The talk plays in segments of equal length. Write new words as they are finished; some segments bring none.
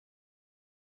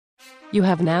You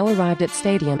have now arrived at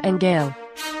Stadium and Gale.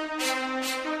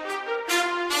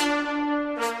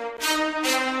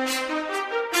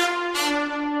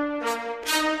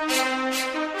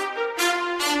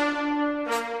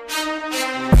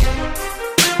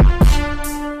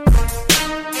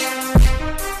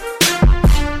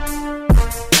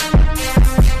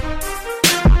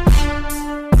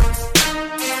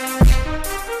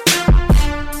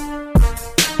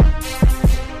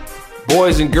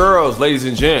 Boys and girls, ladies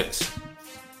and gents,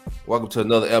 welcome to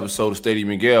another episode of Stadium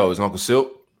and Gale. It's Uncle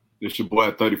Silk. It's your boy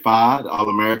at 35,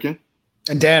 All-American.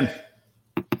 And Dan.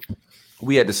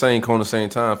 We at the same corner, same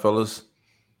time, fellas.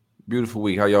 Beautiful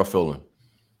week. How y'all feeling?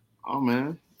 Oh,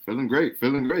 man. Feeling great.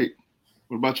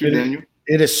 What about you, Daniel?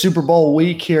 It is Super Bowl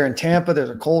week here in Tampa. There's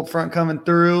a cold front coming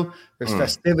through. There's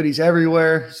festivities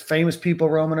everywhere. There's famous people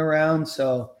roaming around.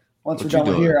 So once we're done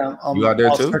with here, I'm out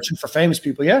there too? Searching for famous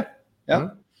people. Yeah.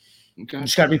 Okay. You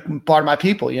just got to be part of my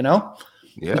people, you know?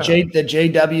 Yeah. The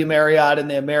JW Marriott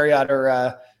and the Marriott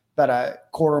are about a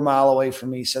quarter mile away from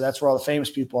me. So that's where all the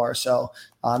famous people are. So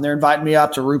they're inviting me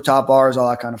up to rooftop bars, all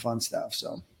that kind of fun stuff.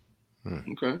 So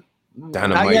Okay.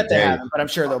 Dynamite. not yet they haven't, but I'm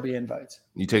sure there'll be invites.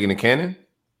 You taking the cannon?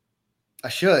 I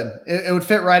should. It would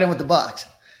fit right in with the Bucks.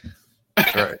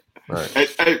 Right.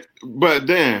 Hey, but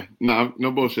Dan,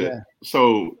 no bullshit. Yeah.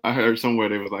 So I heard somewhere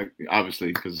they was like,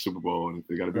 obviously, because it's Super Bowl and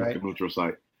they got to be Right. a neutral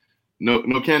site.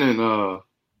 No cannon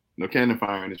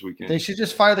firing this weekend. They should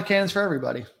just fire the cannons for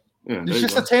everybody. Yeah, It's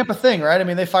just a Tampa thing, right? I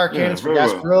mean, they fire cannons for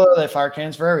Gasparilla. They fire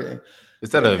cannons for everything. Is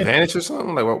that an advantage or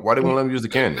something? Like, why do they want to let them use the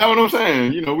cannon? That's what I'm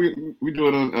saying. You know, we do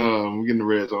it on we get in the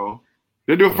red zone.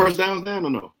 They do a first down, Dan,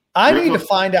 or no? I need to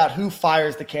find out who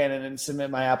fires the cannon and submit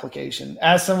my application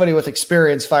as somebody with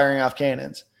experience firing off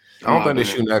cannons. I don't think they're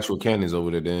shooting actual cannons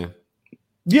over there, Dan.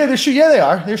 Yeah, they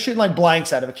are. They're shooting like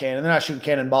blanks out of a cannon. They're not shooting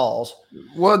cannonballs.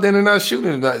 Well, then they're not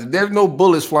shooting. There's no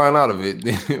bullets flying out of it.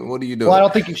 What do you do? Well, I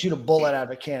don't think you shoot a bullet out of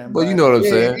a cannon. Well, you know what I'm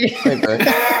saying. Same thing.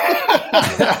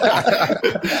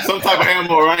 Some type of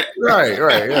ammo, right? Right.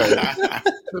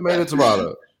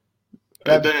 Tomato.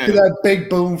 That big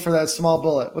boom for that small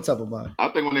bullet. What's up, Obama? I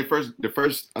think when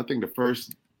the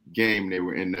first game they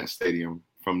were in that stadium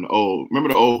from the old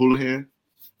Houlihan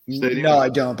Stadium? No, I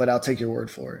don't, but I'll take your word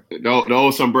for it. The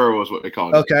old sombrero is what they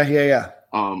called it. Okay, yeah.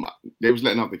 They was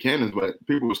letting off the cannons, but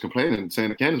people was complaining, saying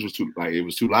the cannons was too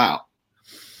loud.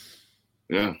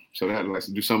 Yeah, so they had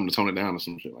to do something to tone it down or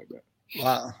some shit like that.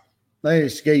 Wow, they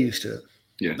just get used to it.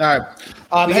 Yeah.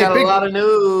 All right. We got a lot of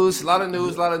news.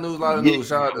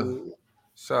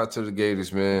 Shout out to the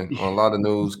Gators, man. On a lot of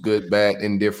news, good, bad,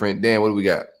 indifferent. Dan, what do we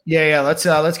got? Yeah. Let's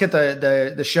get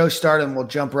the show started and we'll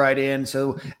jump right in.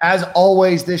 So as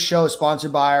always, this show is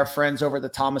sponsored by our friends over at the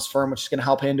Thomas Firm, which is going to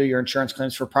help handle your insurance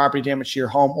claims for property damage to your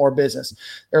home or business.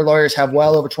 Their lawyers have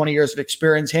well over 20 years of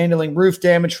experience handling roof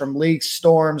damage from leaks,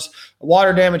 storms,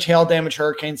 water damage, hail damage,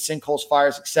 hurricanes, sinkholes,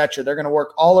 fires, etc. They're going to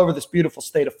work all over this beautiful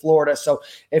state of Florida. So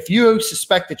if you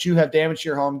suspect that you have damage to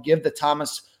your home, give the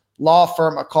Thomas Law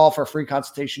Firm a call for a free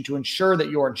consultation to ensure that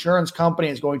your insurance company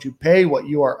is going to pay what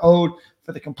you are owed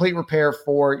for the complete repair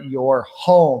for your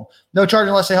home. No charge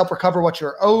unless they help recover what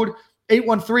you're owed.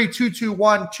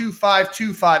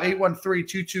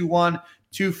 813-221-2525,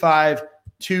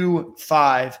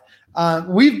 813-221-2525.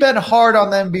 We've been hard on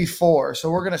them before,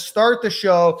 so we're going to start the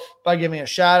show by giving a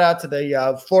shout out to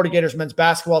the Florida Gators men's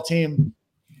basketball team,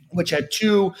 which had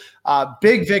two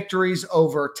big victories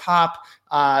over top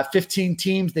 15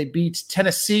 teams. They beat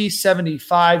Tennessee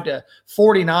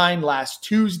 75-49 last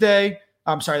Tuesday.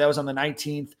 I'm sorry, that was on the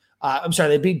 19th.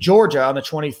 They beat Georgia on the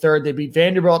 23rd. They beat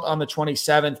Vanderbilt on the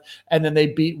 27th. And then they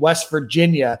beat West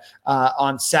Virginia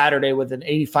on Saturday with an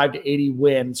 85-80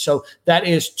 win. So that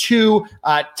is two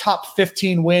top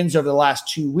 15 wins over the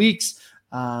last 2 weeks.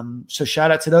 So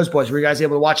shout out to those boys. Were you guys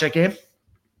able to watch that game?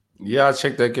 Yeah, I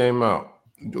checked that game out.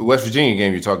 The West Virginia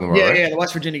game you're talking about, right? Yeah, the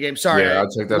West Virginia game. Sorry. Yeah, I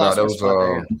checked that out. That was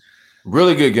a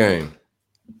really good game.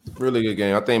 Really good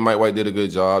game. I think Mike White did a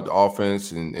good job. The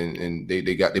offense and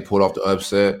they pulled off the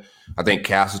upset. I think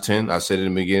Castleton, I said it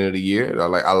in the beginning of the year, I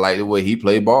like the way he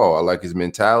played ball. I like his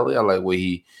mentality. I like the way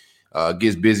he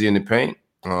gets busy in the paint.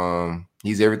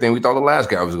 He's everything we thought the last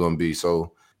guy was going to be.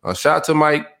 So shout out to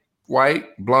Mike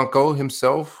White, Blanco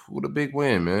himself with a big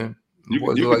win, man.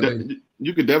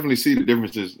 You could definitely see the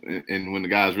differences in when the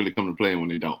guys really come to play and when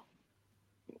they don't.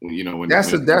 You know,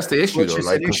 that's the issue though,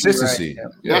 like consistency.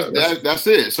 Right? Yeah. That's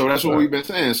it. So that's what we've been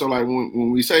saying. So like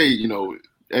when we say, you know,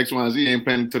 X, Y, and Z ain't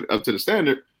playing up to the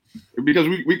standard, because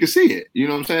we can see it. You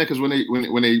know what I'm saying? Because when they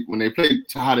play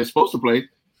to how they're supposed to play,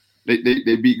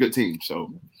 they beat good teams.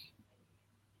 So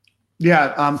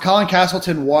yeah, Colin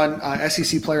Castleton won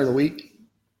SEC Player of the Week.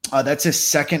 That's his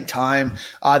second time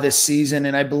this season.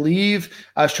 And I believe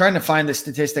I was trying to find the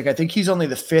statistic. I think he's only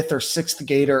the fifth or sixth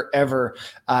Gator ever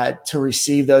to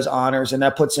receive those honors. And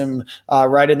that puts him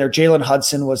right in there. Jalen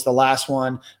Hudson was the last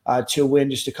one to win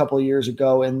just a couple of years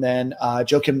ago. And then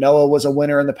Joakim Noah was a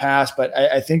winner in the past, but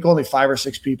I think only 5 or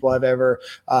 6 people have ever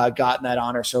gotten that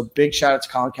honor. So big shout out to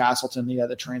Colin Castleton,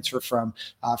 the transfer from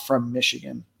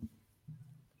Michigan.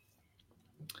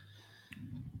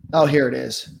 Oh, here it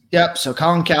is. Yep. So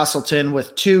Colin Castleton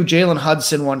with 2. Jalen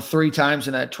Hudson won 3 times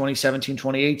in that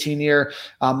 2017-2018 year.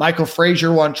 Michael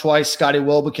Frazier won twice. Scotty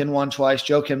Wilbekin won twice.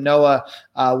 Joakim Noah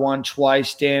won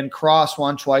twice. Dan Cross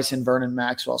won twice, and Vernon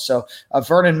Maxwell. So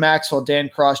Vernon Maxwell, Dan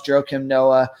Cross, Joakim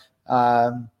Noah,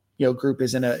 group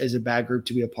is a bad group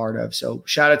to be a part of. So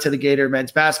shout out to the Gator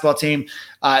men's basketball team.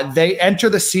 They enter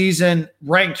the season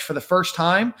ranked for the first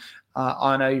time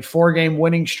on a 4-game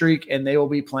winning streak, and they will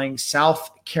be playing South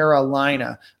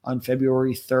Carolina on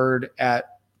February 3rd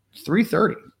at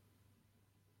 3:30.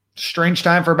 Strange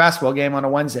time for a basketball game on a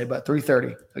Wednesday, but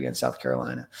 3:30 against South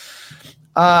Carolina.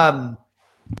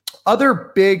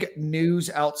 Other big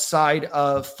news outside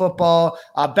of football,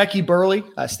 Becky Burley,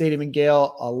 Stadium and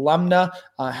Gale alumna,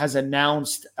 has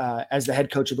announced as the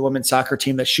head coach of the women's soccer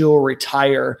team that she will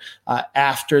retire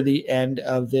after the end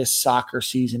of this soccer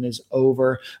season is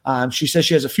over. She says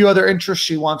she has a few other interests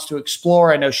she wants to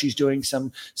explore. I know she's doing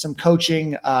some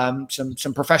coaching,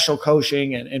 some professional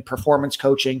coaching and performance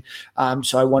coaching.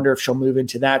 So I wonder if she'll move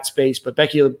into that space. But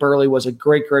Becky Burley was a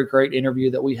great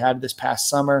interview that we had this past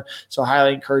summer. So I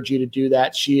highly encourage you to do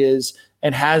that. She is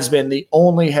and has been the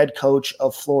only head coach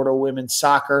of Florida women's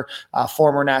soccer,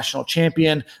 former national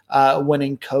champion,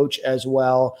 winning coach as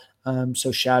well.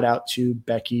 So shout out to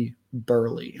Becky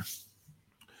Burley.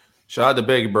 Shout out to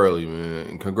Becky Burley, man.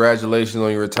 And congratulations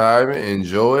on your retirement.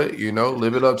 Enjoy it,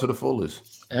 live it up to the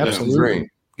fullest. Absolutely. Great.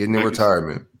 Getting in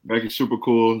retirement. Becky's super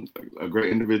cool, a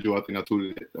great individual. I think I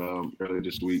tweeted it earlier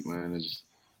this week, man.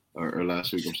 Or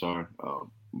last week, I'm sorry.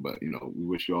 But, we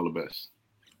wish you all the best.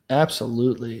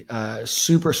 Absolutely.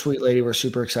 Super sweet lady. We're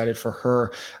super excited for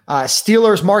her.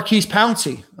 Steelers Marquise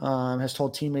Pouncey has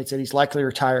told teammates that he's likely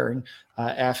retiring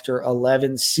after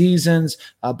 11 seasons,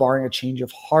 barring a change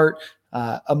of heart.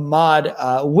 Ahmad,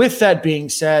 with that being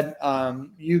said,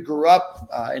 you grew up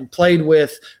and played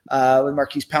with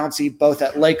Marquise Pouncey both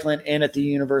at Lakeland and at the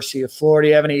University of Florida. Do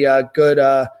you have any good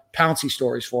Pouncey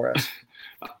stories for us?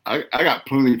 I got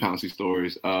plenty of Pouncey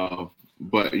stories,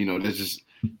 but, there's just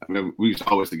 – we was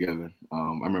always together. I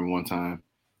remember one time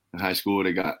in high school,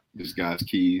 they got this guy's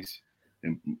keys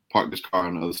and parked this car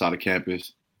on the other side of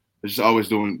campus. They're just always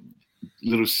doing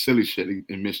little silly shit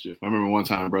and mischief. I remember one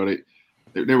time, bro,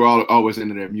 they were always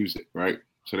into their music, right?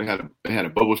 So they had a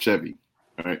bubble Chevy,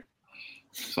 right?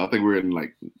 So I think we were in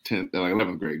like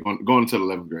 11th grade, going into the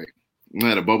 11th grade. And they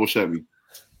had a bubble Chevy,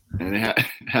 and they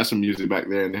had some music back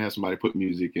there, and they had somebody put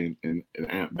music and an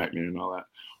amp back there and all that.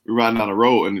 We're riding down the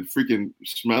road and it freaking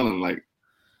smelling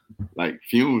like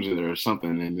fumes in there or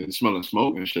something, and then smelling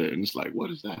smoke and shit. And it's like,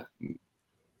 what is that? And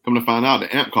come to find out,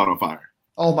 the amp caught on fire.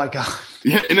 Oh my god!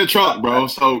 Yeah, in the trunk, bro.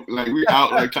 So we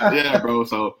out yeah, bro.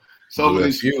 So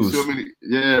many,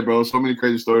 yeah, bro. So many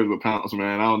crazy stories with Pounce,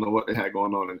 man. I don't know what they had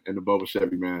going on in the Bubba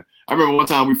Chevy, man. I remember one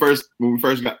time when we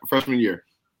first got freshman year,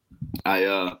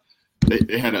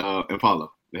 they had a Impala.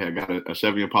 They had got a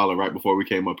Chevy Impala right before we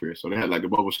came up here. So they had like the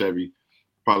Bubba Chevy.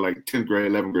 Probably like 10th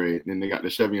grade, 11th grade. And then they got the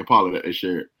Chevy Impala that they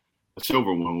shared, a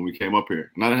silver one when we came up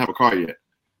here. And I didn't have a car yet.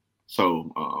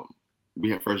 So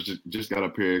we had first just got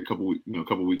up here a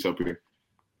couple weeks up here.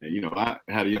 And, I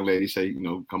had a young lady say,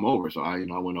 come over. So I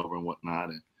went over and whatnot.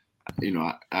 And,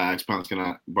 I asked Pounce, can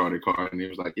I borrow their car? And he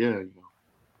was like, yeah.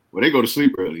 Well, they go to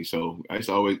sleep early. So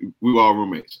we were all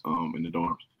roommates in the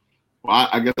dorms. Well,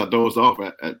 I guess I dozed off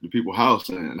at the people's house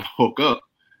and I woke up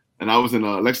and I was in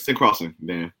Lexington Crossing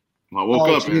then. I woke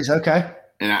up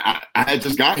and I had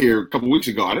just got here a couple weeks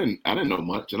ago. I didn't know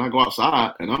much, and I go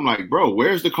outside and I'm like, bro,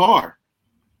 where's the car?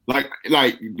 Like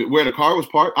where the car was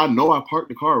parked. I know I parked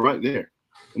the car right there,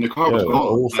 and the car was gone.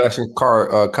 Old-fashioned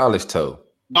car, college tow.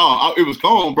 No, it was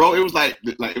gone, bro. It was like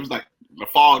the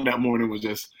fog that morning was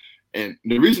just. And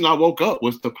the reason I woke up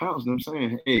was to Pounce. And I'm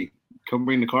saying, hey, come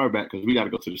bring the car back because we got to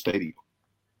go to the stadium.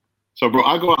 So, bro,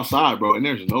 I go outside, bro, and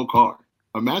there's no car.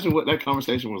 Imagine what that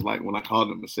conversation was like when I called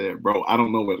him and said, bro, I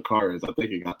don't know where the car is. I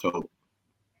think it got towed.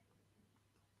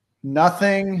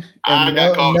 Nothing.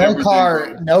 No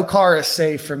car is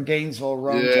safe from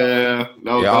Gainesville. Yeah.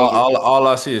 All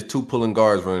I see is 2 pulling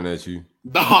guards running at you.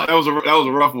 No, that was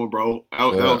a rough one, bro. That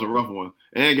was a rough one.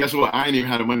 And guess what? I ain't even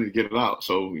had the money to get it out.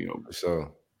 So,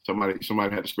 somebody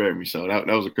had to spare me. So that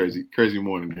was a crazy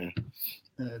morning, man.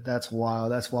 That's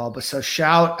wild. That's wild. But so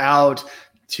shout out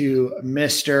to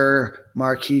Mr.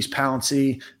 Marquise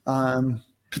Pouncey,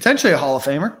 potentially a Hall of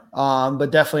Famer,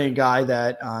 but definitely a guy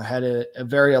that had a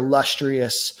very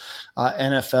illustrious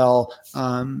NFL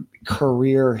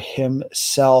career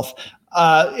himself.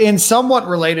 In somewhat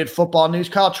related football news,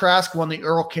 Kyle Trask won the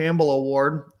Earl Campbell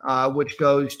Award, which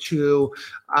goes to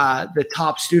the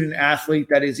top student athlete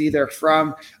that is either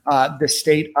from the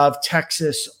state of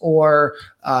Texas or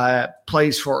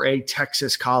plays for a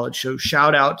Texas college. So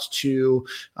shout out to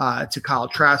Kyle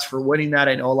Trask for winning that.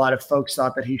 I know a lot of folks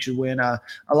thought that he should win a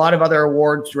lot of other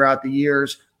awards throughout the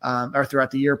years. Or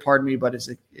throughout the year, pardon me, but it's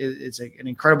an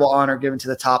incredible honor given to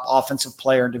the top offensive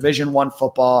player in Division I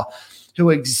football who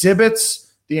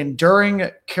exhibits the enduring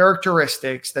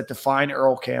characteristics that define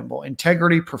Earl Campbell: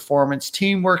 integrity, performance,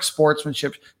 teamwork,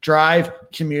 sportsmanship, drive,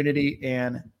 community,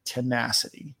 and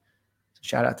tenacity.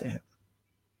 Shout out to him.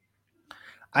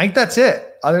 I think that's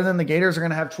it. Other than the Gators are going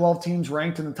to have 12 teams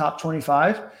ranked in the top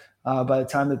 25 by the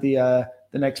time that the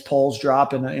next polls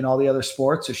drop in all the other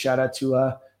sports. So shout out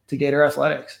to Gator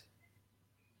Athletics.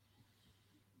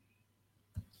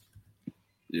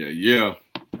 Yeah.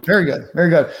 Very good. Very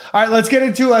good. All right, let's get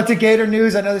into Gator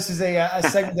news. I know this is a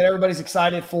segment that everybody's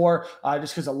excited for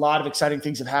just because a lot of exciting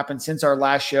things have happened since our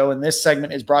last show. And this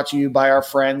segment is brought to you by our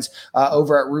friends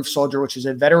over at Roof Soldier, which is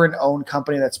a veteran-owned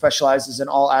company that specializes in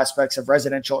all aspects of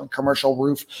residential and commercial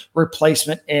roof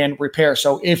replacement and repair.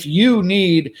 So if you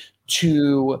need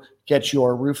to get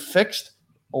your roof fixed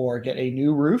or get a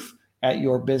new roof at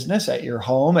your business, at your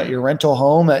home, at your rental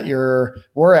home, at your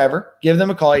wherever, give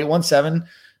them a call,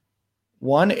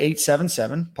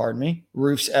 817-1877,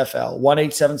 Roofs FL,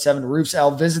 1-877 Roofs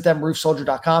L. Visit them,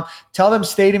 roofsoldier.com. Tell them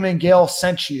Stadium and Gale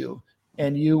sent you,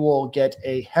 and you will get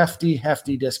a hefty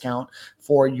discount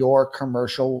for your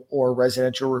commercial or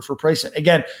residential roof replacement.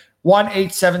 Again,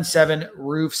 1-877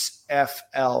 Roofs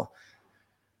FL.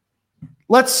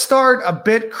 Let's start a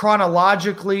bit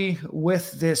chronologically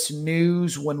with this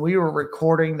news. When we were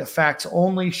recording the Facts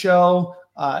Only show,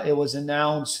 it was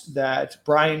announced that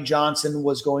Brian Johnson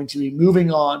was going to be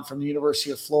moving on from the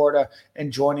University of Florida and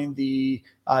joining the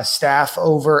staff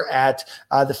over at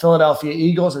the Philadelphia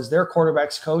Eagles as their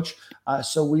quarterbacks coach.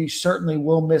 So we certainly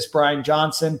will miss Brian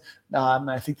Johnson.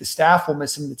 I think the staff will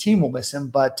miss him. The team will miss him.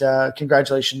 But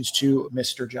congratulations to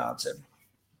Mr. Johnson.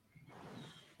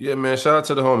 Yeah, man. Shout out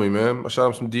to the homie, man. I shot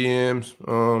him some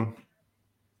DMs.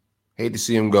 Hate to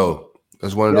see him go.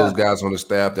 That's one of those guys on the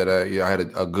staff that I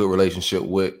had a good relationship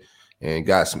with and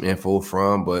got some info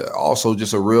from, but also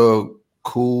just a real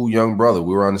cool young brother.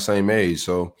 We were on the same age.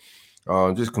 So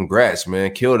just congrats,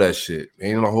 man. Kill that shit.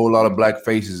 Ain't a whole lot of black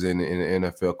faces in the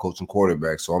NFL coaching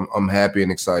quarterbacks. So I'm happy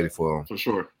and excited for him. For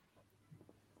sure.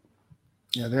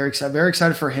 Yeah, very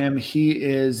excited for him. He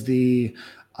is the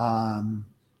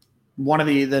one of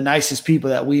the nicest people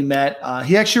that we met.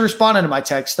 He actually responded to my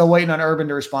text. Still waiting on Urban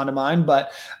to respond to mine,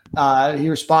 but he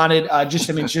responded. Just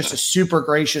a super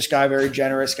gracious guy, very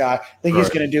generous guy. I think he's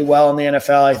going to do well in the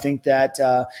NFL. I think that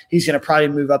he's going to probably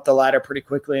move up the ladder pretty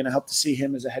quickly, and I hope to see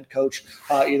him as a head coach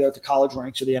either at the college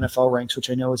ranks or the NFL ranks,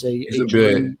 which I know is a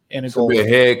dream and a goal. Be a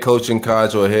head coach in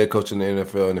college or a head coach in the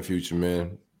NFL in the future,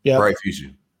 man. Yeah, bright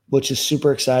future. Which is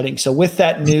super exciting. So with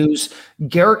that news,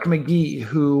 Garrick McGee,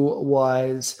 who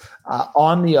was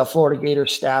on the Florida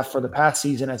Gators staff for the past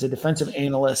season as a defensive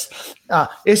analyst,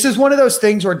 this is one of those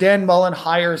things where Dan Mullen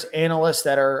hires analysts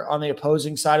that are on the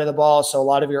opposing side of the ball. So a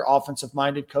lot of your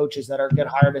offensive-minded coaches that get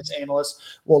hired as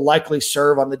analysts will likely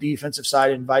serve on the defensive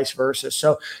side and vice versa.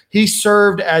 So he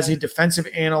served as a defensive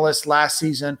analyst last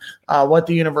season with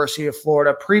the University of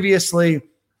Florida. Previously,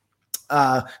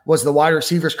 was the wide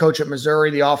receivers coach at Missouri,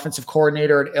 the offensive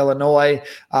coordinator at Illinois,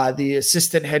 the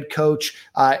assistant head coach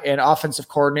and offensive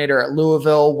coordinator at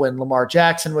Louisville when Lamar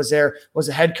Jackson was there, was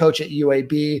a head coach at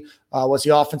UAB, was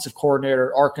the offensive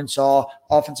coordinator at Arkansas,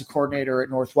 offensive coordinator at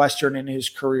Northwestern, and his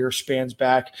career spans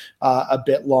back a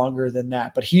bit longer than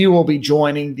that. But he will be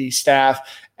joining the staff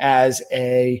as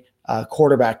a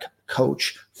quarterback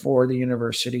coach for the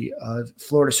University of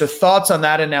Florida. So thoughts on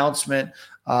that announcement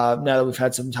now that we've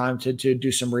had some time to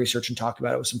do some research and talk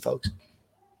about it with some folks?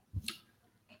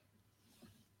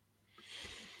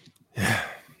 Yeah.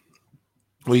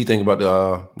 What do you think about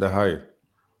the hire?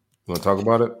 You want to talk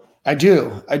about it? I do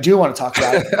want to talk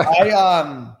about it.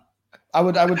 I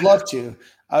would love to.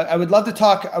 I would love to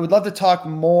talk. I would love to talk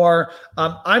more.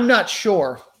 I'm not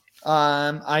sure.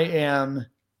 I am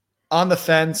on the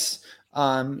fence.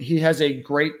 He has a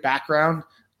great background.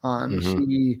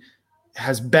 He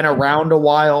has been around a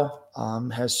while,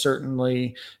 has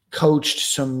certainly coached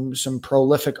some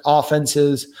prolific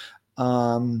offenses.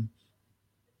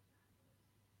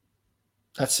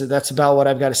 That's about what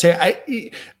I've got to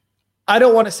say. I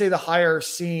don't want to say the hire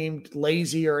seemed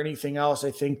lazy or anything else.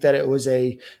 I think that it was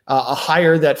a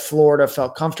hire that Florida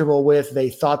felt comfortable with. They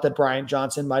thought that Brian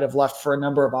Johnson might have left for a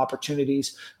number of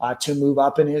opportunities to move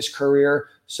up in his career.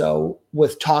 So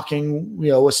with talking,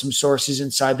 with some sources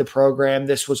inside the program,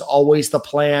 this was always the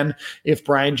plan. If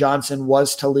Brian Johnson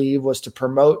was to leave, was to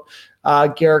promote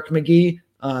Garrick McGee.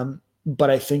 But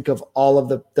I think of all of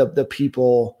the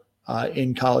people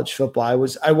in college football, I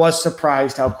was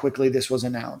surprised how quickly this was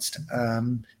announced,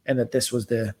 and that this was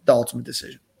the ultimate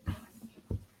decision.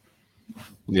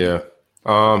 Yeah,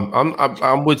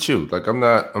 I'm with you. Like I'm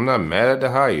not mad at the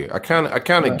hire. I kind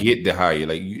of get the hire.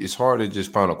 Like it's hard to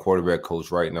just find a quarterback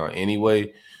coach right now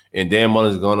anyway. And Dan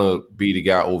Mullen's gonna be the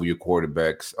guy over your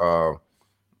quarterbacks.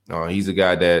 He's a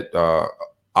guy that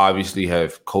obviously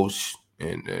have coached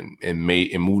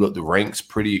and moved up the ranks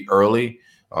pretty early.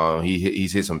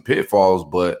 He's hit some pitfalls,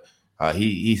 but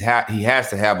he has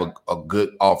to have a good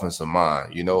offensive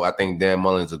mind. I think Dan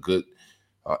Mullen's a good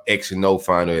X and O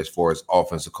finder as far as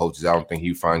offensive coaches. I don't think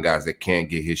he find guys that can't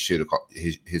get his shit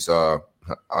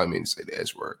I mean to say the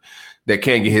S word, that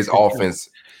can't get his offense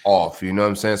off. You know what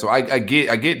I'm saying? So I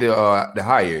get the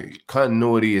hire.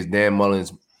 Continuity is Dan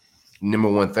Mullen's number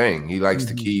one thing. He likes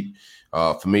to keep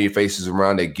familiar faces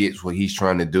around that gets what he's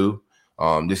trying to do.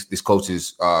 This coach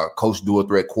has coached dual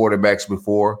threat quarterbacks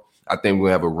before. I think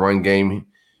we'll have a run game.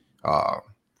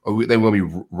 They will be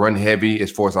run heavy as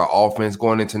far as our offense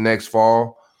going into next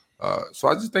fall. So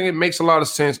I just think it makes a lot of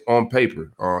sense on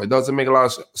paper. It doesn't make a lot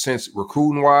of sense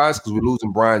recruiting wise because we're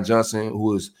losing Brian Johnson,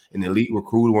 who is an elite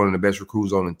recruiter, one of the best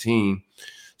recruiters on the team.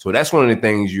 So that's one of the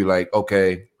things you're like,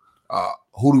 okay,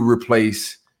 who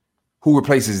replaces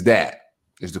that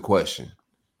is the question.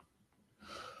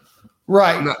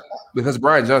 Right. Because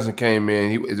Brian Johnson came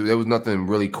in, there was nothing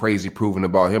really crazy proven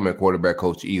about him at quarterback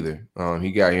coach either.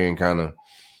 He got here and kind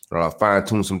of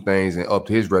fine-tuned some things and upped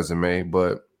his resume.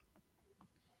 But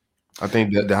I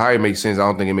think that the hire makes sense. I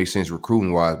don't think it makes sense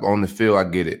recruiting-wise. But on the field, I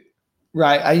get it.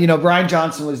 Right. Brian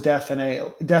Johnson was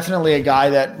definitely a guy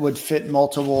that would fit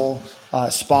multiple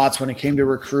spots when it came to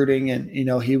recruiting. And,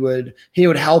 he would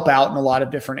help out in a lot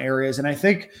of different areas. And I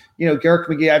think, Garrick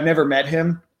McGee, I've never met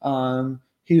him.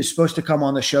 He was supposed to come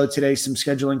on the show today. Some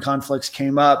scheduling conflicts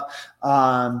came up.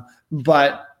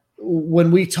 But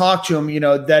when we talk to him,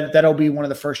 that'll be one of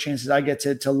the first chances I get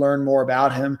to learn more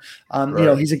about him.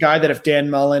 Right. He's a guy that if Dan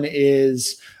Mullen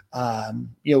is,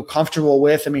 comfortable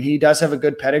with, I mean, he does have a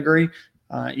good pedigree.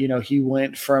 He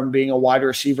went from being a wide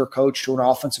receiver coach to an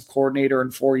offensive coordinator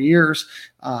in 4 years,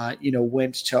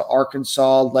 went to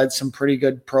Arkansas, led some pretty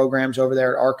good programs over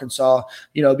there at Arkansas,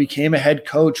 became a head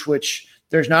coach, which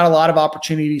there's not a lot of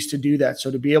opportunities to do that.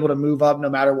 So to be able to move up no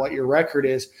matter what your record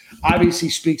is, obviously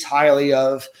speaks highly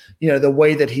of, the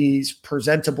way that he's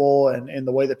presentable and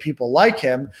the way that people like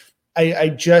him.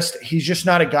 He's just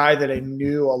not a guy that I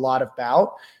knew a lot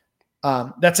about.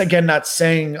 That's again, not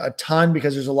saying a ton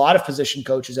because there's a lot of position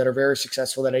coaches that are very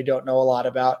successful that I don't know a lot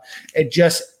about.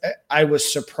 I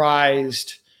was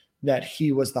surprised that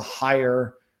he was the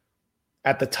hire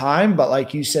at the time, but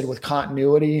like you said, with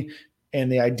continuity and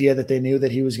the idea that they knew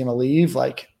that he was going to leave,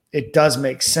 like it does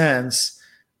make sense.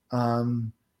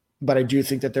 But I do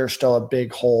think that there's still a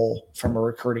big hole from a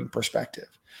recruiting perspective.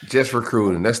 Just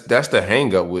recruiting. That's the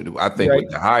hang up with with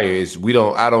the hire is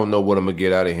I don't know what I'm gonna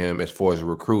get out of him as far as a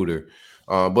recruiter.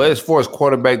 But as far as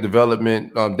quarterback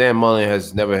development, Dan Mullen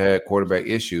has never had quarterback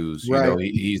issues. Right.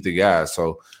 He's the guy.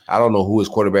 So I don't know who his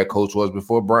quarterback coach was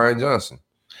before Brian Johnson.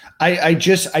 I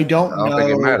don't know.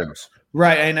 Think it matters.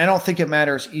 Right. And I don't think it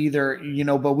matters either,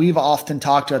 but we've often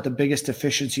talked about the biggest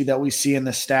deficiency that we see in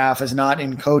the staff is not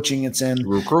in coaching. It's in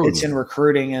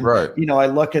recruiting. And, right. I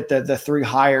look at the three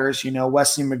hires,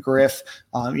 Wesley McGriff,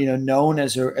 known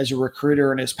as a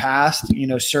recruiter in his past,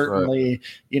 certainly,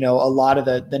 right. A lot of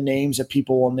the names that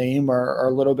people will name are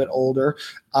a little bit older.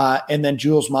 And then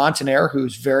Jules Montaner,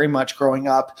 who's very much growing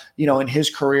up, in his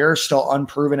career, still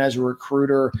unproven as a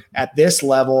recruiter at this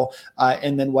level.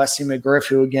 And then Wesley McGriff,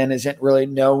 who again isn't really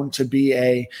known to be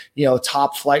a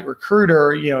top flight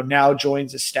recruiter, now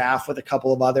joins the staff with a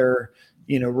couple of other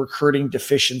recruiting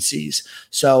deficiencies.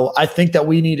 So I think that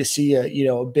we need to see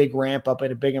a big ramp up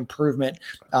and a big improvement.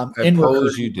 I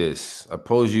pose you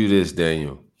this,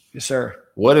 Daniel. Yes, sir.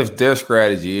 What if their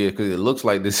strategy is, because it looks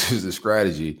like this is the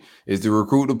strategy, is to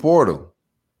recruit the portal?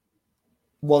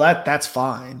 Well, that's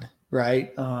fine,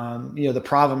 right? The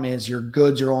problem is your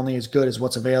goods are only as good as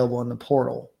what's available in the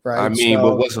portal, right? I mean,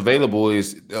 but what's available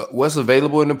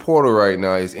in the portal right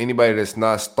now is anybody that's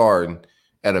not starting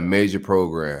at a major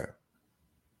program.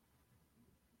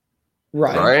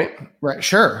 Right.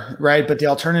 Sure. Right. But the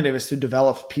alternative is to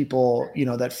develop people,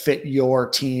 that fit your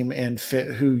team and fit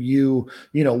who you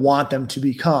want them to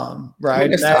become. Right. I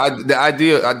mean,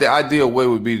 the ideal way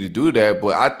would be to do that.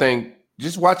 But I think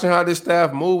just watching how this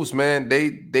staff moves, man,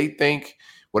 they think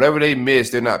whatever they miss,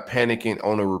 they're not panicking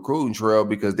on a recruiting trail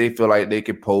because they feel like they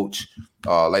can poach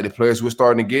like the players we're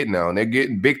starting to get now. And they're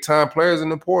getting big time players in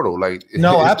the portal. Like,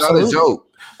 no, it's absolutely. not a joke.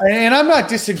 And I'm not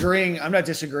disagreeing. I'm not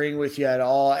disagreeing with you at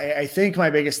all. I think my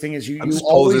biggest thing is you just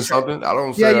always something. I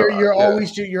don't. Yeah, you're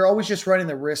always just running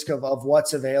the risk of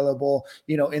what's available,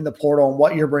 in the portal and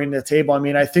what you're bringing to the table. I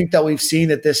mean, I think that we've seen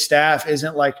that this staff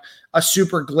isn't like a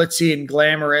super glitzy and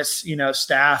glamorous,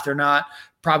 staff. They're not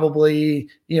probably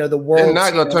the world. They're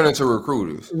not going to turn into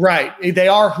recruiters, right? They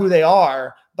are who they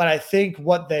are. But I think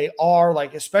what they are,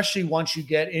 like, especially once you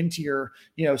get into your,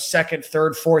 second,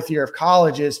 third, fourth year of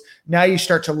colleges, now you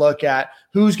start to look at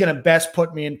who's going to best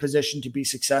put me in position to be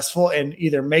successful and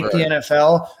either make the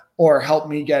NFL or help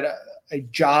me get a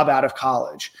job out of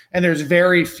college. And there's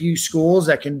very few schools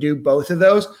that can do both of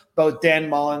those, both Dan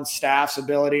Mullen's staff's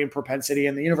ability and propensity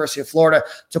and the University of Florida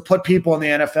to put people in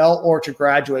the NFL or to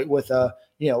graduate with a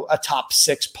top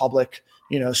 6 public,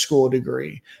 school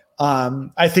degree.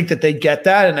 I think that they get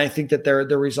that, and I think that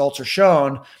the results are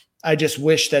shown. I just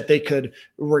wish that they could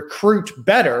recruit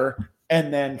better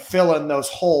and then fill in those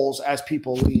holes as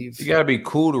people leave. You got to be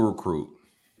cool to recruit,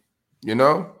 I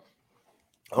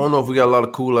don't know if we got a lot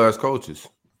of cool-ass coaches.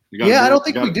 I don't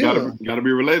think we do. You got to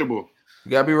be relatable. You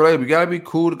got to be relatable. You got to be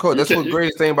cool to coach. That's what the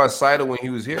greatest thing about Seidel when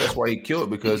he was here. That's why he killed,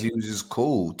 because he was just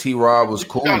cool. T-Rob was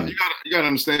cool. You got to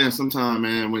understand sometimes,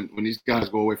 man, when these guys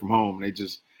go away from home, they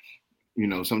just –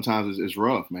 sometimes it's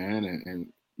rough, man, and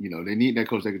they need that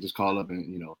coach they could just call up and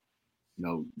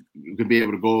you could be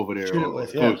able to go over there.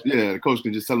 The coach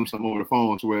can just tell them something over the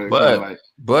phone to where.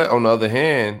 But on the other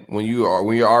hand, when you're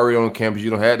already on campus,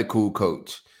 you don't have the cool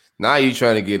coach. Now you're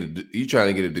trying to get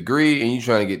a degree, and you're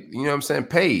trying to get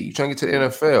paid. You're trying to get to the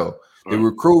NFL. The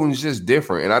recruiting is just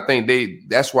different, and I think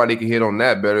that's why they can hit on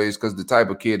that better is because the type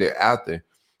of kid they're out there,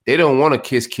 they don't want to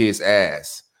kiss kids'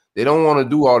 ass. They don't want to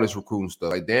do all this recruiting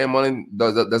stuff. Like Dan Mullen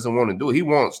doesn't want to do it. He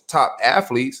wants top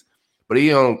athletes, but he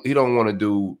don't want to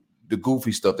do the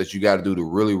goofy stuff that you got to do to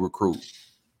really recruit.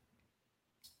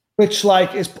 Which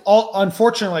is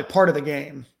unfortunately part of the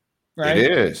game, right? It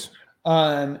is.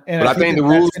 But I think the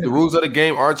rules of the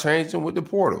game are changing with the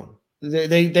portal.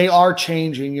 They are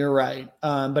changing. You're right.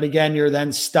 But again, you're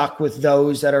then stuck with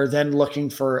those that are then looking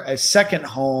for a second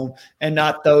home and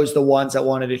not the ones that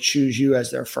wanted to choose you as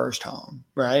their first home.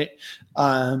 Right.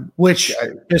 Which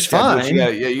is fine.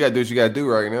 You got to do what you got to do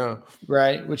right now.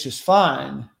 Right. Which is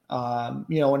fine.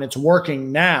 And it's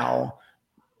working now,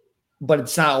 but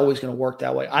it's not always going to work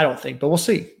that way. I don't think, but we'll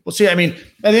see. I mean,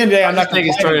 at the end of the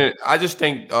day, I just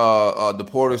think the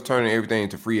portal's turning everything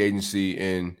into free agency,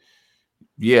 and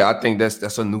I think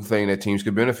that's a new thing that teams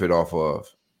could benefit off of.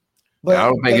 But I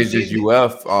don't think it's just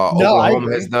UF.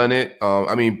 Oklahoma has done it.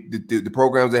 I mean, the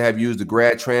programs that have used the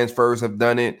grad transfers have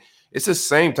done it. It's the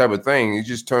same type of thing. You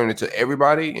just turn it to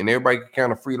everybody, and everybody can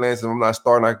kind of freelance. If I'm not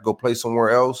starting, I can go play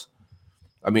somewhere else.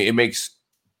 I mean, it makes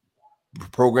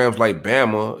programs like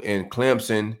Bama and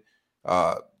Clemson,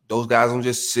 those guys don't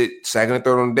just sit second and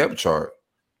third on the depth chart.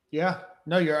 Yeah.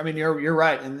 No, you're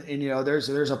right. And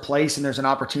there's a place and there's an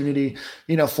opportunity,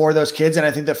 for those kids. And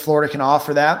I think that Florida can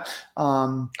offer that.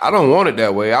 I don't want it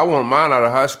that way. I want mine out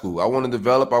of high school. I want to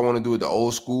develop. I want to do it the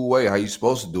old school way, how you're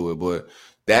supposed to do it. But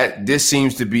this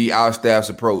seems to be our staff's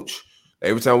approach.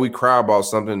 Every time we cry about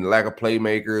something, the lack of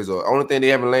playmakers, or the only thing they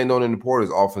haven't landed on in the portal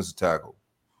is offensive tackle.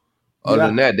 Other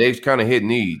than that, they've kind of hit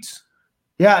needs.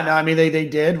 Yeah, no, I mean, they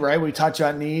did, right? We touched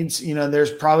on needs.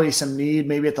 There's probably some need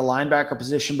maybe at the linebacker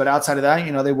position, but outside of that,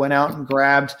 they went out and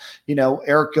grabbed,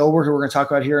 Eric Gilbert, who we're going to talk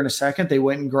about here in a second. They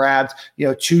went and grabbed,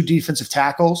 2 defensive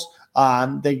tackles.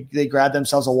 They grabbed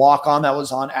themselves a walk-on that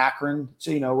was on Akron,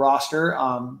 roster.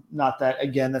 Not that,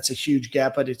 again, that's a huge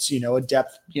gap, but it's, a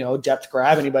depth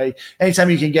grab.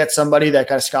 Anytime you can get somebody that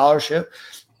got a scholarship.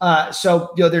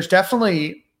 So there's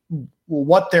definitely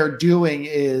what they're doing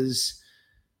is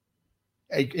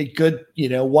a good,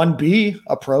 1B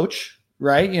approach,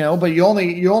 right? But you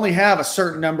only have a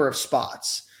certain number of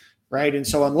spots, right? And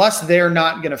so unless they're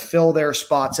not going to fill their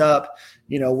spots up,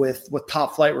 with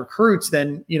top flight recruits,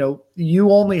 then, you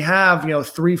only have,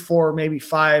 3, 4, maybe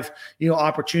 5,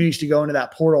 opportunities to go into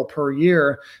that portal per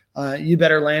year. You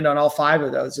better land on all 5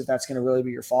 of those if that's going to really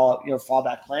be your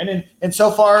fallback plan. And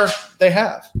so far they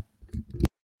have.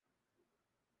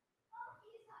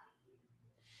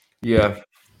 Yeah.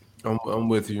 I'm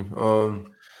with you.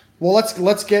 Well,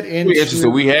 let's get into. So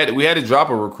we had to drop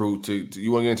a recruit.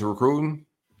 You want to get into recruiting?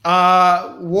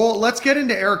 Well, let's get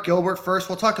into Eric Gilbert first.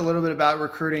 We'll talk a little bit about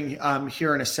recruiting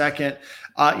here in a second.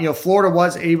 Florida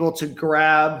was able to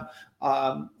grab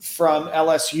from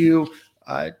LSU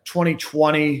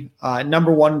 2020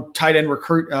 number one tight end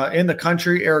recruit in the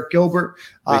country, Eric Gilbert.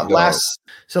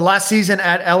 Last season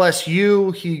at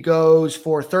LSU, he goes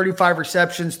for 35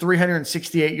 receptions,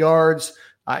 368 yards,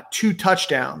 2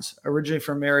 touchdowns, originally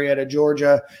from Marietta,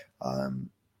 Georgia.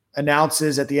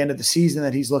 Announces at the end of the season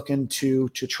that he's looking to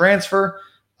transfer.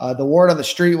 The word on the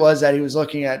street was that he was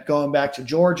looking at going back to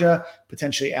Georgia,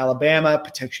 potentially Alabama,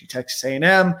 potentially Texas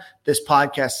A&M. This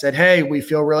podcast said, hey, we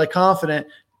feel really confident.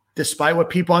 Despite what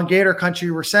people on Gator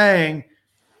Country were saying,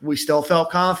 we still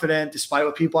felt confident. Despite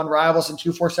what people on Rivals and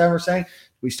 247 were saying,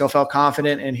 we still felt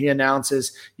confident. And he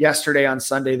announces yesterday on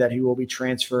Sunday that he will be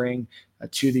transferring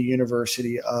to the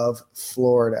University of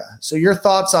Florida. So your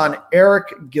thoughts on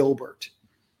Eric Gilbert?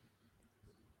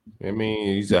 I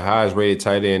mean, he's the highest rated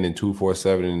tight end in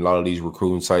 247 in a lot of these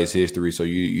recruiting sites history. So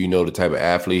you know the type of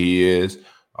athlete he is.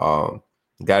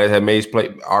 Guy that had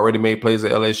already made plays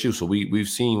at LSU. So we've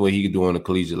seen what he could do on the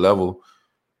collegiate level.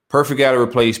 Perfect guy to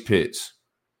replace Pitts.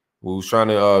 We was trying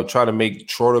to make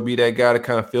Schroeder be that guy to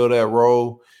kind of fill that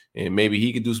role, and maybe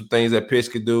he could do some things that Pitts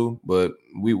could do. But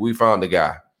we found the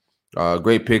guy.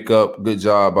 Great pickup. Good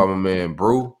job by my man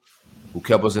Brew, who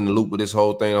kept us in the loop with this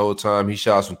whole thing the whole time. He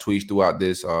shot some tweets throughout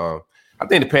this. I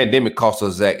think the pandemic cost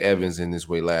us Zach Evans in this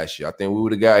way last year. I think we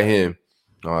would have got him.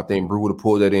 I think Brew would have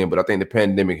pulled that in, but I think the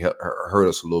pandemic hurt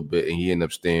us a little bit, and he ended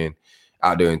up staying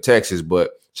out there in Texas.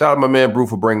 But shout out to my man Brew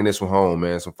for bringing this one home,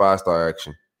 man. Some 5-star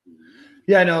action.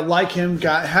 Yeah, no, like him,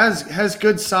 has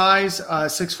good size,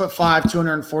 6'5",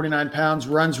 249 pounds,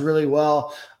 runs really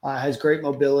well, has great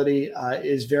mobility,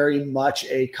 is very much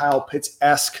a Kyle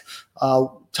Pitts-esque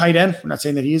tight end. I'm not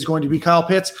saying that he is going to be Kyle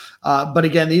Pitts, but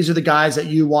again, these are the guys that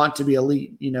you want to be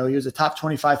elite. He was a top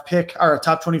 25 pick or a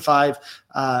top 25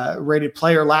 rated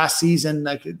player last season.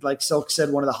 Like Silk said,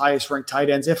 one of the highest ranked tight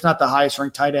ends, if not the highest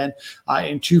ranked tight end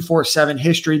in 247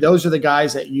 history. Those are the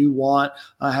guys that you want.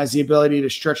 Has the ability to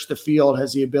stretch the field,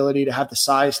 has the ability to have the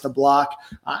size to block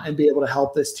and be able to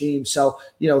help this team. So,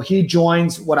 he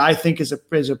joins what I think is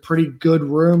a pretty good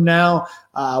room now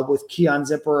with Keon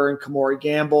Zipper and Kamori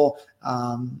Gamble.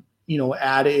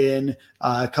 Add in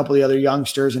a couple of the other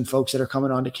youngsters and folks that are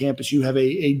coming onto campus. You have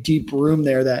a deep room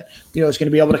there that, is going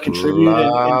to be able to contribute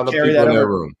and carry that over.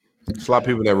 Room. There's a lot of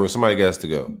people in that room. Somebody has to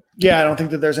go. Yeah, I don't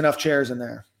think that there's enough chairs in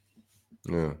there.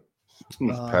 Yeah.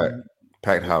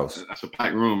 Packed house. That's a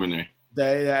packed room in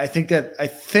there. I think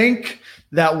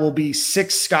that will be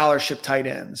 6 scholarship tight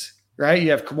ends, right? You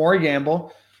have Kamori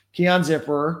Gamble, Keon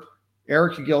Zipper,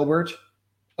 Eric Gilbert,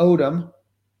 Odom,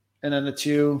 and then the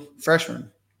 2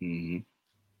 freshmen. Mm-hmm.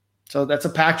 So that's a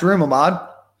packed room, Ahmad.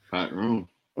 Packed room.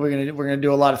 We're gonna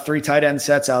do a lot of 3 tight end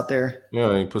sets out there.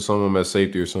 Yeah, you put some of them at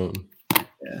safety or something.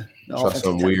 Yeah, try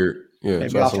something weird. Yeah,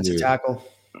 maybe offensive tackle.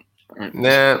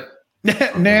 Nah,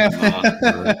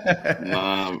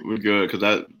 we're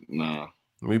good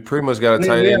we pretty much got a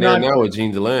tight end there now with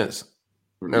Gene DeLance.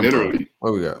 Literally.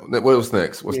 What we got? What's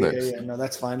next? Yeah, no,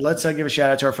 that's fine. Let's give a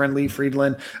shout out to our friend Lee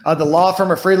Friedland. The law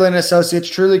firm of Friedland & Associates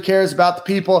truly cares about the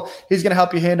people. He's going to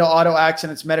help you handle auto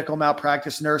accidents, medical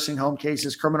malpractice, nursing home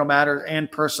cases, criminal matters,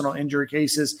 and personal injury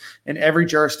cases in every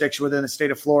jurisdiction within the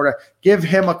state of Florida. Give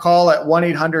him a call at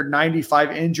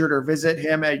 1-800-95-INJURED or visit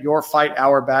him at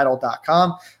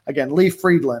yourfightourbattle.com. Again, Lee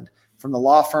Friedland from the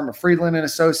law firm of Friedland &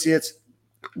 Associates,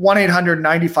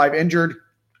 1-800-95-INJURED.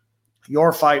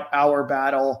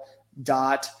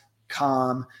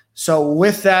 yourfightourbattle.com. So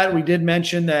with that, we did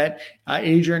mention that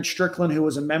Adrian Strickland, who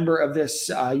was a member of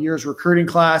this year's recruiting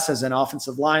class as an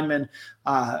offensive lineman,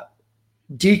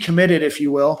 decommitted, if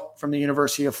you will, from the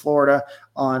University of Florida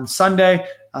on Sunday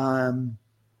and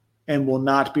will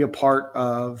not be a part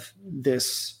of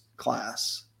this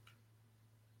class.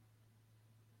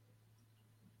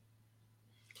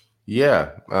 Yeah,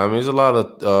 there's a lot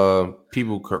of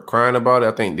people crying about it.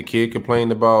 I think the kid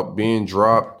complained about being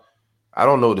dropped. I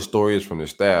don't know what the story is from the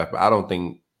staff, but I don't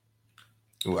think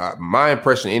my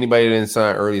impression, anybody that didn't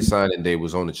sign early signing day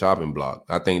was on the chopping block.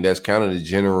 I think that's kind of the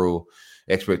general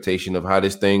expectation of how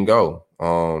this thing go.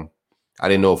 I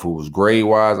didn't know if it was grade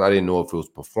wise. I didn't know if it was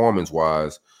performance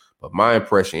wise. But my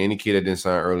impression, any kid that didn't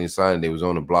sign early signing day was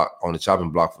on the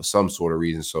chopping block for some sort of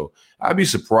reason. So I'd be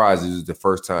surprised if this is the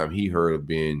first time he heard of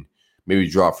being maybe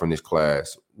dropped from this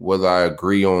class. Whether I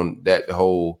agree on that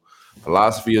whole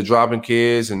philosophy of dropping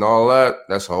kids and all that,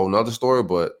 that's a whole nother story.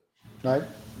 But right.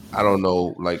 I don't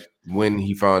know, like, when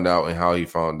he found out and how he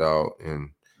found out.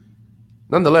 And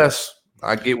nonetheless,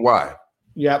 I get why.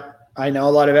 Yep. I know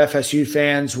a lot of FSU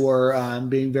fans were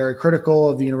being very critical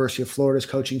of the University of Florida's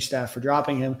coaching staff for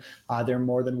dropping him. They're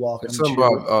more than welcome It's something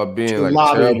about being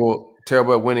like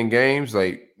terrible at winning games.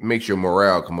 Like makes your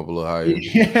morale come up a little higher.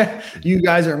 Yeah, you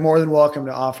guys are more than welcome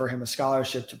to offer him a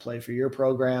scholarship to play for your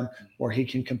program, where he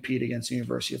can compete against the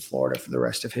University of Florida for the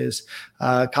rest of his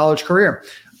college career.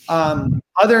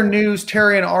 Other news,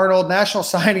 Terrion Arnold, National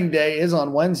Signing Day is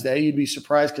on Wednesday. You'd be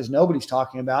surprised because nobody's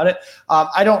talking about it.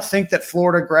 I don't think that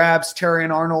Florida grabs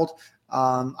Terrion Arnold.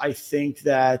 I think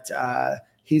that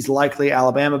he's likely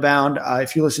Alabama bound.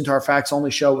 If you listen to our Facts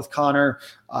Only show with Connor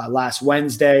last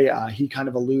Wednesday, he kind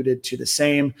of alluded to the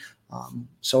same.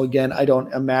 So again, I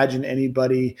don't imagine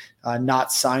anybody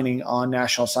not signing on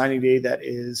National Signing Day that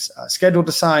is scheduled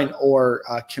to sign or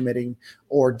committing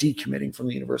or decommitting from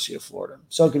the University of Florida.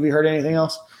 So have you heard anything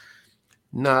else?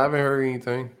 No, I haven't heard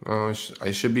anything.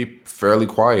 It should be fairly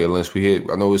quiet unless we hit.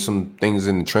 I know there's some things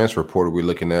in the transfer portal we're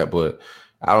looking at, but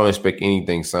I don't expect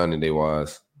anything signing day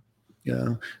wise.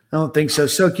 Yeah, I don't think so.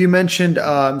 Silk, you mentioned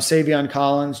Savion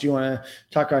Collins. Do you want to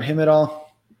talk about him at all?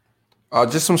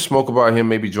 Just some smoke about him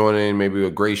maybe joining maybe a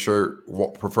gray shirt,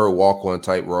 preferred walk-on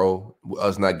type role,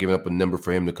 us not giving up a number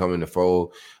for him to come in the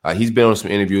fold. He's been on some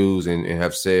interviews and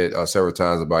have said several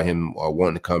times about him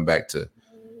wanting to come back to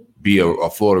be a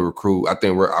Florida recruit. I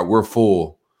think we're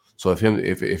full. So if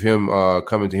him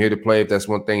coming to here to play, if that's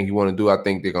one thing he want to do, I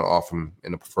think they're going to offer him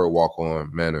in a preferred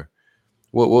walk-on manner.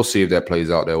 We'll see if that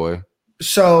plays out that way.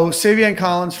 So Savion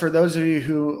Collins, for those of you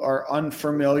who are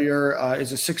unfamiliar,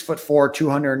 is a 6'4",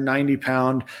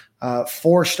 290-pound,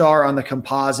 4-star on the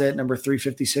composite, number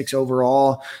 356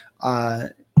 overall.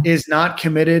 Is not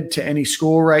committed to any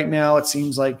school right now. It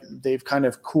seems like they've kind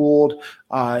of cooled.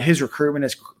 His recruitment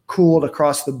has cooled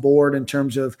across the board in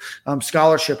terms of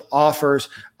scholarship offers.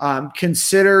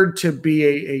 Considered to be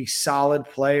a solid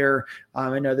player.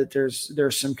 I know that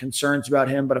there's some concerns about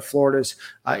him, but if Florida's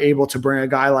able to bring a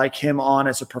guy like him on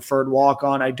as a preferred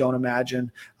walk-on, I don't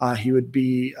imagine he would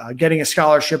be getting a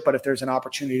scholarship. But if there's an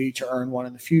opportunity to earn one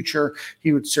in the future,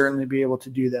 he would certainly be able to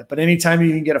do that. But anytime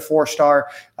you can get a 4-star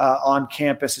on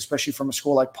campus, especially from a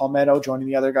school like Palmetto, joining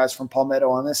the other guys from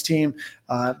Palmetto on this team,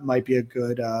 might be a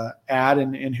good add.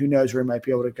 And who knows where he might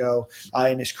be able to go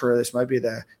in his career. This might be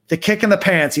the kick in the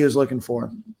pants he was looking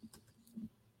for.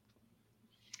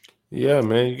 Yeah,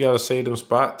 man, you got to save them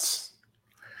spots.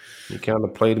 He kind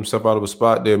of played himself out of a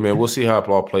spot there, man. We'll see how it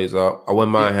all plays out. I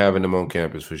wouldn't mind having him on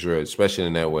campus for sure, especially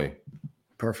in that way.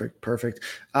 Perfect.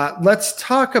 Let's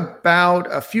talk about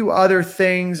a few other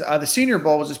things. The Senior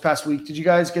Bowl was this past week. Did you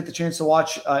guys get the chance to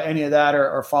watch any of that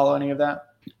or follow any of that?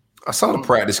 I saw the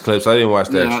practice clips. I didn't watch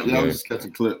that. Yeah, I was just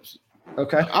catching clips.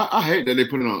 Okay. I hate that they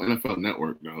put it on NFL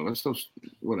Network, though. That's so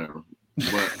whatever.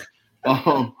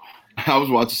 But I was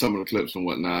watching some of the clips and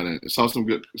whatnot, and saw some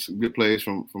good plays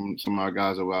from some of our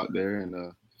guys that were out there,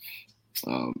 and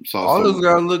saw all those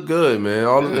guys look good,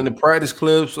 man. In the practice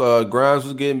clips, Grimes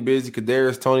was getting busy.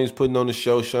 Kadarius Toney was putting on the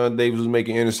show. Sean Davis was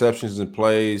making interceptions and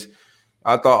plays.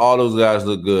 I thought all those guys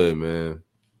look good, man.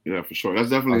 Yeah, for sure. That's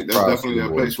definitely a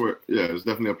place where it's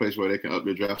definitely a place where they can up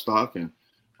their draft stock and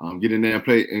get in there and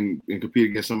play and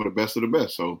compete against some of the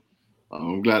best. So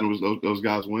I'm glad those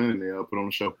guys win and they put on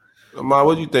the show. Ma,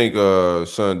 what do you think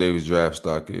Sean Davis' draft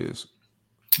stock is?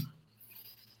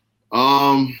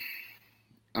 I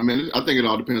mean, I think it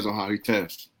all depends on how he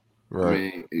tests. Right. I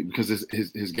mean, because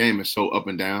his game is so up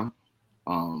and down.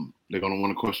 They're going to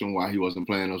want to question why he wasn't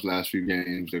playing those last few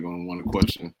games. They're going to want to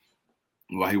question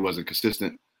why he wasn't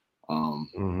consistent.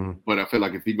 But I feel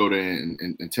like if he go there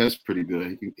and test pretty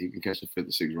good, he can catch the 5th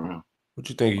or 6th round. What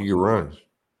you think he could run?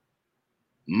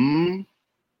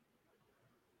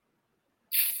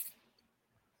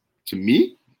 To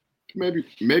me, maybe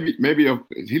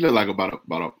he looked like about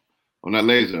a on that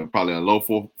laser probably a low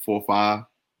 4.5.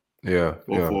 Yeah,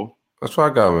 4.4. That's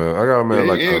what I got, man. I got a man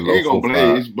like a low 4.5. He ain't gonna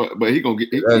blaze, but he gonna get.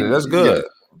 That's good.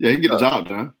 He can get the job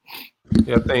done.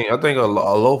 Yeah, I think a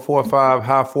low 4.5,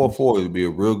 high 4.4 would be a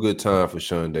real good time for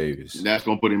Sean Davis. That's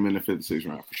gonna put him in the 5th or 6th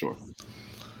round for sure.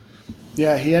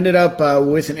 Yeah, he ended up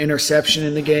with an interception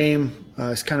in the game.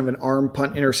 It's kind of an arm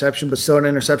punt interception, but still an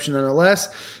interception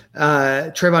nonetheless.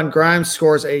 Trayvon Grimes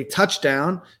scores a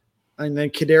touchdown, and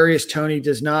then Kadarius Toney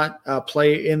does not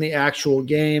play in the actual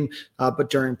game,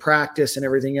 but during practice and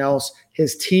everything else,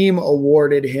 his team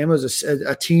awarded him as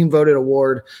a team voted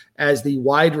award as the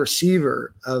wide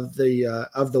receiver of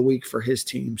the week for his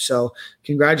team. So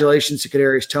congratulations to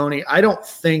Kadarius Toney. I don't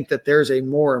think that there's a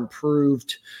more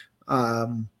improved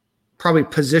probably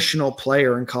positional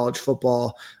player in college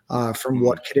football from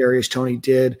what Kadarius Toney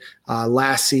did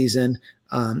last season.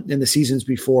 in the seasons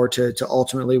before to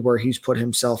ultimately where he's put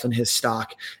himself and his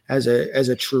stock as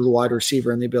a true wide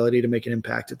receiver and the ability to make an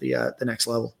impact at the next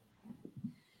level.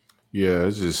 Yeah,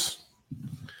 it's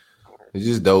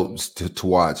just dope to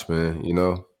watch, man.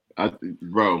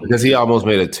 Bro, because he almost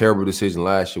made a terrible decision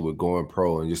last year with going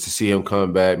pro, and just to see him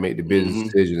come back, make the business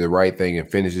decision, the right thing, and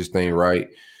finish this thing right,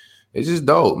 it's just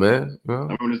dope, man.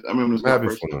 I remember this guy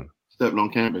first stepping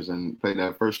on campus and played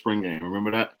that first spring game.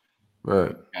 Remember that?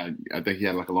 Right. I think he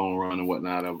had like a long run and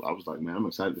whatnot. I was like, man, I'm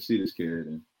excited to see this kid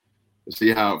and to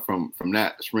see how from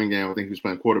that spring game, I think he was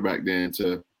playing quarterback then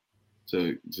to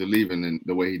leaving and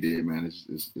the way he did, man,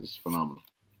 it's phenomenal.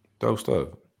 Dope stuff.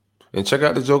 And check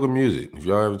out the Joker music. If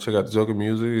y'all ever check out the Joker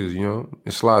music,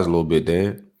 it slides a little bit,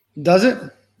 Dan. Does it?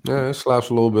 Yeah, it slaps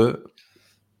a little bit.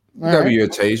 You gotta be your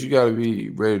taste. You gotta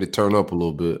be ready to turn up a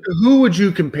little bit. Who would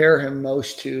you compare him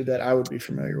most to that I would be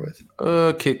familiar with?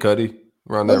 Kid Cudi.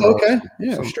 Around that okay.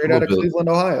 Yeah, straight out of Cleveland,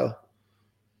 Ohio.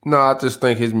 No, I just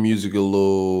think his music a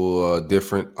little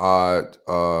different, odd.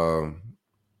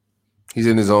 He's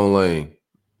in his own lane.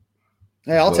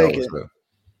 Hey, I'll take it.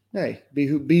 Hey, be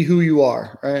who you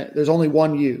are, right? There's only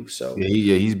one you, so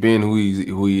he's been who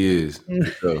he is.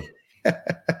 So.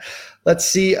 Let's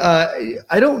see.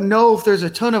 I don't know if there's a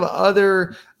ton of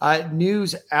other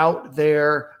news out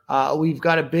there. We've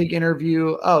got a big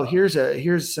interview. Oh,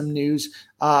 here's some news.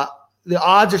 The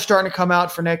odds are starting to come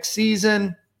out for next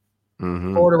season.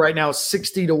 Mm-hmm. Florida right now is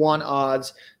 60-1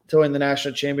 odds to win the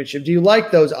national championship. Do you like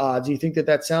those odds? Do you think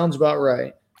that sounds about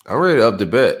right? I'm ready to up the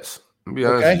bets. I'll be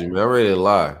honest with you, man. I'm ready to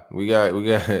lie. We got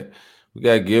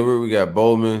Gilbert, we got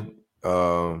Bowman,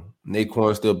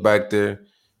 Naquan still back there,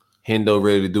 Hendo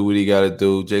ready to do what he got to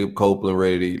do, Jacob Copeland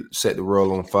ready to set the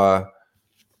world on fire.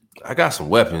 I got some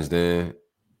weapons, Dan.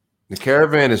 The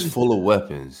caravan is full of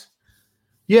weapons.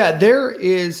 Yeah, there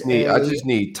is. I just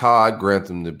need Todd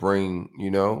Grantham to bring,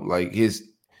 like his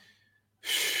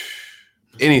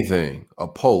anything, a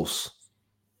post.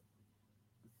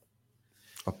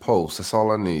 That's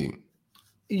all I need.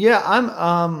 Yeah,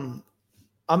 I'm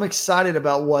excited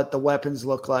about what the weapons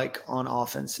look like on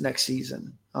offense next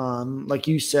season. Like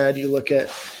you said, you look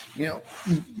at,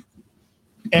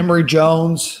 Emory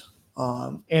Jones,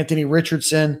 Anthony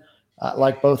Richardson,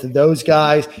 like both of those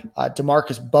guys,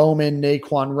 DeMarcus Bowman,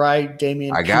 Naquan Wright,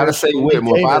 Damian. I gotta say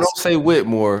Whitmore. If I don't say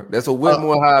Whitmore, that's a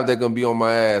Whitmore hive that's gonna be on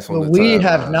my ass. We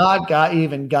have not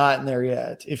gotten there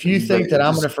yet. If you think that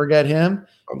I'm going to forget him,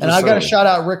 and I got to shout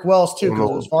out Rick Wells too because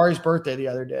it was Vari's birthday the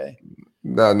other day.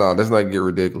 No, let's not get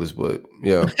ridiculous, but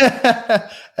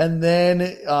yeah. And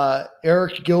then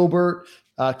Eric Gilbert,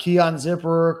 Keon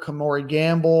Zipper, Kamori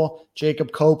Gamble,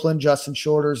 Jacob Copeland, Justin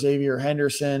Shorter, Xavier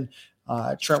Henderson,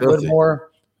 Trent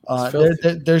Whitmore.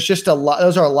 There's just a lot.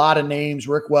 Those are a lot of names.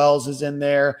 Rick Wells is in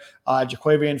there.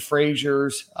 Jaquavian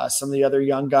Frazier's. Some of the other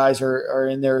young guys are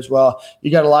in there as well. You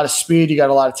got a lot of speed. You got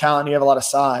a lot of talent. You have a lot of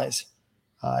size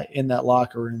in that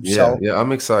locker room. Yeah,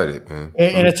 I'm excited, man.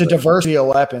 And it's a diversity of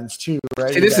weapons too,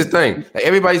 right? See, this is the thing.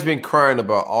 Everybody's been crying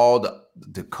about all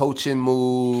the coaching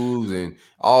moves and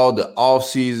all the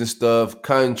off-season stuff,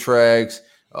 contracts,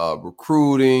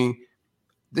 recruiting.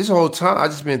 This whole time, I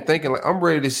just been thinking, like, I'm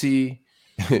ready to see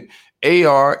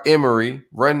A.R. Emory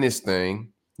run this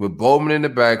thing with Bowman in the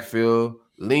backfield,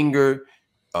 Linger,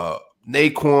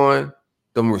 Naquan,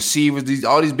 them receivers,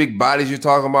 all these big bodies you're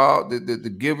talking about,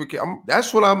 the Gilbert.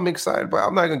 That's what I'm excited about.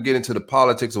 I'm not going to get into the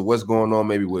politics of what's going on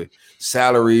maybe with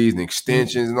salaries and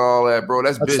extensions and all that, bro.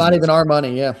 That's business. Not even our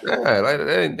money, yeah. Yeah, like,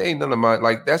 that ain't none of mine.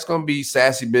 Like, that's going to be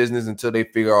sassy business until they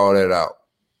figure all that out.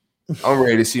 I'm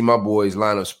ready to see my boys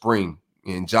line up spring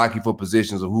and jockey for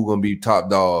positions of who's going to be top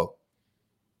dog.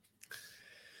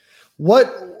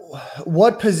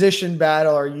 What position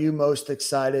battle are you most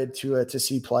excited to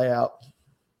see play out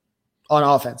on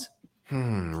offense?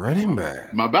 Running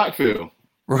back. My backfield.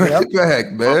 Running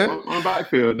back, man. My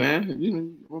backfield,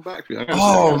 man. My backfield.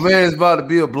 Man, it's about to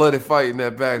be a bloody fight in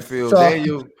that backfield.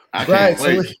 Daniel. Right.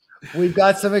 So we've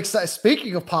got some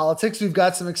speaking of politics, we've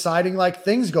got some exciting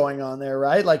things going on there,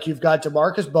 right? Like you've got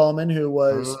DeMarcus Bowman, who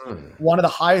was one of the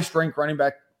highest ranked running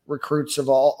back recruits of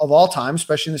all time,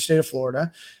 especially in the state of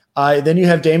Florida. Then you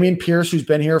have Damian Pierce, who's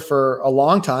been here for a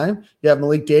long time. You have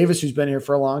Malik Davis, who's been here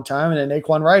for a long time, and then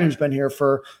Naquan Wright, who's been here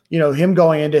for, him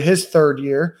going into his third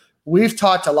year. We've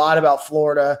talked a lot about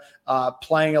Florida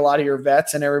playing a lot of your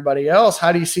vets and everybody else.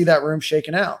 How do you see that room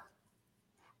shaking out?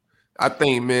 I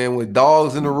think, man, with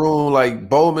dogs in the room like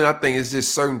Bowman, I think it's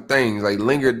just certain things like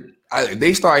Linger.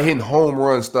 They start hitting home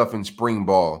run stuff in spring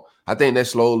ball. I think that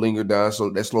slowed Linger down. So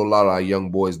that slowed a lot of our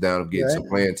young boys down of getting some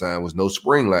playing time. Was no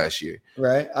spring last year.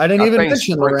 Right. I didn't even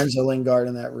mention Lorenzo Lingard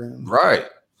in that room. Right.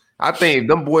 I think if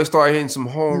them boys start hitting some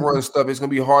home run stuff, it's gonna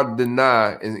be hard to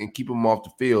deny and keep them off the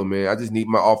field, man. I just need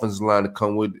my offensive line to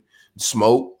come with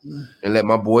smoke and let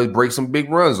my boys break some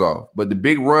big runs off. But the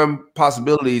big run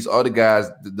possibilities are the guys,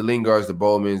 the Lingards, the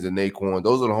Bowmans, the Naquan.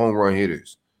 Those are the home run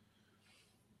hitters.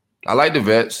 I like the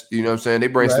vets. You know what I'm saying? They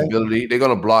bring stability. They're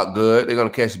gonna block good. They're gonna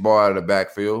catch the ball out of the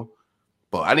backfield.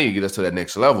 But I need to get us to that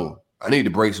next level. I need to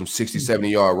break some 60,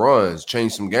 70-yard runs,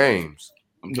 change some games.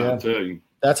 I'm trying to tell you.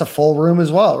 That's a full room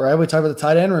as well, right? We talk about the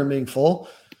tight end room being full.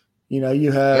 You know,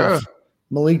 you have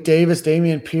Malik Davis,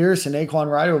 Damian Pierce, and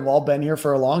Naquan Ryder have all been here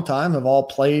for a long time, have all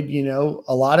played, you know,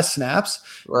 a lot of snaps.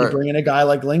 Right. You bring in a guy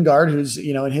like Lingard, who's,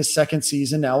 you know, in his second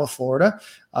season now with Florida.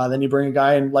 Then you bring a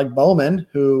guy in like Bowman,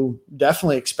 who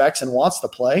definitely expects and wants to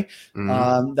play.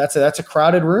 Mm-hmm. That's a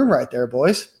crowded room right there,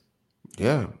 boys.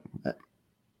 Yeah.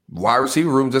 Wide receiver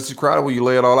room just as crowded when you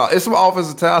lay it all out. It's some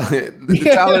offensive talent. The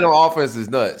talent on offense is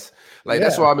nuts. Like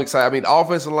that's why I'm excited. I mean, the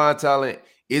offensive line talent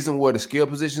isn't where the skill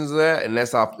positions are at, and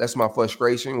that's my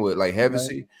frustration with like Hevesy.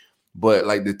 Right. But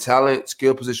like the talent,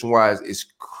 skill position wise, is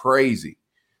crazy.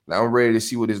 Now I'm ready to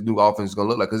see what this new offense is gonna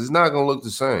look like because it's not gonna look the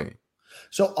same.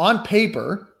 So on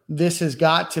paper, this has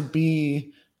got to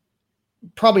be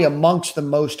probably amongst the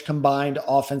most combined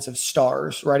offensive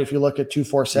stars, right? If you look at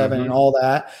 247 and all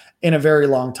that in a very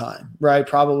long time, right?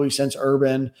 Probably since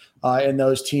Urban and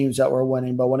those teams that were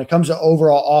winning. But when it comes to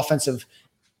overall offensive,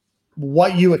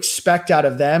 what you expect out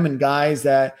of them and guys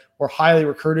that were highly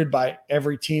recruited by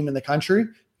every team in the country,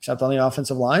 except on the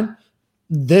offensive line,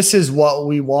 this is what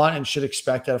we want and should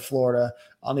expect out of Florida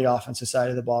on the offensive side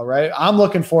of the ball, right? I'm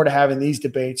looking forward to having these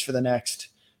debates for the next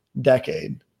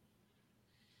decade.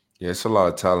 Yeah, it's a lot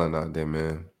of talent out there,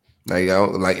 man.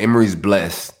 Like Emory's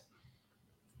blessed.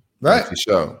 Right. Like for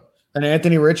sure. And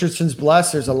Anthony Richardson's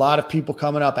blessed. There's a lot of people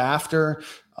coming up after.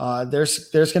 There's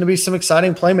going to be some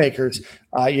exciting playmakers,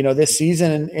 this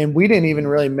season. And we didn't even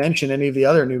really mention any of the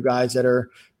other new guys that are,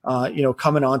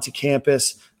 coming onto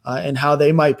campus and how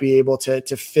they might be able to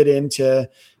fit into,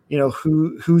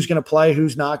 who's going to play,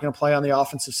 who's not going to play on the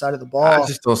offensive side of the ball. I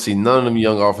just don't see none of them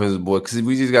young offensive boys because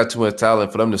we just got too much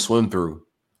talent for them to swim through.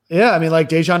 Yeah, I mean, like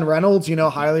Dejon Reynolds,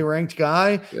 highly ranked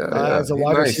guy as a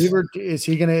wide receiver. Is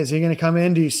he gonna come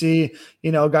in? Do you see,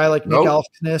 a guy like Nick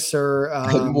Alfness or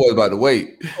boy about to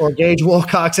wait, or Gage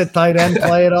Wilcox at tight end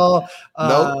play at all?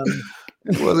 Nope.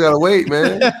 Boys gotta wait,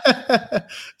 man.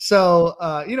 So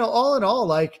all in all,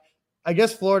 like I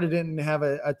guess Florida didn't have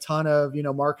a ton of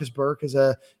Marcus Burke as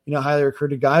a highly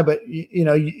recruited guy, but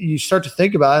you start to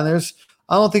think about it, and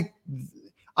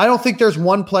I don't think there's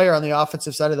one player on the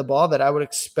offensive side of the ball that I would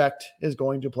expect is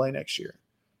going to play next year.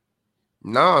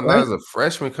 No, not as a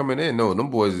freshman coming in. No, them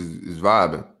boys is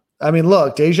vibing. I mean,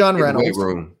 look, Dejon Reynolds,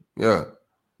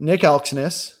 Nick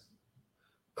Elksness,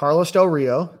 Carlos Del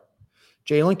Rio,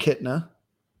 Jalen Kitna,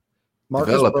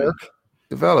 Marcus Burke,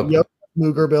 Yep,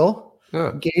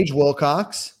 Moogerbill, Gage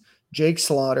Wilcox, Jake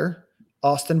Slaughter,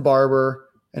 Austin Barber,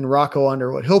 and Rocco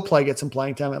Underwood. He'll get some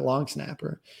playing time at long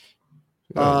snapper.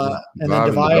 And then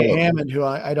Deviah Hammond, who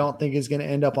I don't think is going to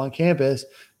end up on campus.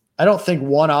 I don't think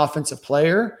one offensive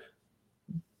player.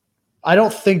 I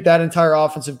don't think that entire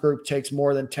offensive group takes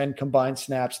more than 10 combined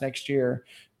snaps next year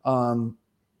on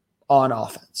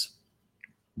offense.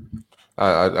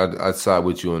 I'd side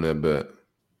with you on that bet.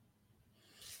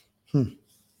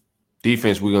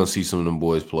 Defense, we're going to see some of them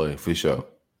boys play for sure.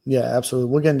 Yeah,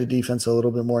 absolutely. We'll get into defense a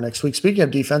little bit more next week. Speaking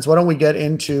of defense, why don't we get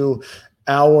into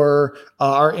our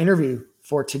interview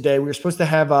for today? We were supposed to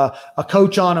have a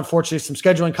coach on. Unfortunately, some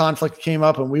scheduling conflict came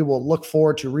up, and we will look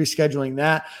forward to rescheduling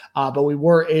that. But we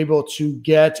were able to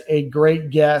get a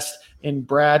great guest in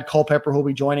Brad Culpepper, who will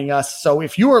be joining us. So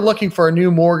if you are looking for a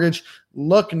new mortgage,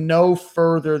 look no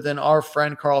further than our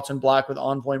friend Carlton Black with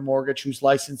Envoy Mortgage, who's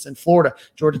licensed in Florida,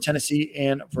 Georgia, Tennessee,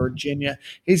 and Virginia.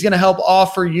 He's going to help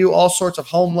offer you all sorts of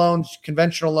home loans,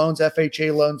 conventional loans,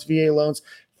 FHA loans, VA loans,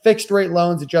 fixed rate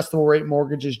loans, adjustable rate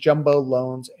mortgages, jumbo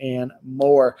loans, and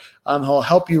more. He'll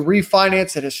help you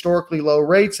refinance at historically low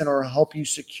rates, and he'll help you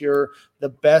secure the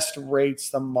best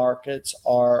rates the markets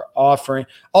are offering.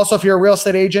 Also, if you're a real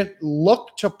estate agent,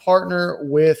 look to partner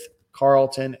with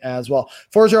Carlton as well.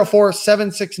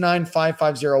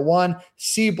 404-769-5501.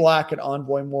 See Black at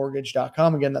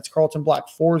envoymortgage.com. Again, that's Carlton Black,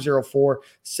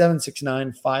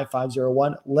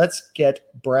 404-769-5501. Let's get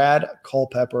Brad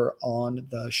Culpepper on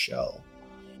the show.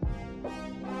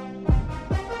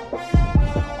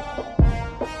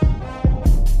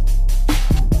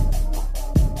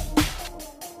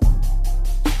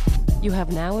 You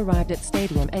have now arrived at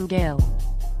Stadium and Gale.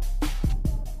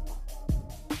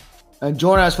 And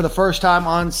joining us for the first time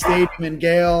on Stadium and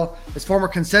Gale is former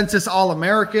consensus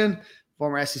All-American,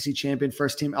 former SEC champion,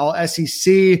 first team All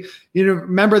SEC.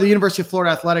 Member of the University of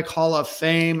Florida Athletic Hall of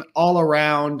Fame, all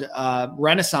around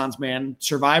Renaissance man,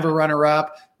 Survivor runner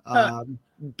up,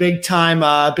 big time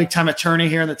attorney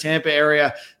here in the Tampa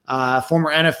area,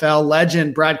 former NFL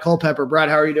legend, Brad Culpepper. Brad,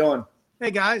 how are you doing?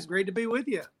 Hey guys, great to be with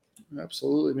you.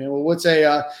 Absolutely, man. Well, it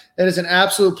is an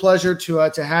absolute pleasure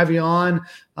to have you on.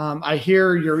 I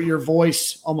hear your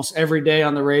voice almost every day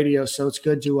on the radio, so it's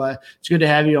good to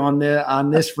have you on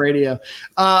this radio.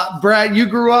 Brad, you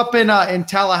grew up in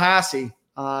Tallahassee.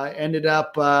 Ended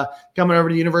up coming over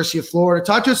to the University of Florida.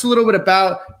 Talk to us a little bit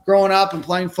about growing up and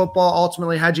playing football.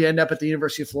 Ultimately, how'd you end up at the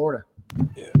University of Florida?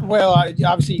 Well,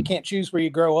 obviously you can't choose where you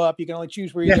grow up. You can only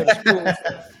choose where you go to school.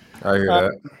 I hear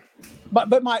that.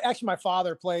 But my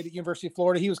father played at University of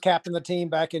Florida. He was captain of the team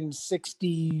back in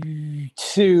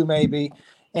 '62, maybe.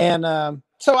 And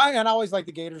so I always liked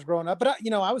the Gators growing up. But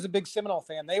I was a big Seminole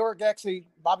fan. They were actually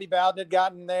Bobby Bowden had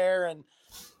gotten there, and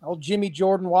old Jimmy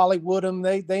Jordan, Wally Woodham.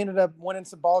 They ended up winning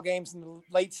some ball games in the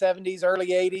late '70s,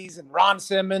 early '80s, and Ron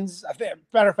Simmons.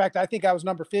 Matter of fact, I think I was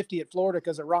number 50 at Florida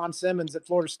because of Ron Simmons at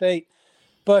Florida State.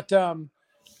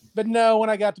 But no, when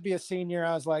I got to be a senior,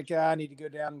 I was like, I need to go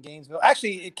down in Gainesville.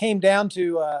 Actually, it came down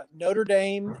to Notre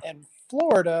Dame and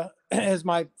Florida as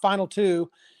my final two.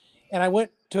 And I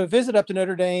went to a visit up to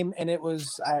Notre Dame, and it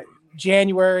was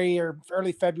January or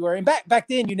early February. And back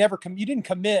then, you didn't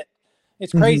commit.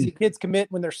 It's crazy. Mm-hmm. Kids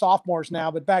commit when they're sophomores now,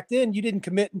 but back then you didn't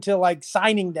commit until like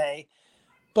signing day.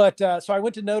 But so I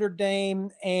went to Notre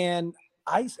Dame, and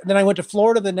then I went to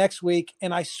Florida the next week.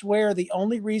 And I swear the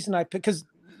only reason I picked, because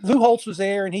Lou Holtz was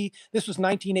there, and this was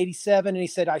 1987, and he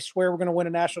said, I swear we're going to win a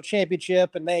national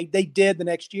championship. And they did the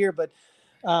next year. But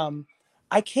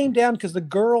I came down because the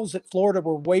girls at Florida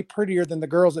were way prettier than the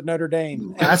girls at Notre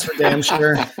Dame. That's for damn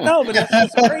sure. No, but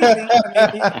that's crazy.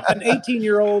 I mean, an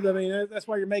 18-year-old, that's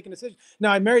why you're making a decision.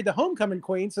 Now, I married the homecoming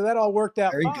queen, so that all worked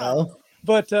out fine. There you go.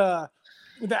 But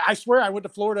I swear I went to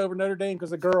Florida over Notre Dame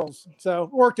because of girls. So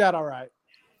it worked out all right.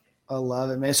 I love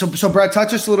it, man. So Brad,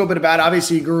 touch us a little bit about,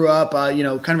 obviously you grew up,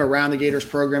 kind of around the Gators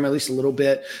program, at least a little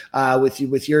bit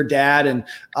with your dad, and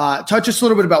touch us a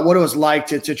little bit about what it was like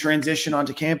to transition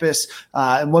onto campus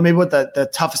and what the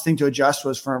toughest thing to adjust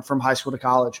was from high school to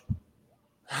college.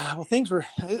 Well,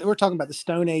 we're talking about the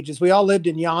Stone Ages. We all lived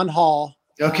in Yon Hall.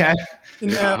 Okay.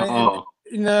 And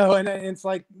it's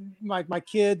like my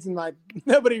kids and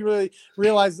nobody really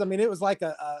realizes. I mean, it was like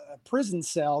a prison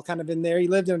cell kind of in there. You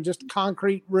lived in just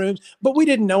concrete rooms, but we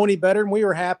didn't know any better, and we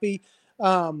were happy.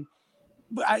 But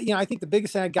I think the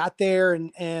biggest thing I got there,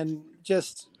 and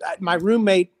just my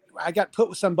roommate, I got put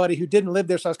with somebody who didn't live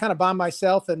there, so I was kind of by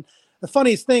myself. And the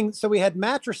funniest thing, so we had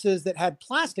mattresses that had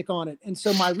plastic on it, and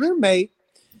so my roommate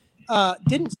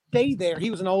didn't stay there. He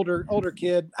was an older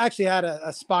kid. I actually had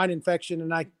a spine infection,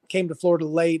 and I came to Florida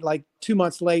late, like 2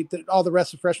 months late. That all the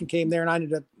rest of the freshmen came there, and I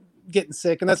ended up getting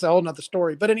sick, and that's a whole nother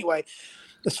story. But anyway,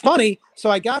 it's funny. So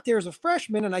I got there as a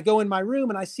freshman, and I go in my room,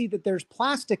 and I see that there's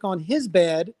plastic on his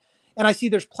bed, and I see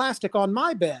there's plastic on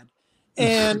my bed,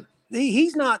 and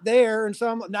he's not there. And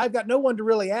so I've got no one to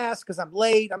really ask because I'm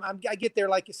late. I get there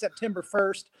like September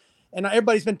 1st, and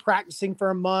everybody's been practicing for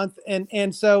a month,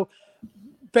 and so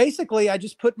basically I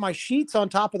just put my sheets on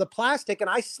top of the plastic, and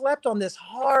I slept on this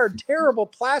hard, terrible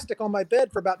plastic on my bed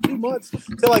for about 2 months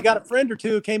until I got a friend or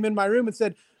two who came in my room and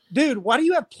said, dude, why do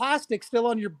you have plastic still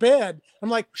on your bed? I'm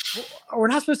like, we're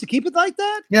not supposed to keep it like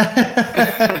that? Yeah.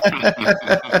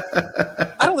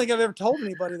 I don't think I've ever told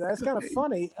anybody that. It's kind of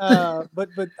funny.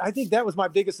 But I think that was my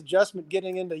biggest adjustment,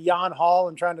 getting into Yon Hall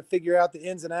and trying to figure out the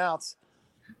ins and outs.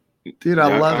 Dude,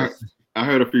 I love it. I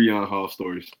heard a few Yon Hall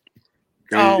stories.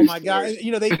 Oh my God!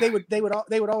 They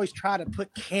would always try to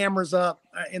put cameras up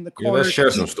in the corner. Let's share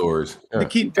some stories to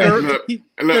keep girls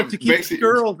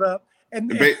up. And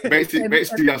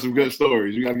Basically got some good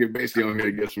stories. We got to get Basically on here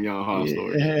to get some Yon Hall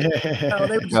stories.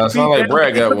 Sound like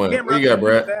Brad got one. What you got,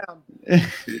 Brad?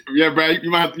 Yeah, Brad,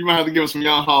 you might have to give us some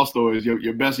Yon Hall stories.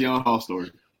 Your best Yon Hall story.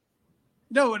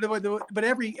 No, but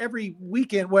every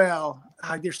weekend,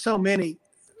 there's so many.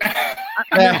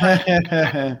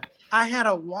 I had a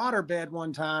waterbed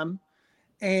one time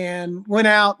and went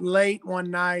out late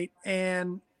one night,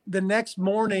 and the next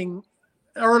morning,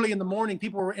 early in the morning,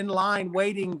 people were in line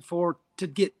waiting to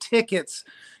get tickets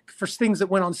for things that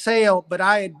went on sale. But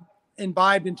I had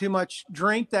imbibed in too much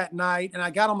drink that night, and I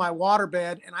got on my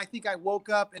waterbed, and I think I woke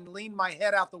up and leaned my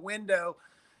head out the window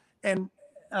and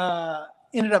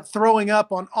ended up throwing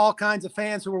up on all kinds of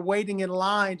fans who were waiting in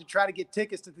line to try to get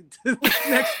tickets to the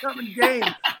next coming game.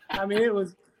 I mean, it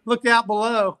was. Looked out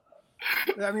below.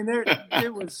 I mean,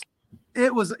 it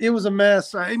was a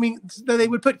mess. I mean, they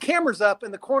would put cameras up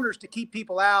in the corners to keep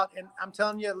people out, and I'm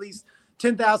telling you, at least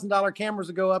 $10,000 cameras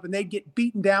would go up, and they'd get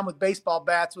beaten down with baseball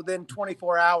bats within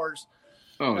 24 hours.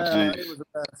 Oh, it was the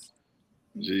best.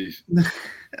 Jeez.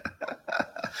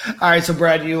 All right, so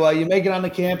Brad, you make it on the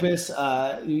campus.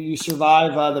 You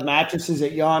survive the mattresses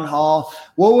at Yon Hall.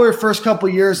 What were your first couple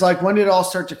of years like? When did it all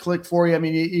start to click for you? I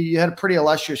mean, you had a pretty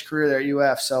illustrious career there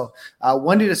at UF. So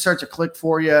when did it start to click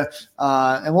for you?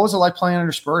 And what was it like playing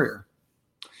under Spurrier?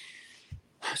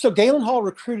 So Galen Hall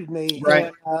recruited me,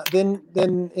 right? And,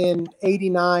 then in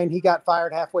 '89 he got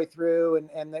fired halfway through,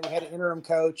 and then we had an interim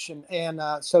coach, and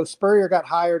so Spurrier got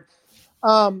hired.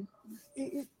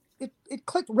 It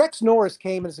clicked. Rex Norris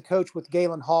came as a coach with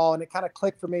Galen Hall, and it kind of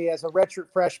clicked for me as a redshirt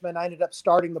freshman. I ended up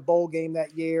starting the bowl game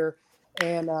that year,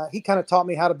 and he kind of taught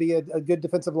me how to be a good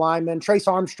defensive lineman. Trace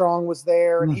Armstrong was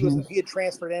there, and he had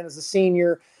transferred in as a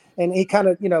senior, and he kind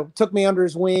of took me under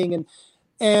his wing,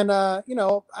 and I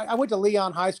went to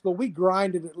Leon High School. We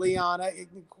grinded at Leon.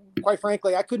 Quite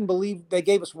frankly, I couldn't believe they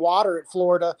gave us water at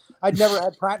Florida. I'd never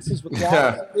had practices with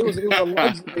water. It was a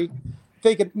luxury.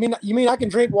 You mean I can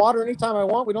drink water anytime I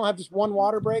want? We don't have just one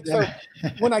water break. So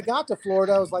when I got to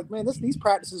Florida, I was like, man, these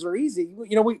practices are easy.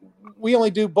 We only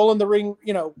do bull in the ring.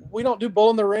 We don't do bull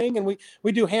in the ring, and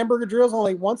we do hamburger drills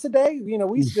only once a day. We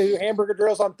used to do hamburger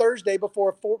drills on Thursday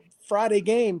before a Friday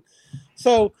game.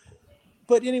 So,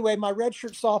 but anyway, my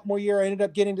redshirt sophomore year, I ended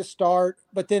up getting to start.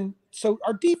 But then, so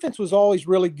our defense was always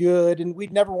really good, and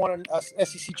we'd never won an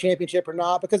SEC championship or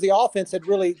not because the offense had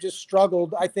really just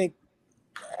struggled. I think.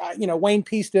 Wayne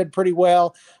Peace did pretty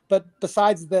well, but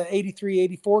besides the 83,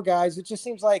 84 guys, it just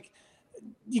seems like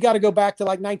you got to go back to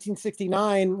like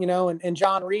 1969, and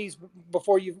John Reeves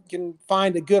before you can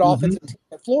find a good offensive team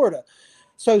at Florida.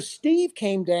 So Steve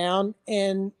came down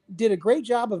and did a great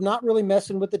job of not really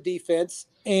messing with the defense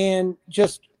and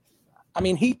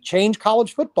he changed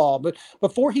college football. But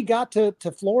before he got to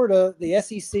Florida, the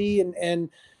SEC and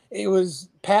it was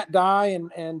Pat Dye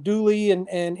and Dooley and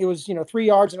it was 3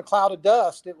 yards in a cloud of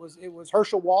dust. It was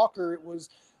Herschel Walker. It was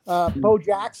Bo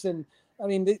Jackson. I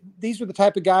mean, these were the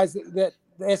type of guys that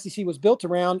the SEC was built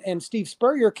around. And Steve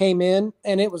Spurrier came in,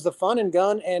 and it was the fun and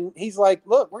gun. And he's like,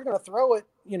 "Look, we're going to throw it,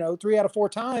 3 out of 4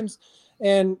 times,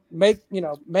 and make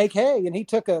hay." And he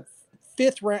took a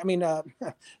fifth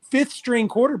string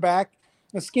quarterback,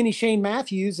 a skinny Shane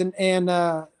Matthews, and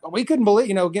we couldn't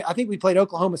believe, I think we played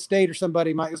Oklahoma State or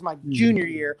somebody. It was my junior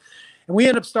year, and we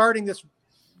ended up starting this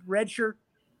redshirt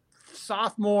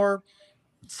sophomore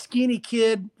skinny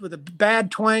kid with a bad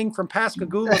twang from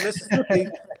Pascagoula, Mississippi,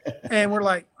 and we're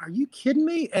like, "Are you kidding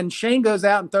me?" And Shane goes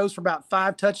out and throws for about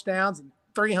 5 touchdowns and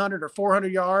 300 or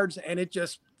 400 yards, and it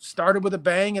just started with a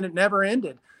bang, and it never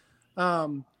ended.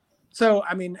 So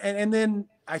I mean, and then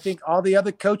I think all the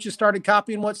other coaches started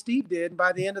copying what Steve did. And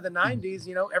by the end of the 90s,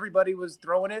 everybody was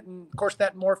throwing it. And of course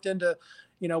that morphed into,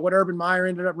 what Urban Meyer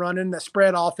ended up running, the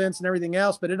spread offense and everything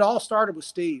else. But it all started with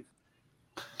Steve.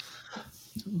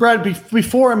 Brad,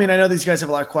 before, I know these guys have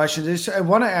a lot of questions. I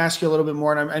want to ask you a little bit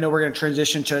more, and I know we're going to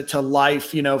transition to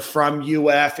life, from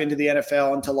UF into the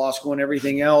NFL, into law school and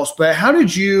everything else. But how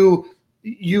did you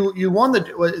won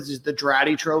the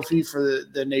Dratty Trophy for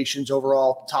the nation's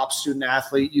overall top student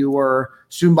athlete. You were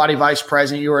student body vice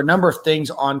president. You were a number of things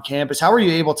on campus. How were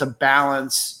you able to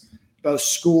balance both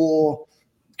school,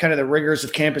 kind of the rigors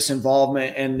of campus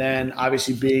involvement, and then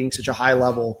obviously being such a high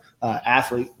level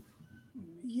athlete?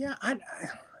 Yeah,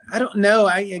 I don't know.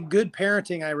 Good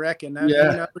parenting, I reckon.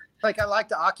 I like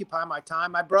to occupy my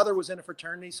time. My brother was in a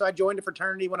fraternity, so I joined a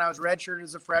fraternity when I was redshirted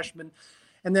as a freshman.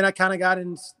 And then I kind of got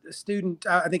in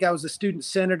I think I was a student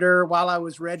senator while I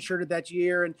was redshirted that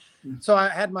year. And so I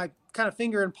had my kind of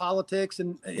finger in politics,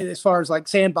 and as far as like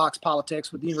sandbox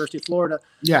politics with the University of Florida.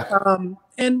 Yeah.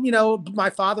 And, my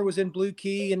father was in Blue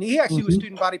Key, and he actually was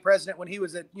student body president when he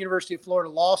was at University of Florida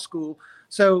Law School.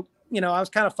 So, I was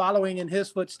kind of following in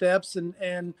his footsteps,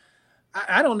 and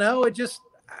I don't know.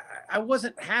 I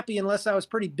wasn't happy unless I was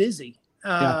pretty busy.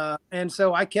 And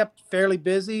so I kept fairly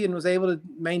busy and was able to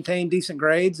maintain decent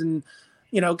grades, and,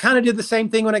 kind of did the same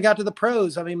thing when I got to the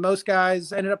pros. I mean, most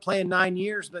guys ended up playing 9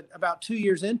 years, but about 2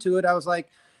 years into it, I was like,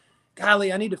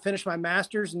 golly, I need to finish my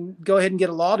master's and go ahead and get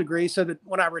a law degree, so that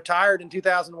when I retired in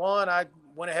 2001, I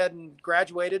went ahead and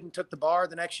graduated and took the bar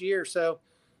the next year. So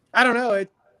I don't know.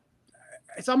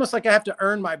 It's almost like I have to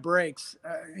earn my breaks,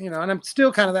 and I'm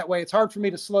still kind of that way. It's hard for me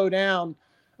to slow down,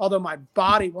 although my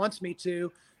body wants me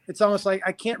to. It's almost like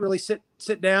I can't really sit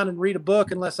down and read a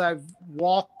book unless I've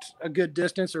walked a good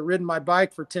distance or ridden my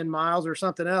bike for 10 miles or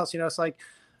something else. It's like,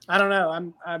 I don't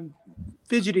know. I'm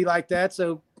fidgety like that.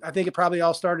 So I think it probably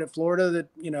all started at Florida, that,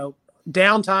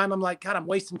 downtime. I'm like, God, I'm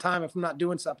wasting time if I'm not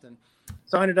doing something.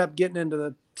 So I ended up getting into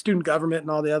the student government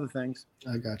and all the other things.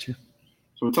 I got you.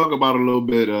 So we'll talk about a little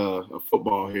bit of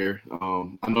football here.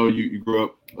 I know you grew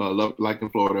up liking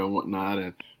Florida and whatnot,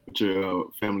 and with your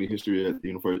family history at the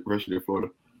University of Florida.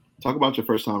 Talk about your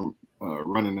first time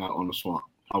running out on the swamp.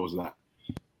 How was that?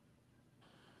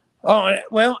 Oh,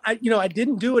 well, I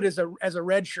didn't do it as a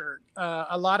red shirt.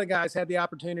 A lot of guys had the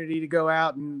opportunity to go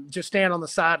out and just stand on the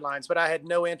sidelines, but I had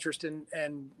no interest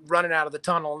in running out of the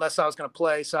tunnel unless I was going to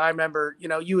play. So I remember,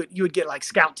 you would get like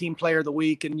scout team player of the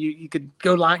week, and you could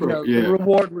go line. The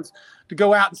reward was to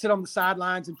go out and sit on the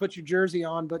sidelines and put your jersey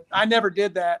on. But I never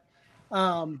did that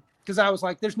because I was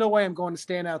like, there's no way I'm going to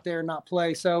stand out there and not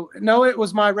play. So no, it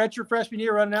was my redshirt freshman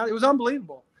year running out. It was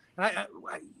unbelievable. And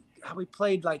we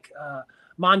played like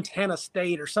Montana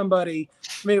State or somebody.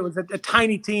 I mean, it was a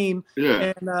tiny team,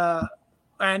 but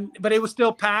it was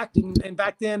still packed. And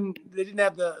back then they didn't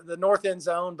have the north end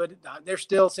zone, but there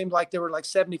still seemed like there were like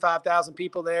 75,000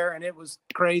 people there, and it was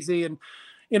crazy. And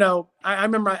I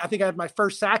remember I think I had my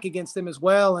first sack against them as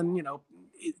well, and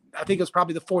I think it was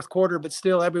probably the fourth quarter, but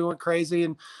still everyone went crazy,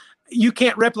 and you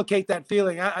can't replicate that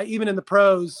feeling. Even in the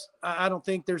pros, I don't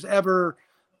think there's ever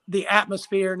the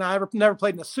atmosphere. Now, I never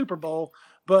played in a Super Bowl,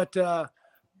 but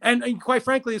and quite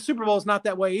frankly, the Super Bowl is not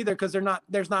that way either because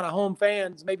there's not a home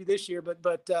fans maybe this year,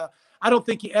 but I don't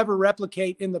think you ever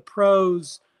replicate in the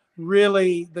pros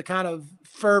really the kind of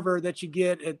fervor that you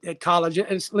get at college,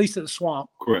 at least at the Swamp.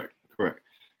 Correct.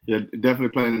 Yeah, definitely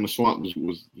playing in the Swamp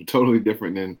was totally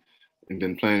different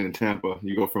than playing in Tampa.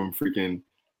 You go from freaking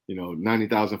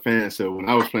 90,000 fans. So when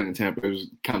I was playing in Tampa, it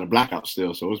was kind of blackout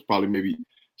still. So it was probably maybe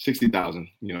 60,000,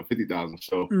 50,000.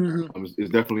 So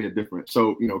it's definitely a difference.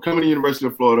 So, coming to the University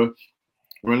of Florida,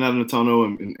 running out in the tunnel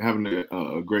and having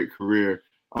a great career.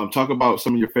 Talk about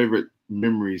some of your favorite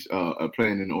memories of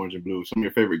playing in the orange and blue, some of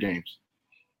your favorite games.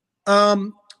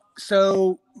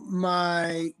 So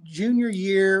my junior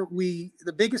year,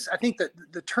 the biggest, I think that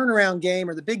the turnaround game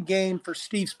or the big game for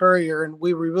Steve Spurrier, and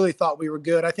we really thought we were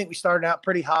good. I think we started out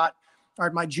pretty hot.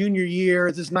 My junior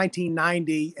year, this is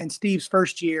 1990, and Steve's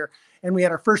first year. And we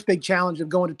had our first big challenge of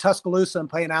going to Tuscaloosa and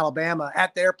playing Alabama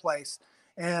at their place.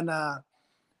 And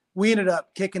we ended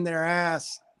up kicking their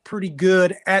ass pretty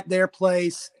good at their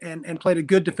place and played a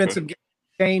good defensive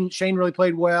game. Shane really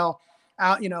played well.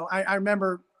 I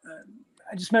remember,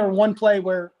 I just remember one play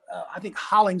where I think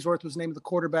Hollingsworth was the name of the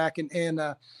quarterback. And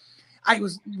I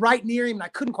was right near him and I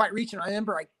couldn't quite reach him. I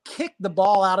remember I kicked the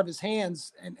ball out of his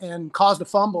hands and caused a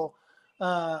fumble.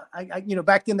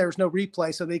 Back then there was no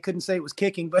replay, so they couldn't say it was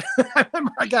kicking, but I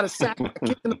remember I got a sack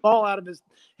kicking the ball out of his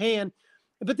hand.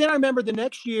 But then I remember the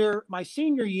next year, my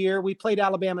senior year, we played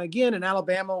Alabama again, and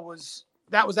Alabama was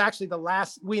actually the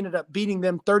last. We ended up beating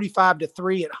them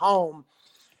 35-3 at home,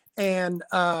 and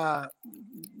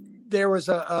there was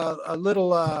a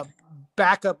little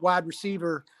backup wide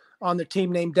receiver on the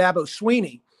team named Dabo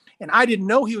Sweeney, and I didn't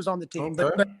know he was on the team,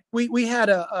 but we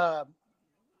had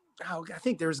I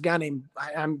think there was a guy named,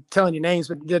 I'm telling you names,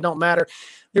 but it don't matter.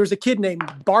 There was a kid named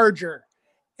Barger,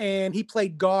 and he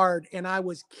played guard, and I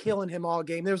was killing him all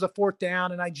game. There was a fourth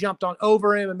down, and I jumped on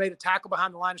over him and made a tackle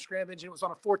behind the line of scrimmage, and it was on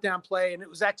a fourth down play, and it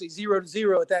was actually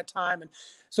 0-0 at that time. And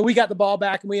so we got the ball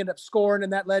back, and we ended up scoring,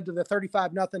 and that led to the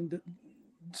 35-0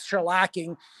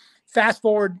 shellacking. Fast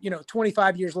forward,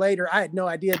 25 years later, I had no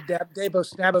idea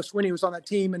Dabo Sweeney was on that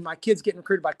team, and my kid's getting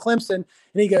recruited by Clemson,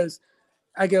 and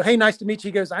I go, hey, nice to meet you.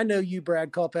 He goes, I know you,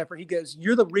 Brad Culpepper. He goes,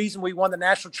 you're the reason we won the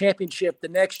national championship the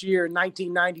next year in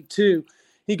 1992.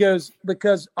 He goes,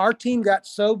 because our team got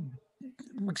so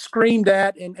screamed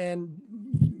at and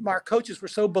our coaches were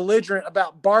so belligerent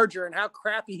about Barger and how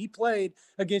crappy he played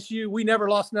against you. We never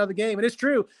lost another game. And it's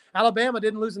true. Alabama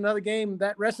didn't lose another game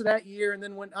that rest of that year and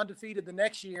then went undefeated the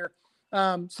next year.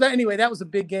 Anyway, that was a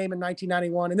big game in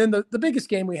 1991. And then the biggest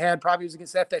game we had probably was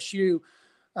against FSU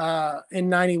in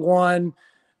 91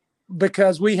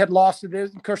 because we had lost to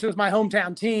this. Of course, it was my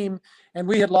hometown team, and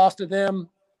we had lost to them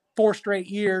 4 straight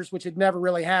years, which had never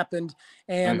really happened.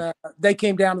 And they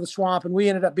came down to the Swamp, and we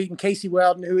ended up beating Casey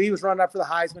Weldon, who he was running up for the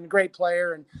Heisman, a great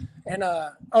player. And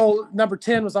number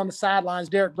 10 was on the sidelines,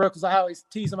 Derek Brooks. I always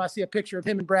tease him. I see a picture of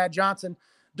him and Brad Johnson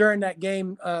during that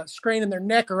game, screening their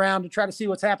neck around to try to see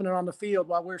what's happening on the field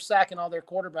while we're sacking all their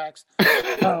quarterbacks.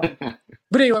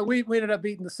 But anyway, we ended up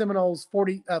beating the Seminoles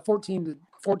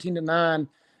 14-9,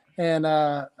 and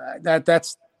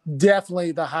that's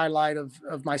definitely the highlight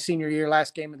of my senior year,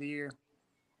 last game of the year.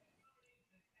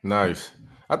 Nice.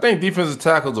 I think defensive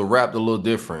tackles are wrapped a little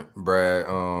different, Brad.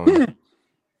 I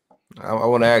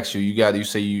want to ask you. You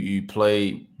say you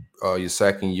played your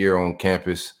second year on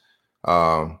campus.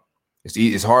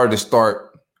 It's hard to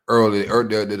start early.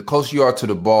 The closer you are to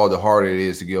the ball, the harder it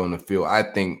is to get on the field. I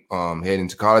think heading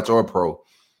to college or pro,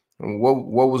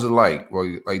 What was it like?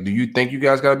 Well, like, do you think you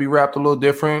guys got to be wrapped a little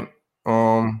different?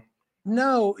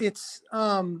 No, it's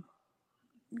I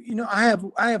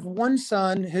have one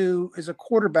son who is a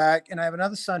quarterback, and I have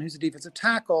another son who's a defensive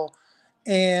tackle,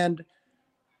 and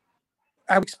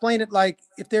I would explain it like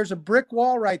if there's a brick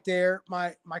wall right there,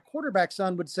 my quarterback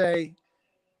son would say,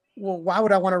 well, why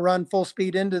would I want to run full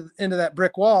speed into that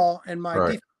brick wall? And my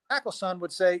defensive tackle son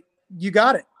would say, you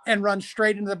got it, and run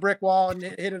straight into the brick wall and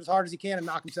hit it as hard as he can and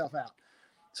knock himself out.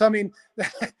 So, I mean,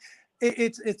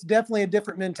 it's definitely a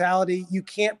different mentality. You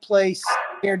can't play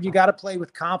scared. You got to play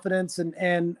with confidence.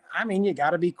 And I mean, you got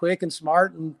to be quick and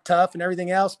smart and tough and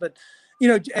everything else. But,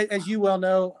 as you well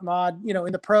know, Ahmad,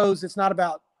 in the pros, it's not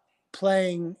about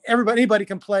playing. Anybody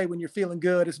can play when you're feeling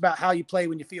good. It's about how you play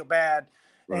when you feel bad.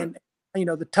 Right. And,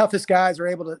 the toughest guys are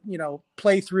able to,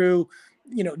 play through,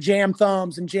 jam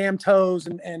thumbs and jam toes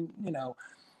and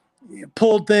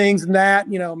pulled things and that,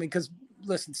 because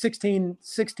listen,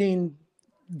 16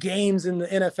 games in the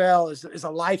NFL is a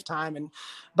lifetime. And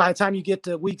by the time you get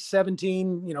to week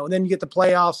 17, and then you get the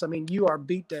playoffs, I mean, you are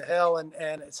beat to hell and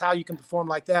it's how you can perform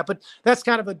like that. But that's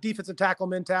kind of a defensive tackle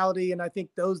mentality. And I think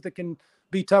those that can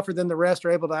be tougher than the rest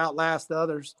are able to outlast the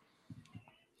others.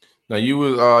 Now you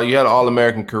had an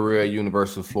All-American career at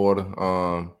University of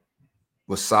Florida,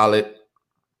 was solid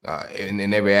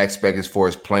in every aspect as far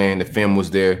as playing. The film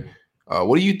was there.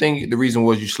 What do you think the reason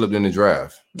was you slipped in the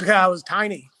draft? Because I was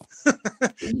tiny.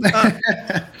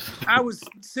 I was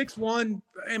 6'1".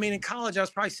 I mean, in college, I was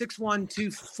probably 6'1",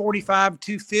 245,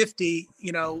 250,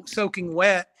 soaking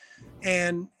wet.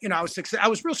 And, I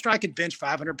was real strong. I could bench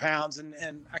 500 pounds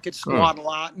and I could squat a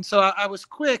lot. And so I was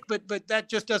quick, but that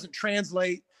just doesn't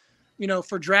translate,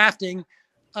 for drafting.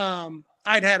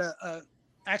 I'd had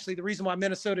actually the reason why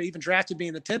Minnesota even drafted me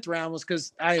in the 10th round was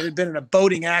because I had been in a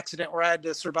boating accident where I had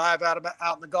to survive out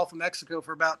in the Gulf of Mexico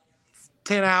for about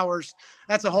 10 hours.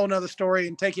 That's a whole nother story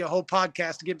and take you a whole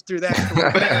podcast to get through that.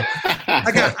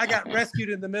 I got rescued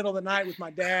in the middle of the night with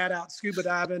my dad out scuba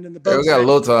diving in the boat. We got a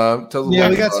little time. We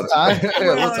got some time.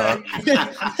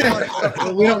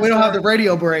 We don't have the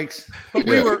radio breaks. But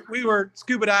we were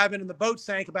scuba diving and the boat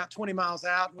sank about 20 miles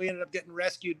out and we ended up getting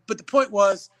rescued. But the point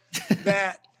was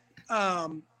that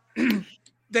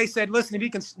they said, listen, if he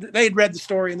can, they had read the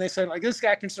story and they said, like, this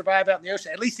guy can survive out in the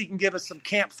ocean. At least he can give us some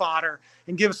camp fodder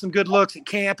and give us some good looks at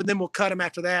camp. And then we'll cut him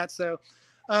after that. So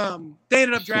they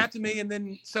ended up drafting me. And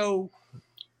then, so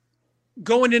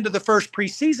going into the first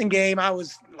preseason game, I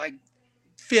was like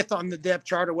 5th on the depth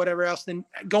chart or whatever else. Then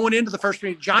going into the first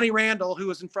preseason, Johnny Randall, who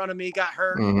was in front of me, got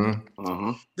hurt.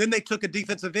 Then they took a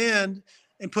defensive end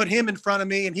and put him in front of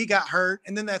me and he got hurt.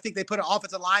 And then I think they put an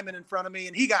offensive lineman in front of me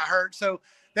and he got hurt. So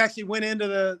they actually went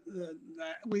into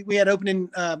we had opening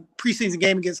preseason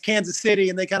game against Kansas City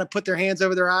and they kind of put their hands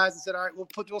over their eyes and said, all right,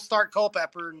 we'll start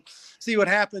Culpepper and see what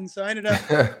happens. So I ended up,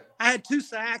 I had 2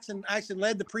 sacks and I actually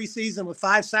led the preseason with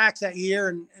 5 sacks that year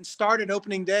and started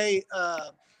opening day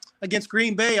against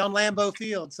Green Bay on Lambeau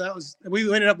Field. So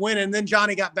we ended up winning. And then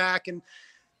Johnny got back and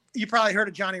you probably heard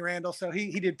of Johnny Randall. So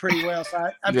he did pretty well. So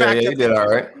I backed up. He did all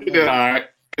right. He did all right.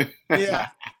 Yeah.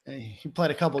 He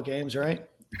played a couple games, right?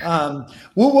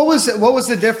 What was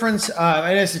the difference?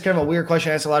 And this is kind of a weird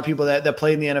question. I ask a lot of people that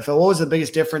play in the NFL. What was the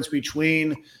biggest difference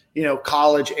between,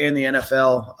 college and the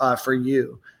NFL for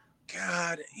you?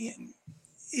 God,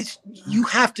 you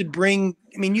have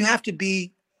to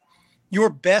be your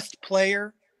best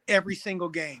player every single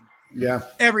game. Yeah.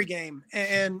 Every game.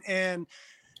 And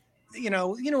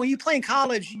when you play in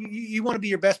college, you want to be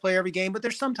your best player every game, but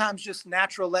there's sometimes just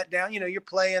natural letdown. You're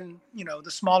playing,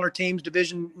 the smaller teams,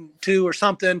 Division II or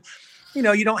something.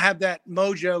 You don't have that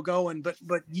mojo going,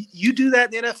 but you do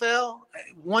that in the NFL,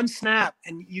 one snap,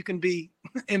 and you can be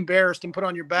embarrassed and put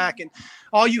on your back, and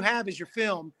all you have is your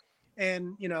film,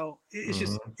 and it's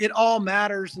just it all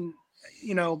matters, and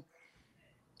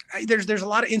there's a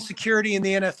lot of insecurity in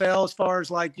the NFL as far as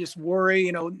like just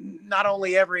worry, not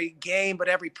only every game, but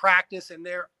every practice, and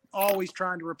they're always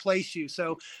trying to replace you.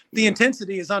 So the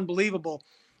intensity is unbelievable.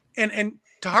 And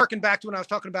to harken back to when I was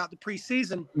talking about the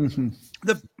preseason,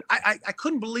 I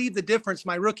couldn't believe the difference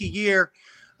my rookie year.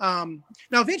 Now,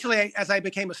 eventually, as I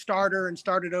became a starter and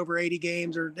started over 80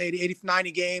 games or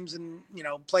 90 games and,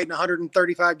 played in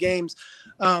 135 games,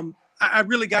 I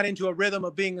really got into a rhythm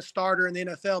of being a starter in the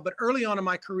NFL. But early on in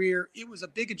my career, it was a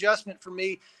big adjustment for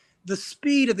me. The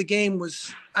speed of the game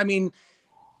was,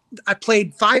 I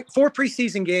played 4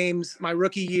 preseason games my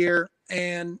rookie year.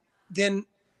 And then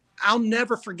I'll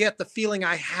never forget the feeling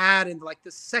I had in like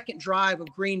the second drive of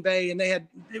Green Bay. And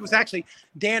it was actually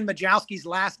Dan Majkowski's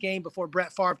last game before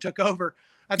Brett Favre took over.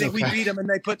 I think we beat him and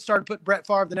they started putting Brett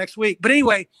Favre the next week. But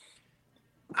anyway,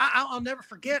 I'll never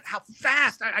forget how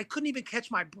fast I couldn't even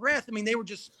catch my breath. I mean, they were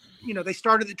just, they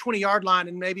started at the 20-yard line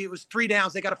and maybe it was 3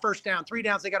 downs. They got a first down, 3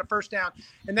 downs. They got a first down.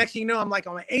 And next thing you know, I'm like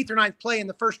on my 8th or 9th play in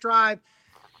the first drive.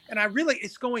 And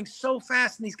it's going so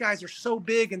fast. And these guys are so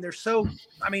big and they're so,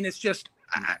 I mean, it's just,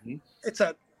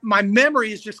 my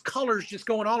memory is just colors just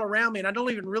going all around me. And I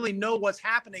don't even really know what's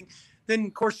happening. Then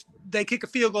of course they kick a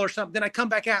field goal or something. Then I come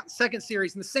back out in the second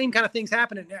series and the same kind of thing's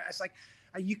happening. It's like,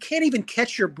 you can't even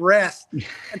catch your breath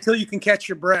until you can catch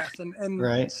your breath. And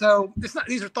right. So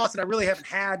these are thoughts that I really haven't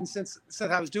had since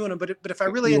I was doing them. But if I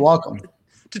really You're welcome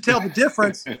to tell the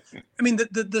difference, I mean,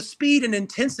 the speed and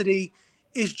intensity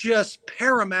is just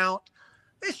paramount.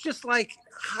 It's just like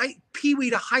Pee-wee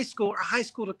to high school or high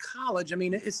school to college. I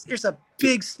mean, there's a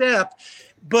big step,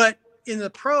 but in the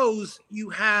pros, you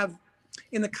have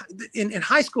in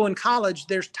high school and college,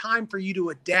 there's time for you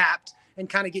to adapt and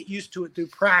kind of get used to it through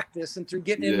practice and through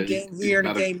getting in a game here and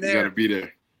a game there. You gotta be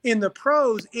there. In the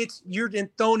pros, you're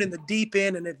thrown in the deep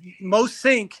end, and if most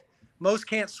sink, most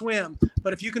can't swim.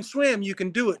 But if you can swim, you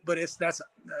can do it. But that's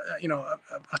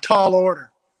a tall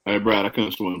order. Hey, Brad, I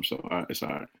couldn't swim, so it's all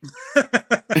right.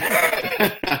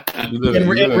 in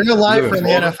real life or in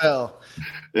the NFL?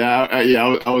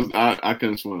 I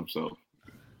couldn't swim, so.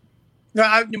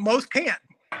 No, most can't.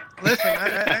 Listen,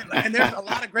 and there's a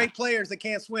lot of great players that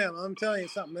can't swim. I'm telling you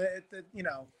something,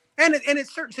 and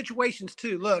it's certain situations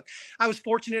too. Look, I was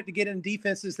fortunate to get in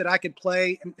defenses that I could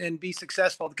play and be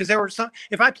successful because there were some.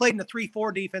 If I played in a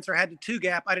 3-4 defense or had the 2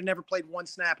 gap, I'd have never played 1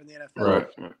 snap in the NFL.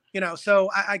 Right. So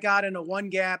I got in a 1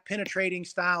 gap penetrating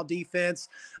style defense.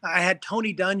 I had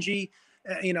Tony Dungy,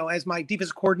 as my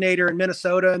defensive coordinator in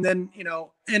Minnesota, and then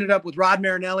ended up with Rod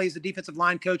Marinelli as the defensive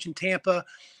line coach in Tampa.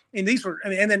 And these were,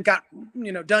 and then got,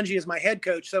 Dungy as my head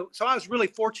coach. So I was really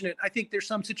fortunate. I think there's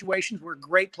some situations where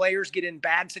great players get in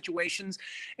bad situations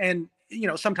and,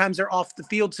 sometimes they're off the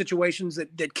field situations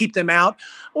that keep them out,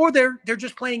 or they're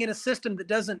just playing in a system that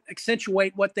doesn't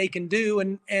accentuate what they can do.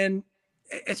 And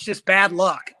it's just bad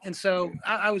luck. And so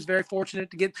I was very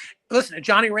fortunate to listen, if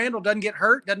Johnny Randall doesn't get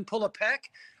hurt, doesn't pull a pec,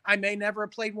 I may never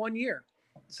have played 1 year.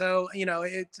 So,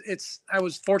 I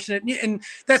was fortunate. And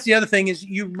that's the other thing is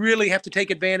you really have to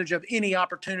take advantage of any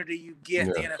opportunity you get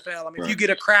in the NFL. I mean, if you get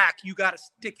a crack, you got to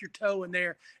stick your toe in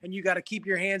there and you got to keep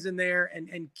your hands in there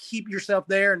and keep yourself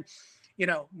there and,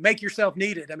 make yourself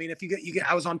needed. I mean, if you get,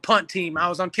 I was on punt team, I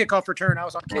was on kickoff return, I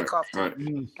was on kickoff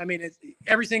team. Right. I mean, it's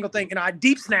every single thing. I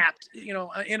deep snapped,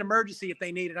 in emergency if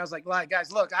they needed. I was like,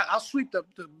 guys, look, I'll sweep the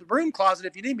broom closet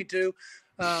if you need me to.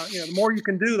 The more you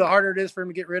can do, the harder it is for him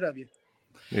to get rid of you.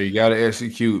 Yeah, you got to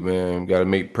execute, man. You got to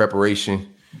make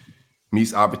preparation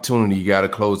meets opportunity. You got to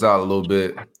close out a little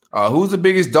bit. Who's the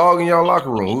biggest dog in y'all locker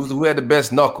room? Who had the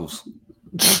best knuckles?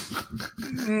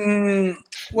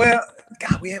 Well,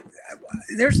 God,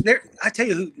 I tell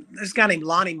you who. There's a guy named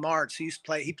Lonnie Martz who used to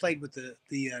play. He played with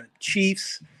the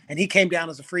Chiefs, and he came down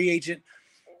as a free agent.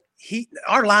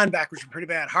 Our linebackers were pretty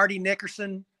bad. Hardy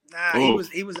Nickerson, he was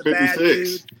a 56. Bad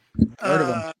dude. Heard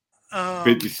of him.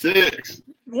 56.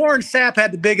 Warren Sapp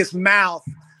had the biggest mouth,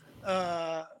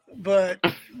 but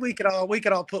we could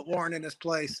all put Warren in his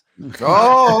place.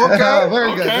 Oh, okay,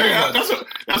 very good.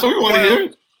 That's what we want to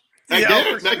hear.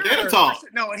 That talk.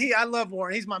 No, I love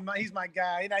Warren. He's my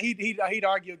guy. He'd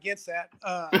argue against that.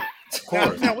 Of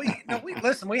course.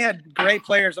 Listen. We had great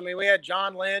players. I mean, we had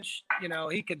John Lynch.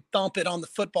 He could thump it on the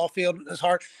football field as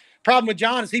hard. Problem with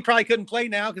John is he probably couldn't play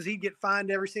now because he'd get fined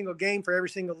every single game for every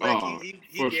single lick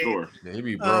he for gave. Sure. Yeah, he'd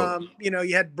be broke.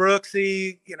 You had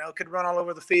Brooksy, could run all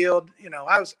over the field.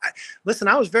 I was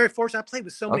very fortunate. I played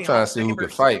with so many. I'm trying to see who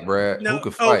could fight, Brad. Who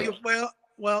could fight?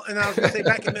 Well, and I was going to say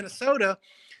back in Minnesota,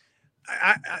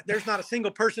 there's not a single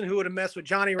person who would have messed with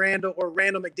Johnny Randall or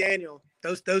Randall McDaniel.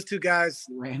 Those 2 guys.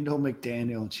 Randall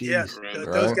McDaniel. Geez. Yes,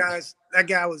 those guys. That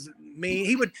guy was mean.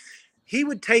 He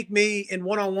would take me in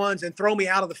one-on-ones and throw me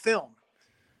out of the film.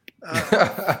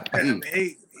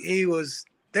 He was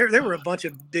there. There were a bunch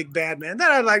of big bad men that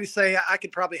I'd like to say I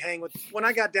could probably hang with. When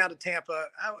I got down to Tampa,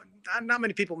 not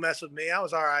many people messed with me. I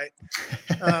was all right.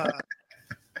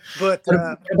 But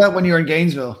what about when you were in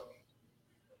Gainesville?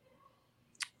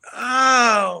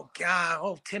 Oh God!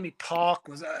 Oh, Timmy Paulk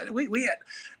was. We had.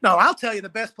 No, I'll tell you, the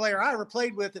best player I ever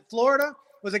played with at Florida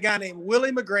was a guy named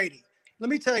Willie McGrady. Let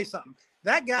me tell you something.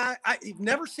 That guy, I've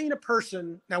never seen a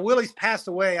person. Now, Willie's passed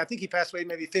away. I think he passed away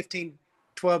maybe 15,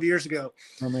 12 years ago.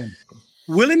 Oh, man.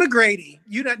 Willie McGrady,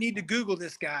 you don't need to Google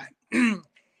this guy.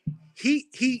 He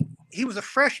was a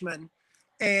freshman,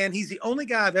 and he's the only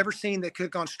guy I've ever seen that could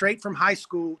have gone straight from high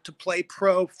school to play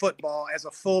pro football as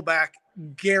a fullback,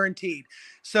 guaranteed.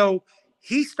 So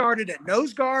he started at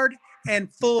nose guard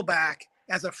and fullback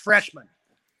as a freshman.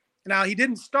 Now, he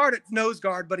didn't start at nose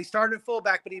guard, but he started at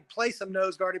fullback, but he'd play some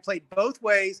nose guard. He played both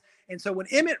ways. And so when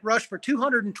Emmett rushed for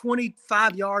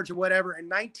 225 yards or whatever in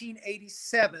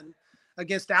 1987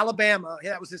 against Alabama,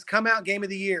 that was his come out game of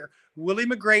the year. Willie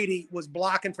McGrady was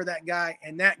blocking for that guy,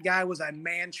 and that guy was a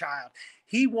man-child.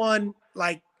 He won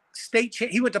like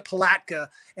he went to Palatka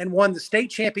and won the state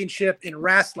championship in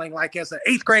wrestling, like as an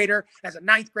 8th grader, as a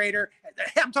 9th grader.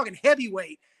 I'm talking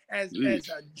heavyweight, as a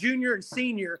junior and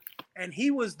senior. And he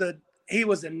was the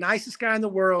nicest guy in the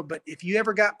world. But if you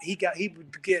ever got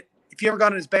if you ever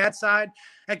got on his bad side,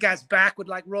 that guy's back would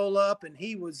like roll up, and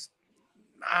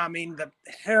the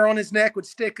hair on his neck would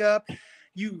stick up.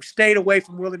 You stayed away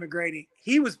from Willie McGrady.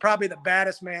 He was probably the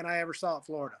baddest man I ever saw at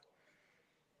Florida.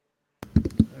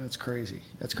 That's crazy.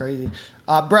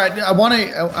 Brad, I want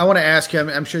to ask you.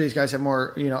 I'm sure these guys have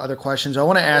more, other questions. I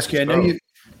want to ask you.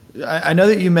 I know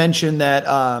that you mentioned that,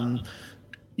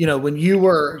 when you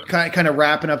were kind of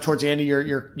wrapping up towards the end of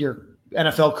your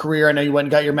NFL career, I know you went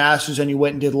and got your master's and you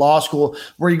went and did law school.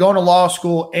 Were you going to law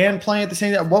school and playing at the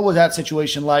same time? What was that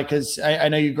situation like? Because I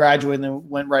know you graduated and then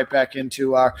went right back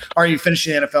into, or you finished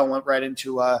the NFL and went right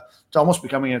into to almost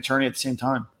becoming an attorney at the same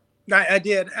time. I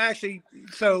did actually.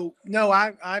 So no,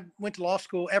 I went to law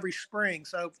school every spring.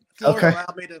 So Florida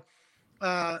allowed me to,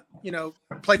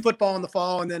 play football in the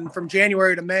fall, and then from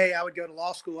January to May, I would go to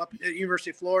law school up at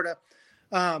University of Florida.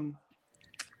 And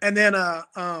then,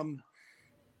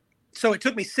 so it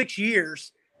took me 6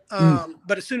 years.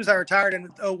 But as soon as I retired in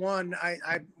 2001,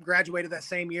 I graduated that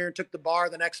same year and took the bar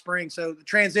the next spring. So the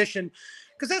transition,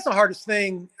 because that's the hardest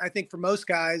thing, I think, for most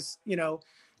guys.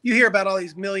 You hear about all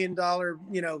these $1 million,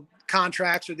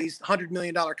 contracts or these $100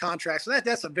 million contracts. So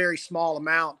that's a very small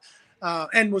amount,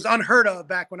 and was unheard of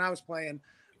back when I was playing.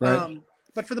 Right.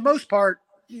 But for the most part,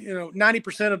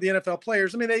 90% of the NFL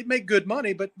players, they make good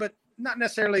money, but not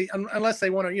necessarily unless they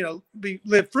want to,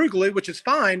 live frugally, which is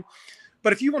fine.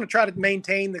 But if you want to try to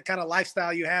maintain the kind of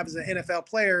lifestyle you have as an NFL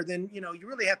player, then, you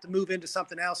really have to move into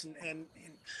something else. And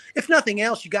if nothing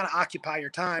else, you got to occupy your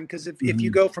time. Because if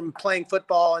you go from playing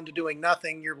football into doing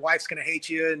nothing, your wife's going to hate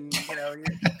you. And,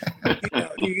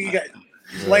 you got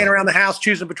laying around the house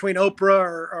choosing between Oprah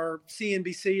or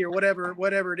CNBC or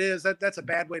whatever it is. That's a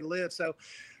bad way to live. So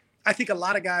I think a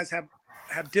lot of guys have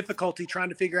difficulty trying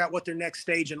to figure out what their next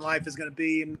stage in life is going to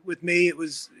be. And with me, it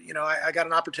was, I got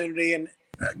an opportunity and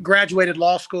graduated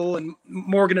law school, and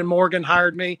Morgan & Morgan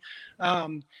hired me,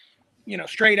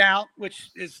 straight out,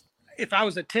 which is, if I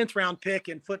was a 10th round pick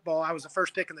in football, I was the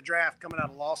first pick in the draft coming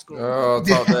out of law school. Oh,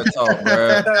 talk that talk,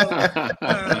 man.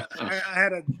 So, I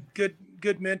had a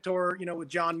good mentor, with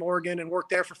John Morgan, and worked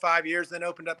there for 5 years, then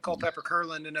opened up Culpepper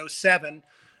Curland in 2007.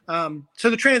 So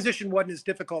the transition wasn't as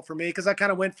difficult for me because I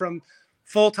kind of went from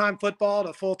full-time football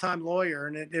to full-time lawyer,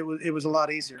 and it was a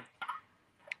lot easier.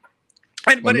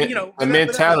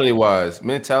 Mentality wise,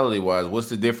 what's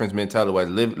the difference mentality wise?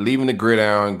 Leaving the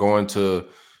gridiron, going to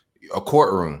a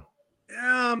courtroom.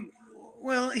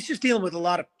 Well, it's just dealing with a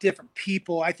lot of different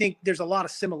people. I think there's a lot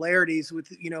of similarities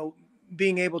with,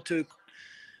 being able to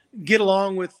get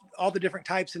along with all the different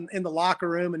types in the locker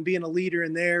room, and being a leader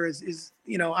in there is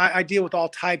I deal with all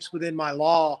types within my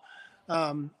law.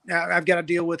 I've got to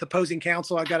deal with opposing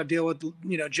counsel. I've got to deal with,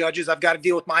 judges. I've got to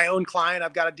deal with my own client.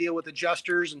 I've got to deal with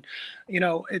adjusters, and,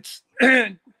 it's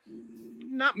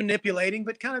not manipulating,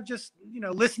 but kind of just,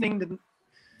 listening to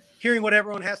hearing what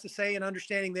everyone has to say and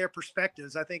understanding their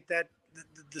perspectives. I think that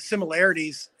the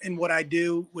similarities in what I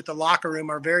do with the locker room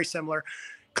are very similar.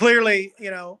 Clearly,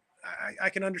 I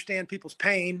can understand people's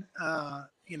pain. I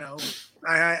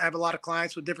have a lot of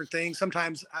clients with different things.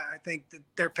 Sometimes I think that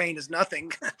their pain is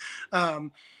nothing.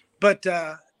 But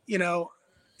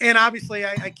and obviously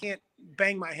I can't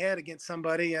bang my head against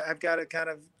somebody. I've got to kind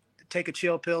of take a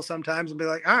chill pill sometimes and be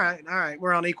like, all right,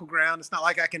 we're on equal ground. It's not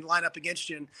like I can line up against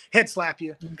you and head slap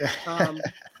you,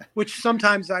 which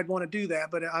sometimes I'd want to do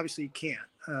that, but obviously you can't.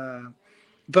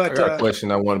 But I got a question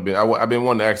I've been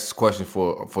wanting to ask this question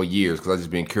for years because I've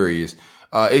just been curious.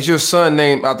 Is your son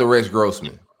named after Rex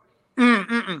Grossman?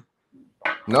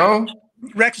 No?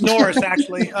 Rex Norris,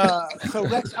 actually. So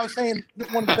Rex, I was saying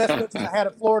one of the best coaches I had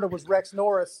at Florida was Rex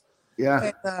Norris.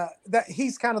 Yeah. And, that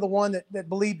he's kind of the one that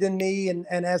believed in me. And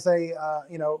as a,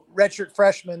 redshirt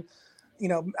freshman,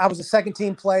 I was a second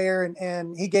team player,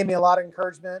 and he gave me a lot of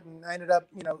encouragement, and I ended up,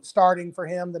 starting for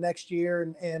him the next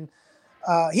year. And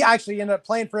he actually ended up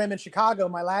playing for him in Chicago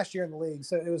my last year in the league.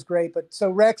 So it was great. But so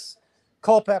Rex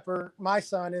Culpepper, my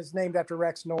son, is named after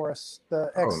Rex Norris,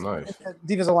 the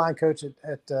defensive line coach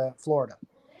at Florida.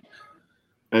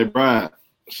 Hey, Brian.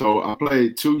 So I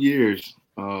played 2 years,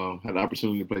 had the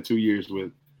opportunity to play 2 years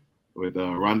with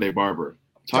Rondé Barber.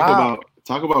 Talk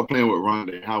talk about playing with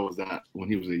Rondé. How was that when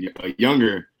he was a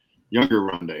younger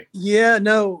Rondé? Yeah,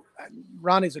 no,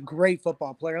 Ronnie's a great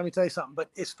football player. Let me tell you something. But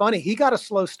it's funny. He got a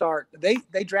slow start. They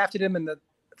drafted him in the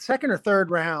second or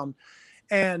third round,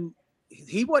 and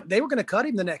they were going to cut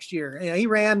him the next year. You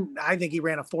know, I think he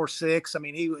ran a 4.6. I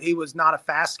mean, he was not a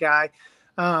fast guy.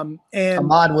 And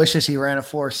Ahmad wishes he ran a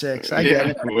 4.6. I get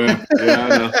it. Well,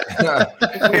 I know.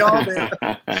 we all did.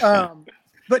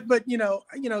 But you know,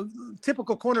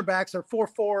 typical cornerbacks are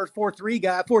 4.4, 4.3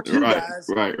 guy, 4.2 guys.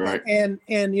 Right. And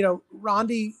you know,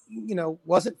 Rondy, you know,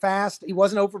 wasn't fast. He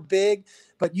wasn't over big.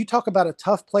 But you talk about a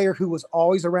tough player who was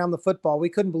always around the football. We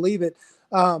couldn't believe it.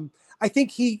 I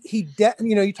think you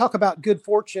know, you talk about good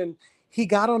fortune. He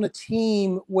got on a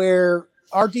team where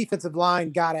our defensive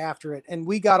line got after it, and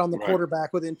we got on the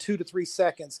quarterback within 2 to 3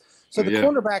 seconds. So the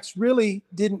cornerbacks really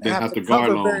didn't have to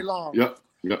cover very long.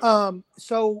 Yep.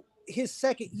 So his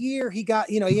second year, he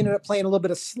ended up playing a little bit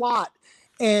of slot,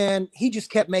 and he just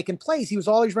kept making plays. He was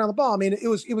always around the ball. I mean, it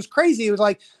was crazy. It was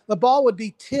like the ball would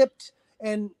be tipped,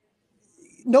 and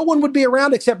no one would be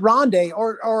around except Rondé,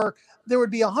 or there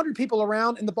would be 100 people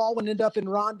around, and the ball would end up in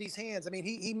Rondy's hands. I mean,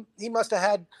 he must have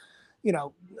had, you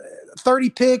know, 30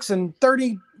 picks and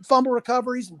 30 fumble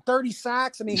recoveries and 30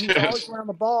 sacks. I mean, he was always around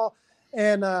the ball.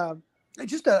 And the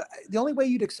only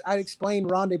way I'd explain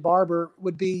Rondé Barber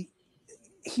would be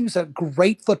he was a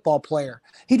great football player.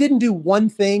 He didn't do one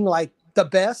thing like the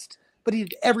best, but he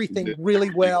did everything really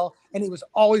well, and he was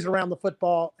always around the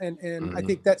football. And I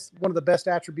think that's one of the best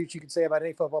attributes you can say about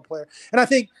any football player. And I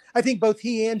think both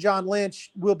he and John Lynch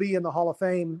will be in the Hall of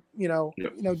Fame. You know,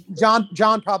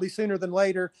 John probably sooner than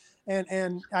later.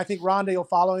 And I think Rondé will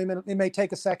follow him, and it may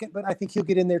take a second, but I think he'll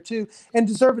get in there too, and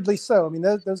deservedly so. I mean,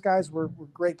 those guys were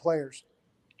great players.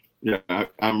 Yeah, I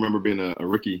remember being a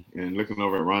rookie and looking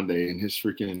over at Rondé, and his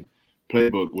freaking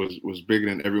playbook was bigger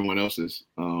than everyone else's,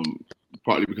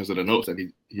 partly because of the notes that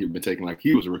he had been taking like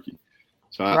he was a rookie.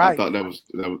 So I thought that was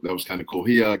kind of cool.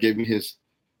 He gave me his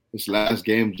last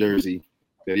game jersey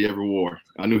that he ever wore.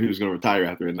 I knew he was going to retire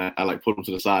after it, and I like put him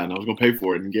to the side, and I was going to pay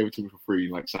for it, and gave it to me for free,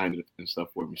 and like signed it and stuff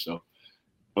for me. So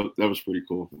that was pretty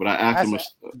cool. But I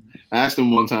asked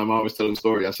him one time. I always tell the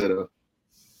story. I said, "We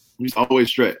used to always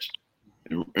stretch,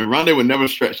 and Rondé would never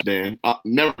stretch, Dan.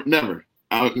 Never.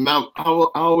 I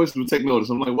always would take notice.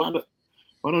 I'm like, why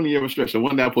don't you ever stretch? So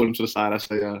one day I put him to the side. I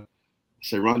say,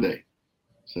 Rondé,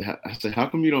 I say, how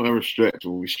come you don't ever stretch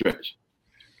when we stretch?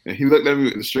 And he looked at me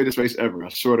with the straightest face ever. I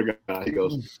swear to God, he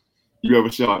goes, "You ever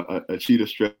saw a cheetah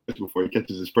stretch before he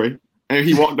catches his prey?" And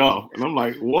he walked off. And I'm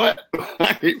like, what?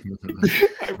 Like,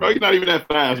 bro, you're not even that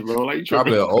fast, bro. Like, you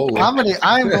probably old. I'm going to use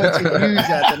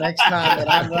that the next time that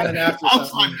I'm running after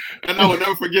something. And I will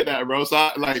never forget that, bro.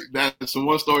 So that's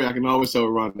one story I can always tell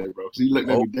Rondé, bro. Because he looked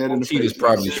at me dead in the face. Cheetah's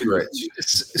probably stretched.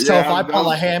 So if I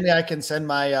pull a hammy, I can send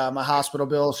my my hospital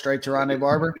bill straight to Rondé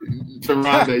Barber? To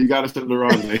Rondé. You got to send to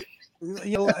Rondé.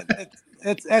 You know,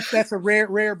 that's a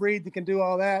rare breed that can do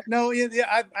all that. No,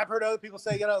 I've heard other people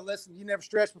say, listen, you never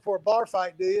stretch before a bar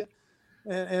fight, do you?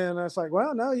 And I was like,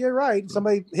 well, no, you're right.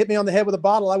 Somebody hit me on the head with a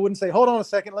bottle, I wouldn't say, hold on a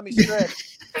second, let me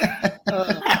stretch.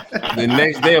 The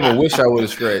next day, I'm gonna wish I would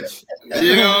have stretched.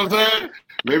 You know what I'm saying?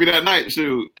 Maybe that night,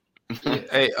 shoot.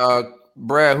 Hey,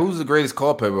 Brad, who's the greatest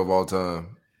Culpepper of all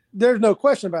time? There's no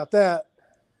question about that.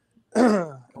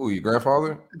 Who, your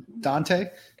grandfather?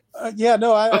 Dante? Yeah,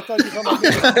 no, I thought you were talking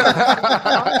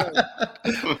about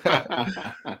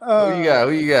Who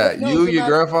you got? No, your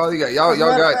grandfather? You got y'all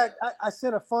got. Fact, I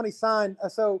sent a funny sign.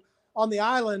 So on the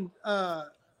island, I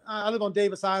live on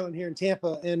Davis Island here in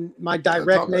Tampa, and my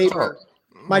direct neighbor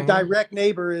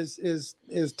is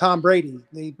Tom Brady.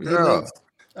 He lives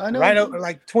right over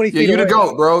like 20 feet. Yeah, you the away.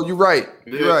 GOAT, bro. You're right.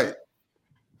 You're right.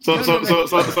 So do we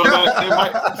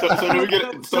get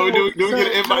an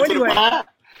invite to the pod?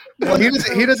 Well,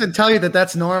 he doesn't tell you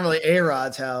that's normally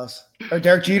A-Rod's house or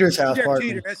Derek Jeter's house. Derek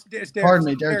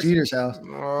Jeter's house.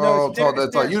 Oh, talk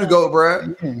that talk. You the GOAT,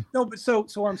 Brad. Yeah. No, but so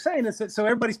what I'm saying is that so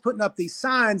everybody's putting up these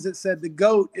signs that said the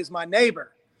GOAT is my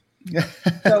neighbor.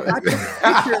 So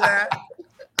I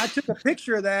took a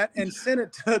picture of that and sent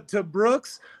it to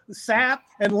Brooks, Sapp,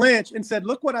 and Lynch and said,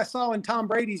 look what I saw in Tom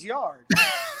Brady's yard.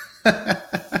 The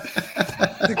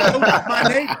GOAT is my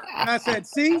neighbor. And I said,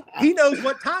 see, he knows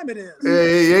what time it is.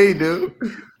 Yeah, he do.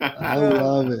 I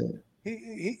love it.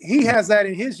 He has that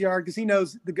in his yard because he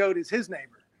knows the GOAT is his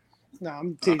neighbor. No,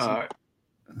 I'm teasing.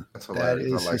 That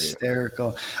is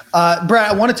hysterical. Brad,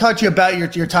 I want to talk to you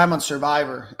about your time on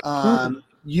Survivor.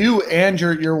 You and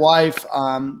your wife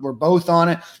were both on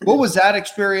it. What was that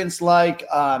experience like?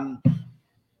 I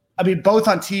mean, both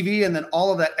on TV and then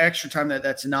all of that extra time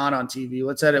that's not on TV.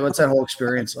 What's that whole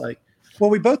experience like? Well,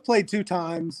 we both played 2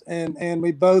 times, and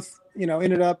we both,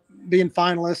 ended up being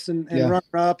finalists and runner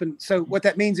up. And so what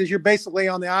that means is you're basically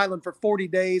on the island for 40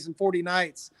 days and 40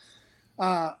 nights.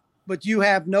 But you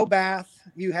have no bath,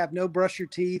 you have no brush your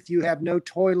teeth, you have no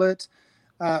toilet,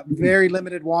 very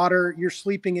limited water. You're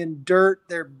sleeping in dirt.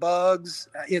 There are bugs.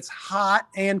 It's hot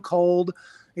and cold.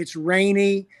 It's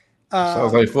rainy.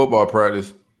 Sounds like football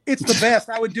practice. It's the best.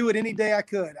 I would do it any day I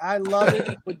could. I love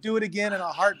it. Would do it again in a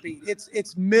heartbeat.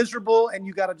 It's miserable, and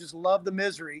you got to just love the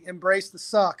misery, embrace the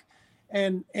suck.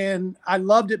 And I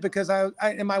loved it because I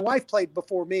and my wife played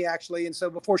before me, actually. And so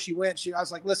before she went, I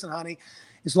was like, listen, honey,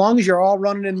 as long as you're all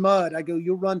running in mud, I go,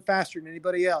 you'll run faster than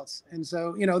anybody else. And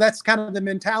so, that's kind of the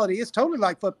mentality. It's totally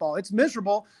like football. It's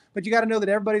miserable, but you got to know that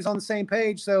everybody's on the same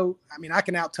page. So, I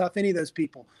can out-tough any of those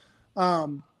people.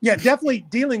 Definitely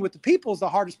dealing with the people is the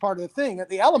hardest part of the thing.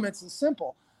 The elements is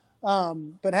simple.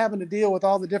 But having to deal with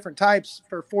all the different types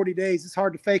for 40 days, it's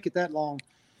hard to fake it that long.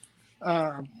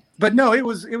 But no, it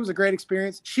was a great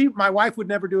experience. My wife would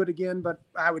never do it again, but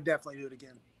I would definitely do it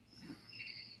again.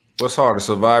 What's harder,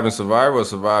 survive in Survivor or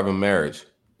survive in marriage?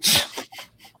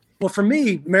 Well, for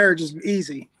me, marriage is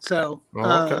easy. So,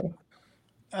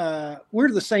 we're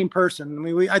the same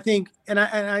person. I think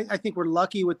we're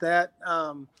lucky with that.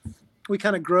 We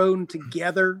kind of grown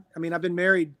together. I've been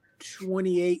married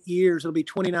 28 years. It'll be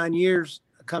 29 years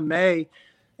come May.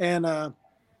 And,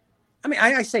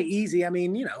 I say easy.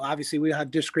 Obviously we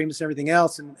have disagreements and everything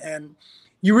else. And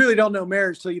you really don't know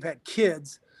marriage till you've had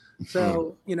kids.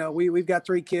 So, we've got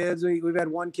 3 kids. We've had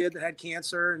 1 kid that had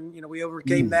cancer, and, we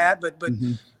overcame that. But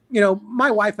my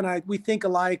wife and I, we think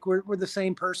alike. We're the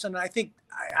same person. And I think,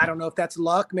 I don't know if that's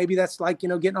luck. Maybe that's like,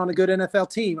 getting on a good NFL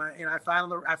team. I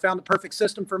found the perfect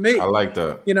system for me. I like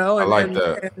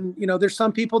that. And there's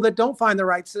some people that don't find the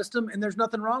right system, and there's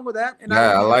nothing wrong with that. And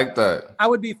I like that. I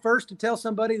would be first to tell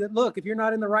somebody that, look, if you're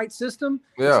not in the right system,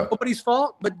 it's nobody's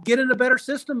fault, but get in a better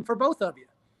system for both of you.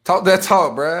 Talk that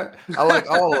talk, Brad. I like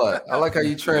all that. I like how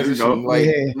you transition.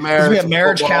 Marriage, be a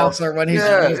marriage counselor when he's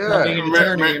being an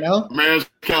attorney, Marriage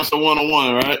counselor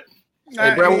 101, right?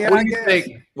 Hey, Brad,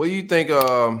 what do you think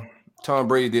Tom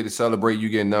Brady did to celebrate you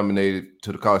getting nominated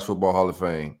to the College Football Hall of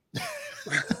Fame?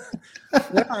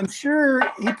 Well, I'm sure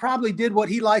he probably did what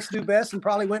he likes to do best and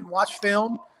probably went and watched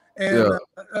film and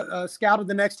scouted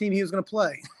the next team he was going to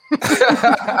play.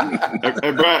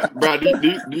 Hey, Brad, do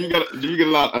you get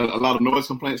a lot of noise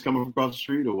complaints coming from across the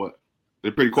street, or what?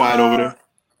 They're pretty quiet over there.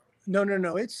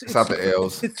 No. It's not the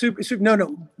L's. It's super.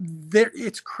 No.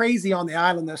 It's crazy on the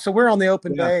island though. So we're on the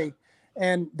open bay,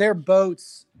 and there are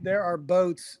boats.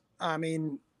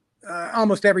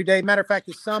 Almost every day. Matter of fact,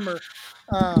 this summer,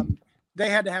 they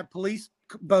had to have police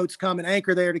boats come and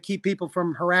anchor there to keep people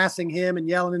from harassing him and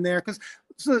yelling in there.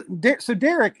 So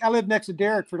Derek, I lived next to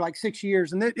Derek for like 6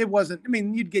 years, and it wasn't.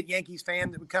 You'd get Yankees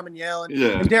fans that would come and yell,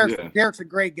 and Derek's a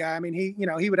great guy.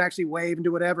 He would actually wave and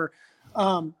do whatever.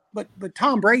 But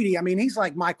Tom Brady, he's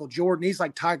like Michael Jordan. He's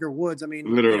like Tiger Woods.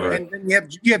 Literally. And then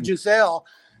you have Giselle.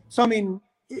 So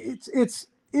it's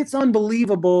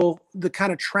unbelievable the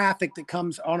kind of traffic that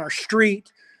comes on our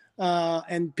street.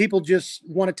 And people just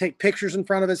want to take pictures in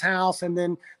front of his house. And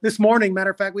then this morning, matter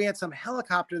of fact, we had some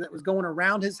helicopter that was going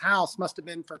around his house, must have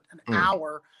been for an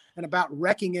hour, and about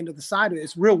wrecking into the side of it.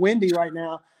 It's real windy right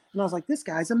now. And I was like, this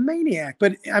guy's a maniac.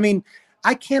 But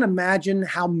I can't imagine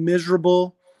how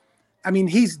miserable.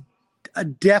 He's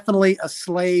definitely a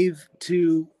slave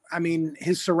to,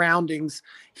 his surroundings.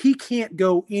 He can't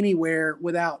go anywhere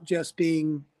without just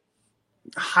being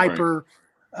hyper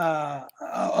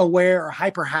aware or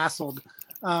hyper hassled.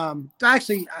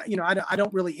 Actually, I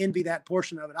don't really envy that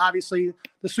portion of it. Obviously,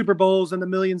 the Super Bowls and the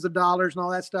millions of dollars and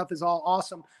all that stuff is all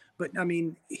awesome. But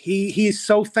he's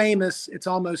so famous, it's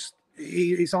almost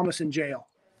he's almost in jail.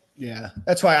 Yeah,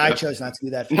 that's why I chose not to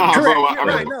do that.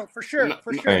 No, for sure.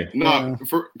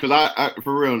 Because I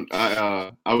for real,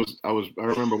 I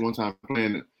remember one time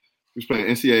we was playing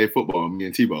NCAA football, me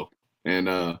and Tebow,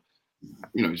 and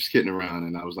just kidding around,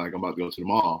 and I was like, I'm about to go to the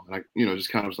mall, and I,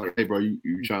 just kind of was like, hey, bro, you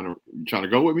trying to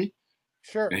go with me?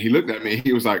 Sure. And he looked at me,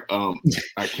 he was like,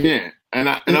 I can't, and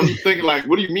I'm thinking like,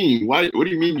 what do you mean? What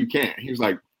do you mean you can't? He was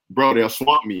like, bro, they'll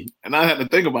swamp me, and I had to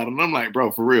think about it, and I'm like,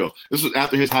 bro, for real, this was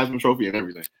after his Heisman Trophy and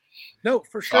everything. No,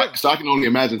 for sure. So I can only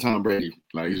imagine Tom Brady,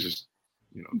 like he's just,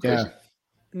 crazy.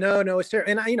 No, it's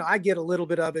terrible. And I get a little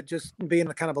bit of it just being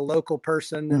a kind of a local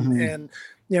person. And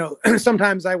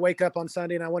sometimes I wake up on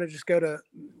Sunday and I want to just go to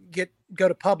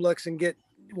Publix and get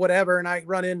whatever. And I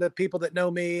run into people that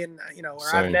know me and,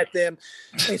 or I've met them.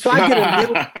 And so I get a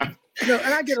little,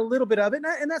 and I get a little bit of it,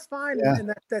 and that's fine. Yeah.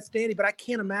 And that's dandy, but I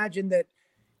can't imagine that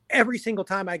every single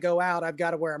time I go out, I've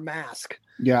got to wear a mask.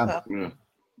 Yeah.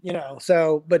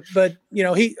 So, but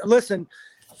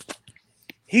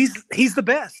he's the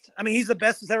best. I mean, he's the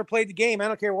best that's ever played the game. I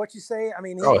don't care what you say. I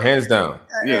mean, hands down.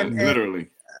 Literally.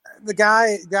 The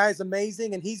guy's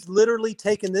amazing, and he's literally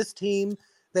taken this team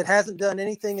that hasn't done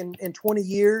anything in 20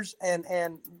 years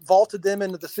and vaulted them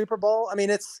into the Super Bowl. I mean,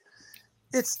 it's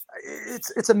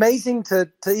amazing to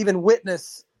even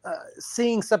witness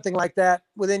seeing something like that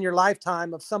within your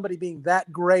lifetime of somebody being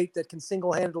that great that can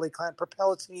single-handedly kind of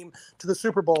propel a team to the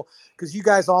Super Bowl. Because you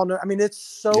guys all know, I mean, it's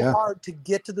so hard to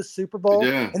get to the Super Bowl.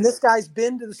 Yeah. And this guy's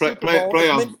been to the Super Bowl.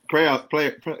 The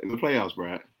playoffs,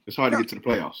 Brad. It's hard to get to the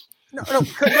playoffs. No, you're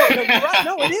right.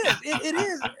 No, it is. It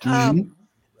is.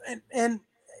 And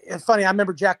it's funny. I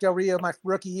remember Jack Del Rio, my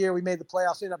rookie year, we made the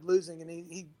playoffs, ended up losing, and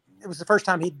he it was the first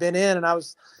time he'd been in, and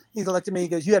he looked at me, he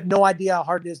goes, "You have no idea how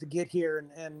hard it is to get here."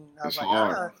 And I was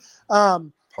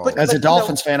but as a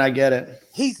Dolphins fan, I get it.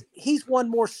 He's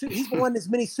won as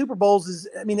many Super Bowls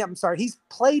he's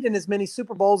played in as many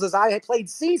Super Bowls as I had played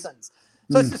seasons.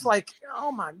 So it's just like,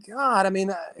 oh my God. I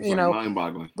mean,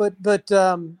 mind-boggling.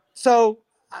 So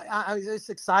it's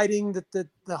exciting that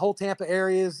the whole Tampa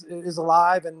area is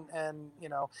alive, and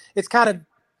it's kind of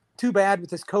too bad with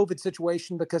this COVID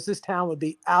situation because this town would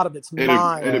be out of its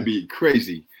mind. It'd be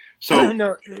crazy. So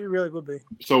no, it really would be.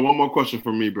 So one more question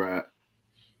from me, Brad.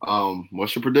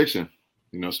 What's your prediction?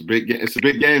 It's a big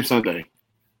game Sunday.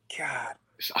 God,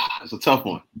 it's a tough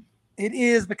one. It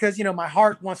is because my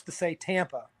heart wants to say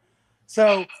Tampa.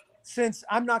 So since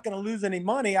I'm not going to lose any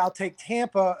money, I'll take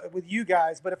Tampa with you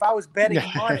guys. But if I was betting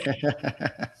money,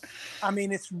 I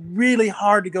mean, it's really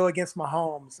hard to go against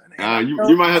Mahomes.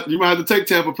 You might have to take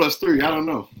Tampa +3. I don't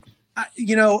know.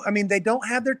 They don't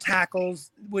have their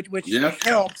tackles, which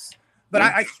helps. But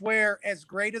I swear, as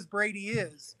great as Brady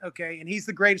is, okay, and he's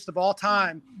the greatest of all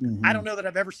time, I don't know that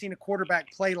I've ever seen a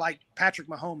quarterback play like Patrick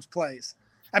Mahomes plays.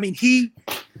 I mean,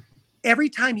 every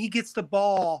time he gets the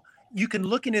ball, you can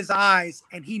look in his eyes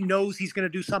and he knows he's going to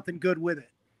do something good with it.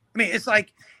 I mean, it's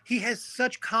like he has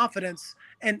such confidence,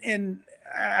 and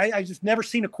I just never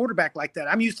seen a quarterback like that.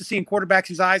 I'm used to seeing quarterbacks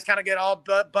whose eyes kind of get all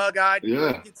bug-eyed,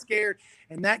 get scared,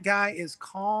 and that guy is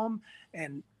calm.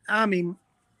 And I mean,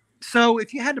 so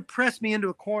if you had to press me into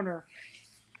a corner,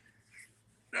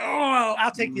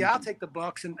 I'll take the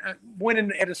Bucks and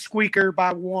winning at a squeaker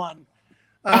by 1.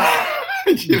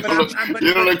 You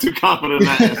don't look too confident in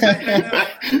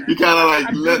that. You kind of like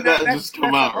let that just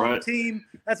come out, right?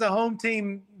 That's a home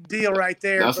team deal right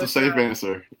there. That's a safe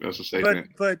answer. That's a safe answer.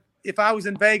 But if I was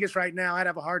in Vegas right now, I'd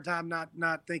have a hard time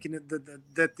not thinking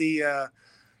that the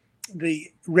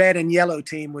red and yellow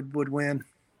team would win.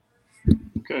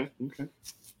 Okay.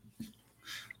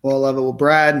 Well, I love it. Well,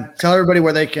 Brad, tell everybody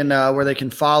where they can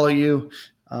follow you.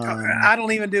 I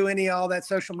don't even do any of all that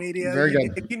social media. Very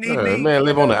good. If you need me, man,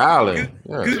 live on the island.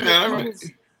 Google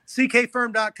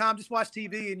ckfirm.com. Just watch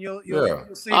TV and you'll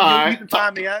see. You can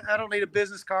find me. I don't need a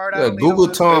business card. Google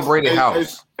Tom Brady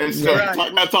house.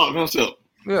 Talk myself.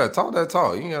 Yeah, talk that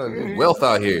talk. You got wealth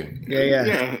out here.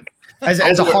 Yeah. As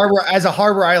a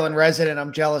Harbor Island resident,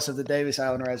 I'm jealous of the Davis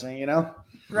Island resident.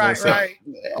 Right.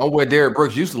 I'm where Derek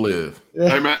Brooks used to live.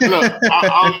 Hey man, look,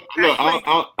 I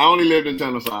only lived in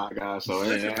Tennessee, guys. So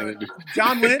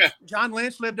John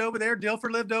Lynch lived over there. Dilfer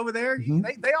lived over there. Mm-hmm.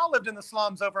 They all lived in the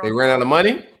slums over. They ran out of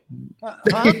money.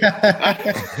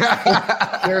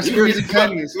 There's squeezing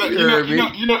pennies.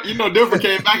 Dilfer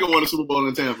came back and won a Super Bowl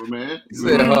in Tampa, man. He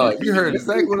said, you heard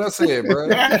exactly what I said, bro.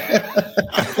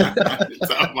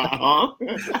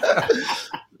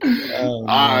 All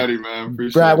righty, man.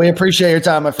 Brad, we appreciate your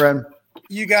time, my friend.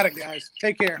 You got it, guys.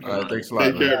 Take care. All right, thanks a lot.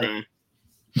 Take care, man.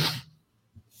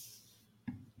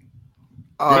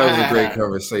 Oh, that was a great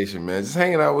conversation, man. Just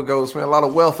hanging out with Ghost, man. A lot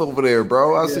of wealth over there,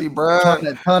 bro. I see, Brad.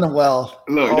 A ton of wealth.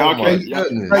 Look,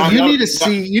 you need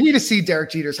to see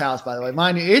Derek Jeter's house, by the way.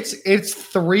 Mind you, it's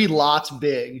 3 lots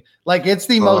big. Like, it's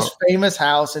the most famous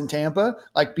house in Tampa,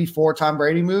 like before Tom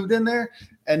Brady moved in there.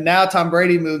 And now Tom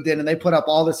Brady moved in and they put up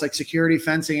all this like security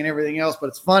fencing and everything else. But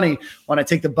it's funny when I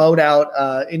take the boat out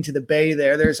into the bay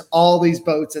there's all these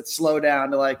boats that slow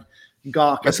down to like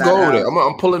gawk. Let's go over there.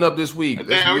 I'm pulling up this week.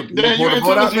 Dan, you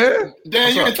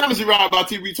in Tennessee ride by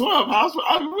TB12 house.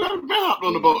 I've been hopped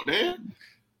on the boat, Dan.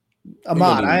 I'm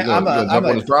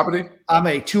on his property. I'm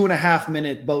a 2.5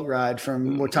 minute boat ride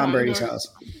from Tom Brady's house.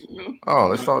 Oh,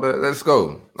 let's talk that. Let's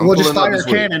go. We'll just fire a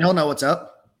cannon. He'll know what's up.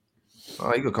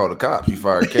 Oh, you could call the cops. You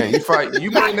fire a cannon. You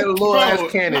bring that little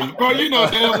ass cannon. Bro, you know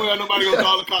damn well nobody gonna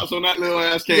call the cops on that little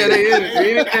ass cannon. Yeah,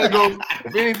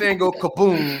 if anything go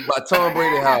kaboom by Tom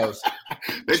Brady house,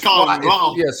 they call him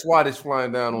wrong. Yeah, SWAT is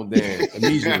flying down on Dan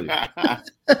immediately.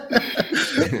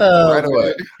 Right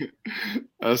away.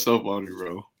 That's so funny,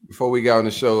 bro. Before we got on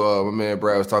the show, my man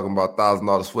Brad was talking about $1,000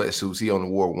 sweatsuits. He only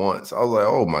wore once. I was like,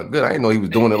 oh my god, I didn't know he was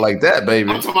doing it like that,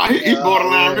 baby. I'm talking about he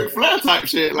borderline Ric Flair type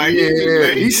shit. Like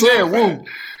he said woo.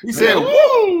 He said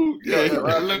woo.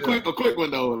 A quick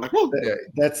one though. Like woo. Yeah.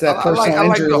 That's that I personal like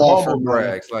injury the law humble firm.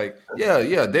 brags. Like,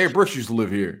 yeah, Dave Brooks used to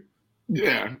live here.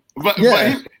 Yeah, but he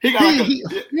He's got just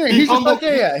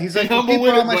like, he's like, humble people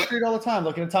with are on it, my street all the time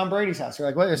looking at Tom Brady's house. You're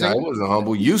like, wait a No, second. it wasn't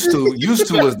humble. Used to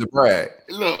was the brag.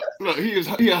 Look,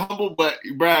 he a humble, but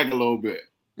he brag a little bit.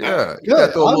 Yeah, you got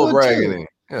to throw a little brag in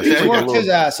there. He worked his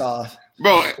ass off.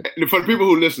 Bro, for the people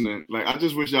who listening, like I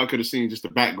just wish y'all could have seen just the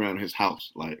background of his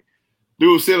house. Like,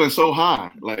 dude ceiling so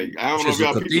high. Like, I don't know if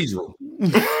y'all cathedral.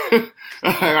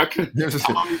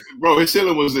 Bro, his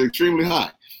ceiling was extremely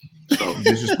high. So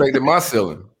disrespected my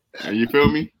ceiling. You feel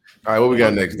me? All right, what we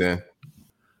got next, Dan?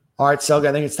 All right, Selga,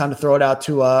 I think it's time to throw it out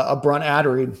to a Brunt ad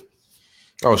read.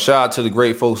 Oh, shout out to the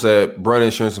great folks at Brunt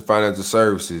Insurance and Financial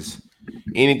Services.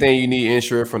 Anything you need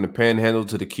insured from the Panhandle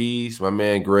to the Keys, my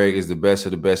man Greg is the best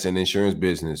of the best in the insurance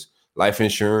business. Life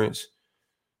insurance,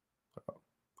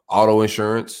 auto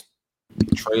insurance,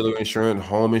 trailer insurance,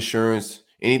 home insurance,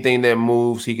 anything that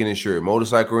moves, he can insure.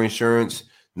 Motorcycle insurance,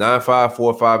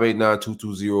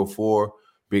 954-589-2204.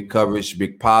 Big coverage,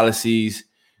 big policies.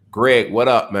 Greg, what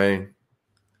up, man?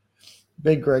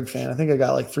 Big Greg fan. I think I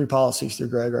got like 3 policies through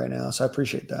Greg right now, so I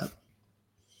appreciate that.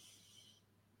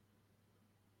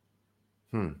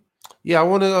 Yeah, I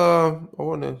want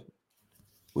to.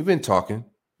 We've been talking.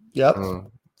 Yep. For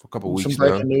a couple of weeks some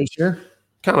breaking news here.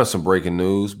 Kind of some breaking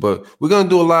news, but we're gonna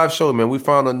do a live show, man. We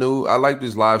found a new. I like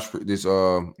this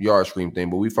yard stream thing,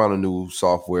 but we found a new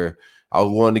software. I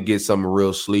wanted to get something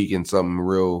real sleek and something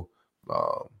real.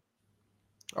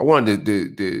 I wanted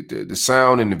the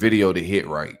sound and the video to hit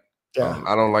right. Yeah.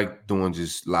 I don't like doing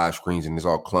just live screens and it's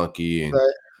all clunky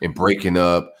and breaking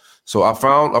up. So I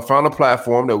found a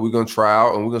platform that we're gonna try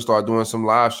out, and we're gonna start doing some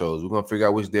live shows. We're gonna figure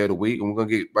out which day of the week, and we're gonna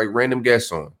get like random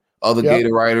guests on, other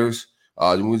Gator writers.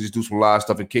 We'll just do some live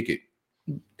stuff and kick it.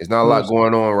 There's not a lot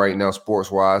going on right now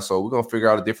sports wise, so we're gonna figure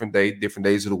out a different day, different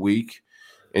days of the week,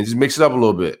 and just mix it up a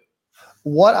little bit.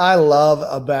 What I love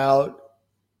about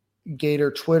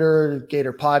Gator Twitter,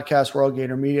 Gator podcast world,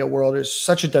 Gator media world is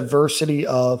such a diversity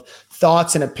of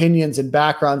thoughts and opinions and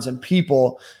backgrounds and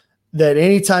people that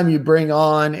anytime you bring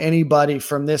on anybody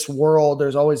from this world,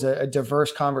 there's always a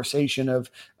diverse conversation of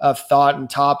thought and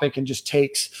topic and just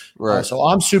takes. Right. So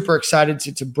I'm super excited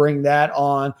to bring that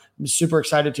on. I'm super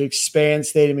excited to expand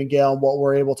Stadium and Gale and what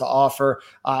we're able to offer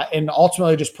and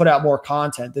ultimately just put out more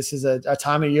content. This is a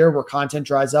time of year where content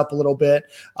dries up a little bit,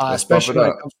 especially when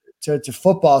it comes to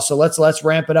football. So let's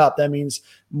ramp it up. That means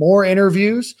more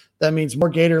interviews. That means more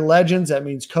Gator legends. That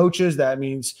means coaches. That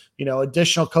means,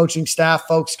 additional coaching staff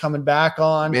folks coming back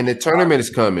on. And the tournament is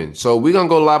coming. So we're going to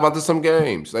go live after some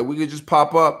games. Like we could just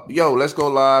pop up. Yo, let's go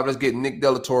live. Let's get Nick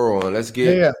Delatoro on. Let's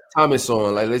get Thomas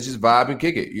on. Like, let's just vibe and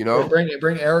kick it,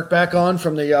 Bring Eric back on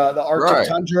from the Arctic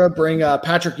Tundra. Bring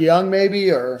Patrick Young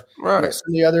maybe or some of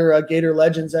the other Gator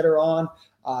legends that are on.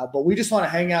 But we just want to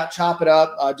hang out, chop it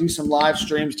up, do some live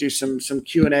streams, do some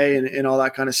Q&A and all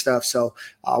that kind of stuff. So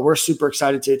we're super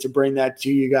excited to bring that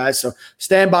to you guys. So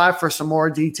stand by for some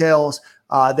more details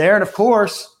there. And, of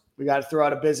course, we got to throw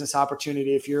out a business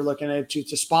opportunity. If you're looking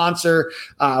to sponsor,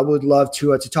 would love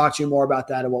to talk to you more about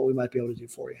that and what we might be able to do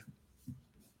for you.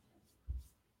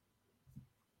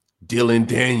 Dylan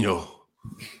Daniel.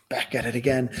 Back at it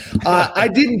again. I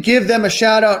didn't give them a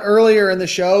shout out earlier in the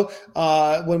show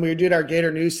when we did our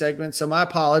Gator News segment, so my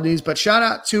apologies. But shout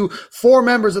out to 4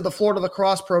 members of the Florida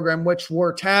Lacrosse program, which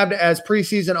were tabbed as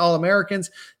preseason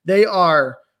All-Americans. They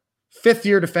are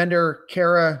 5th-year defender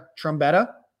Kara Trombetta,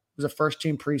 who's a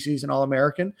first-team preseason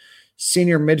All-American.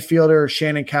 Senior midfielder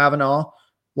Shannon Cavanaugh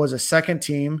was a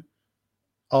second-team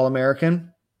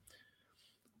All-American.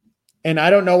 And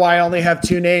I don't know why I only have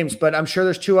 2 names, but I'm sure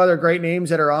there's 2 other great names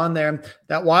that are on there.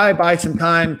 That why I buy some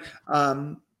time.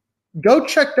 Go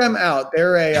check them out.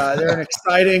 They're an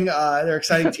exciting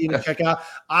team to check out.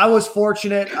 I was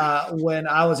fortunate when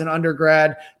I was an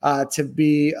undergrad to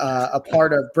be a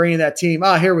part of bringing that team.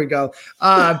 Here we go.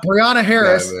 Brianna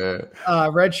Harris,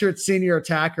 redshirt senior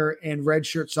attacker, and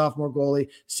redshirt sophomore goalie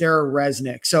Sarah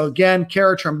Resnick. So again,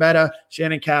 Kara Trombetta,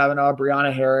 Shannon Cavanaugh,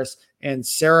 Brianna Harris, and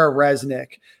Sarah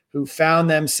Resnick, who found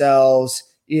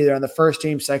themselves either on the first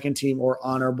team, second team, or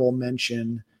honorable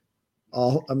mention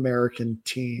All-American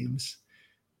teams.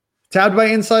 Tabbed by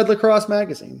Inside Lacrosse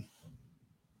Magazine.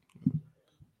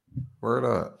 Word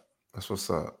up. That's what's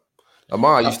up.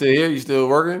 Amar, you still here? You still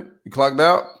working? You clocked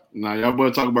out? Nah, y'all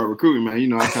boys talk about recruiting, man. You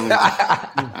know, I kind of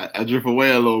I drift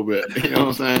away a little bit. You know what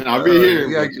I'm saying? I'll be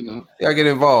here, but you know, y'all get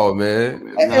involved,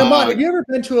 man. Ahmad, have you ever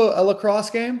been to a lacrosse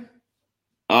game?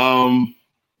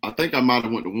 I think I might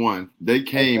have went to one. They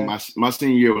came. Okay. My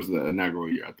senior year was the inaugural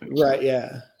year, I think. Right.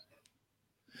 Yeah.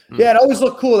 Yeah, it always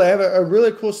looked cool. They have a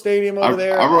really cool stadium over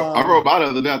there. I wrote about it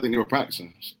the other day. I think they were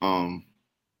practicing. I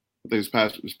think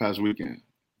this past weekend.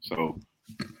 So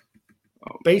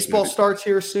baseball starts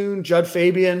here soon. Judd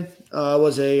Fabian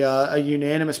was a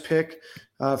unanimous pick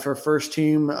for first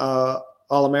team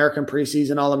All-American,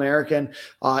 preseason All-American.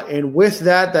 And with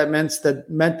that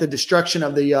meant the destruction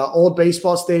of the old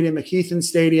baseball stadium, McKeithen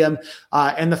Stadium,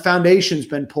 and the foundation's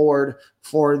been poured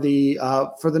for the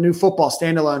new football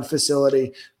standalone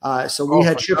facility. So we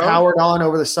had Chip Howard on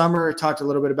over the summer, talked a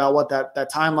little bit about what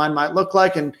that timeline might look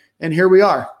like, and here we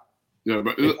are. Yeah,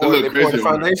 but they poured the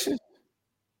foundation.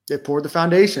 They poured the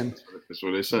foundation. That's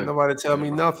what they say. Nobody tell me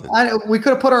nothing. We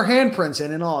could have put our handprints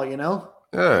in and all, you know.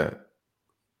 Yeah.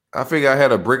 I figure I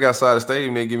had a brick outside the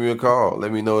stadium. They give me a call.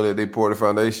 Let me know that they poured the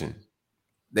foundation.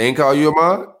 They ain't call you,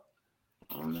 Ahmad?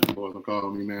 Boys don't call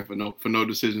me, man, for no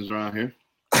decisions around here.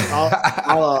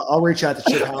 I'll reach out to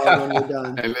Chip Howard when we're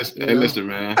done. Hey, listen,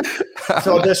 man.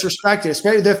 So disrespected,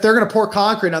 especially if they're going to pour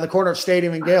concrete on the corner of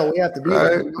Stadium and Gale. We have to be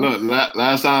there. Look,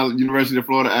 last time University of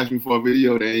Florida asked me for a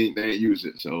video, they ain't use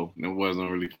it, so it wasn't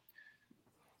really.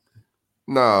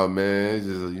 Nah, man, it's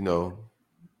just, you know.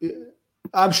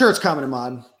 I'm sure it's coming,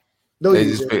 Ahmad. They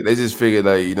just figured,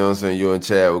 like, you know what I'm saying, you and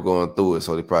Chad were going through it,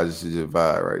 so they probably should just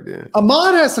vibe right there.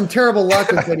 Ahmad has some terrible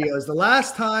luck with videos. The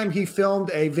last time he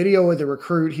filmed a video with a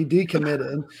recruit, he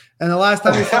decommitted. And the last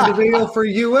time he filmed a video for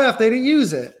UF, they didn't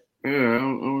use it. Yeah, I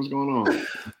don't know what's going on.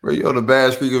 Bro, you on the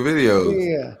bad streak of videos.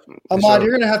 Yeah. Ahmad,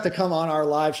 you're going to have to come on our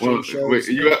live stream shows.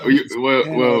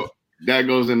 Well, that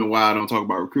goes into why I don't talk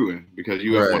about recruiting, because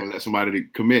UF want to let somebody to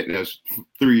commit that's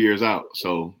 3 years out.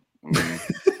 So, I mean.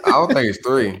 I don't think it's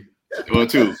 3. Well,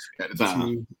 2 at the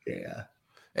time. Yeah.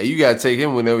 Hey, you gotta take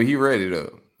him whenever he ready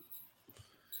though.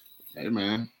 Hey,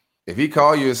 man. If he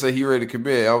call you and say he ready to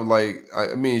commit, I was like,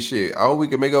 I mean, shit. I hope we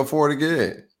can make up for it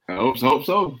again. I hope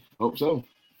so.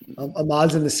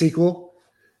 Ahmad's in the sequel.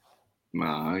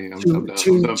 Nah,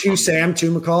 two Sam,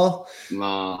 2 McCall.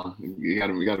 Nah, you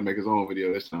gotta make his own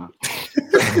video this time.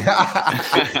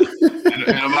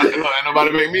 and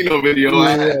nobody make me no video.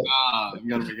 Yeah. Nah, you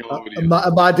gotta make your own video.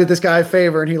 Ahmad did this guy a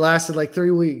favor, and he lasted like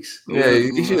 3 weeks. Yeah,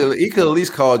 he could at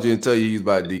least called you and tell you he's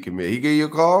about to decommit. He gave you a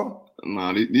call?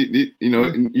 Nah, you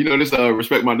know this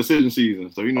respect my decision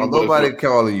season. So you know nobody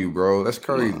calling you, bro. That's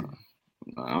crazy.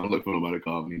 Nah, I don't look for nobody to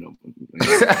call me.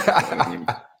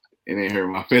 It ain't hurt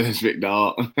my feelings, big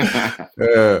dog.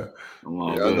 Yeah. I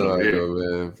know,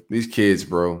 man. These kids,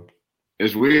 bro.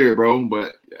 It's weird, bro,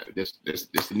 but it's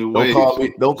the new way.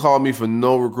 Don't call me for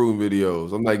no recruiting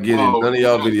videos. I'm not getting none of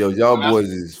y'all videos. Y'all boys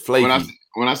is flaky.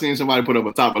 When I seen somebody put up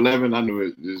a top 11, I knew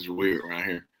it was weird around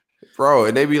here. Bro,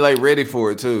 and they be like ready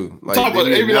for it too. Like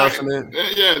they be like,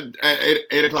 at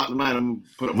 8 o'clock tonight, I'm gonna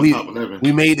put up my top 11.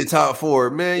 We made the top 4.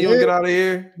 Man, you don't get out of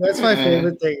here. That's my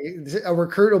favorite thing. A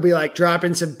recruit will be like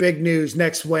dropping some big news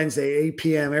next Wednesday, 8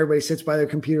 p.m. Everybody sits by their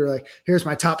computer like, here's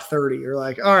my top 30. You're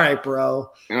like, all right, bro.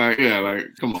 Like,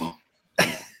 come on.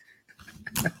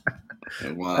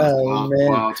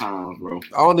 Wild times, bro.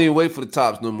 I don't even wait for the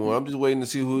tops no more. I'm just waiting to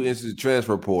see who enters the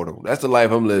transfer portal. That's the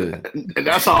life I'm living. And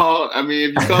that's all. I mean,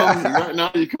 if you come right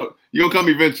now, you'll come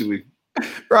eventually.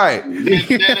 Right. We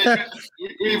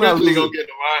eventually gonna get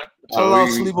them, right? I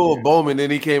lost sleep over Bowman, then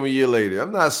he came a year later.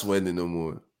 I'm not sweating no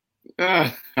more.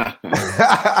 You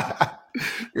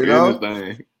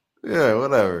know? Yeah,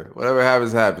 whatever. Whatever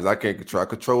happens, happens. I can't control. I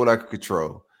control what I can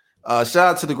control. Shout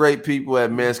out to the great people at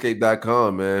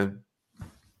manscaped.com, man.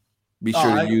 Be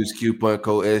sure to use coupon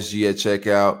code SG at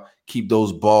checkout. Keep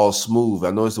those balls smooth.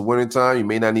 I know it's the winter time. You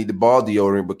may not need the ball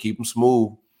deodorant, but keep them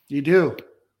smooth. You do.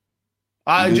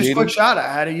 Just quick shot.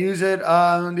 I had to use it the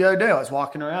other day. I was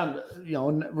walking around,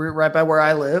 right by where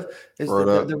I live is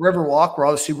the river walk where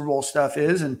all the Super Bowl stuff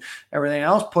is and everything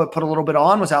else. Put a little bit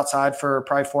on, was outside for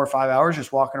probably 4 or 5 hours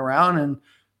just walking around. And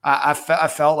I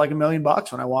felt like $1 million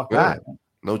when I walked back.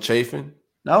 No chafing?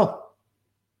 No.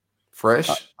 Fresh?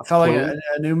 I felt like a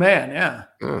new man, yeah.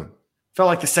 Felt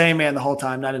like the same man the whole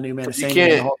time, not a new man, the same man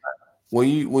the whole time.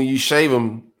 When you shave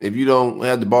them, if you don't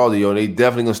have the ball deodorant, they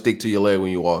definitely going to stick to your leg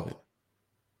when you're walking.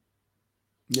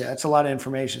 Yeah, that's a lot of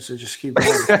information, so just keep going.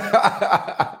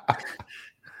 I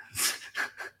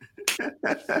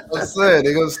said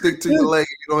they're going to stick to your leg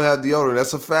if you don't have deodorant.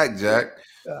 That's a fact, Jack.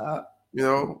 I'm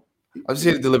just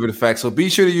here to deliver the facts. So be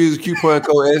sure to use coupon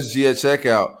code SG at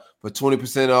checkout for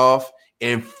 20% off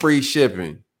and free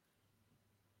shipping.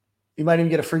 You might even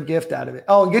get a free gift out of it.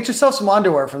 Oh, and get yourself some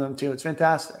underwear from them too. It's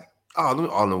fantastic. Oh,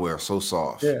 the underwear so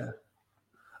soft. Yeah.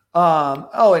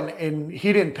 And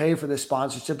he didn't pay for this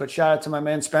sponsorship, but shout out to my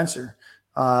man Spencer.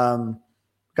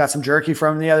 Got some jerky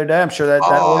from him the other day. I'm sure that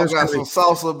I got some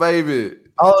salsa, baby.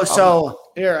 Oh, so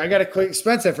here, I got a quick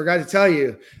Spence. I forgot to tell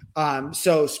you.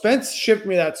 So Spence shipped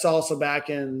me that salsa back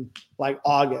in like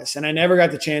August, and I never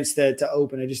got the chance to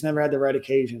open it. Just never had the right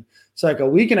occasion. So like a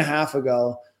week and a half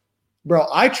ago, bro,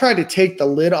 I tried to take the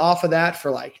lid off of that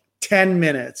for like 10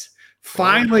 minutes.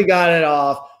 Finally got it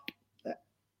off.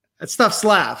 That stuff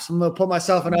slaps. I'm going to put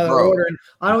myself another order. And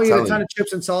I don't eat a ton of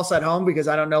chips and salsa at home because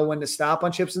I don't know when to stop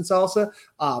on chips and salsa.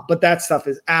 But that stuff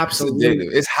is absolutely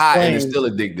addictive. It's hot and it's still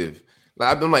addictive. Like,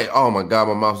 I've been like, oh my God,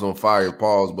 my mouth's on fire.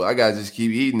 Pause. But I got to just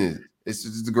keep eating it. It's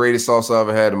just the greatest salsa I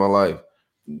ever had in my life.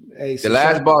 Hey, the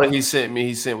last bottle he sent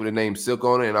with the name Silk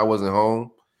on it, and I wasn't home.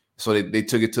 So they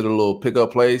took it to the little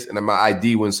pickup place, and my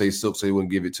ID wouldn't say Silk, so they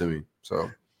wouldn't give it to me. So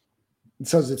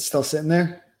is it still sitting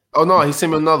there? Oh no, he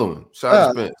sent me another one. Shout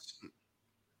out to Spence.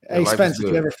 Hey Spence, if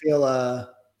you ever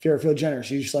feel generous,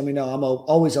 you just let me know. I'm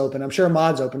always open. I'm sure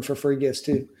Ahmad's open for free gifts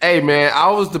too. Hey man, I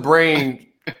was the brain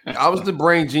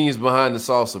genius behind the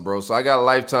salsa, bro. So I got a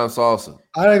lifetime salsa.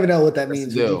 I don't even know what that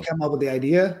means. Did you come up with the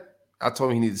idea? I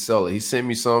told him he needed to sell it. He sent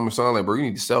me some or something like, bro, you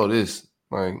need to sell this.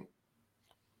 Like,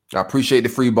 I appreciate the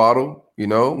free bottle. You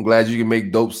know, I'm glad you can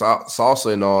make dope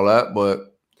salsa and all that,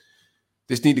 but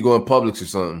this need to go in Publix or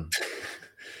something.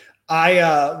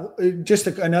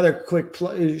 Another quick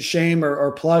shame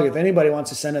or plug. If anybody wants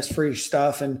to send us free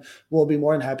stuff, and we'll be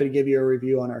more than happy to give you a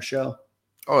review on our show.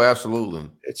 Oh, absolutely.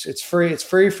 It's free. It's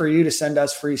free for you to send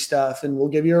us free stuff, and we'll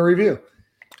give you a review.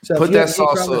 So put if you that have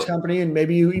salsa company, and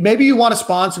maybe you want to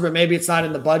sponsor, but maybe it's not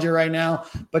in the budget right now.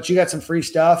 But you got some free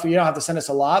stuff. You don't have to send us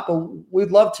a lot, but we'd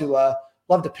love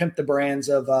to pimp the brands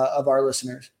of our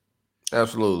listeners.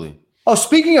 Absolutely. Oh,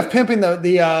 speaking of pimping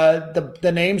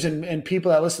the names and people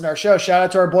that listen to our show, shout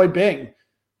out to our boy Bing.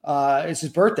 It's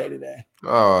his birthday today.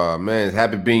 Oh man,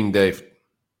 happy Bing Day.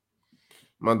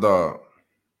 My dog.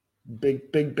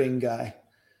 Big Bing guy.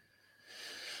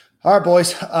 All right,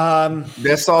 boys.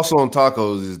 That salsa on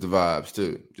tacos is the vibes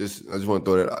too. I just want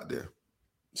to throw that out there.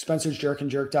 Spencer's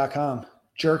jerkandjerk.com.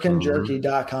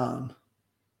 Jerkandjerky.com.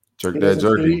 Jerk that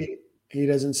jerky. He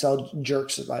doesn't sell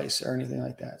jerks advice or anything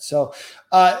like that. So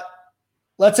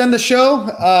let's end the show.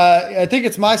 I think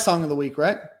it's my song of the week,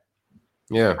 right?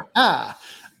 Yeah.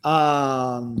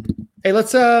 Hey,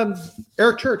 let's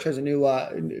Eric Church has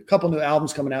a couple new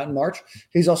albums coming out in March.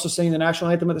 He's also singing the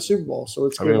national anthem at the Super Bowl. So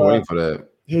I've been waiting for that.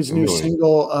 His new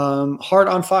single, Heart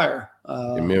on Fire.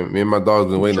 Me and my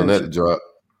dog's been waiting on that to drop.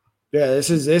 Yeah, this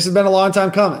has been a long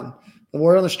time coming. The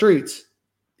word on the streets.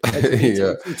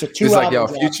 It's a 2 It's like y'all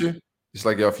drop. future. It's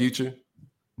like y'all future.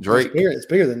 Drake. It's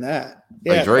bigger than that.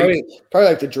 Yeah, like Drake? Probably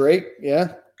like the Drake.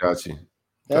 Yeah. Got you.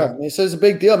 Yeah, okay. I mean, it's a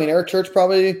big deal. I mean, Eric Church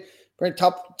probably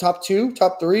top 2,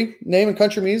 top 3 name in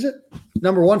country music.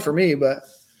 Number 1 for me, but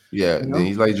yeah, then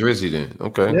he's like Drizzy then.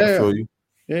 Okay, yeah, I feel you.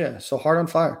 Yeah, so Heart on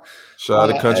Fire. Shout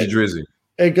out to Country Drizzy.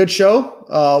 Hey, good show.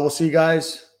 We'll see you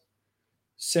guys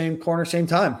same corner, same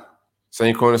time.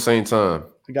 Same corner, same time.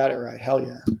 I got it right. Hell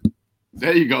yeah.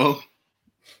 There you go.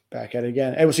 Back at it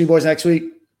again. Hey, we'll see you boys next week.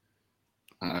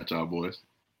 All right, y'all boys.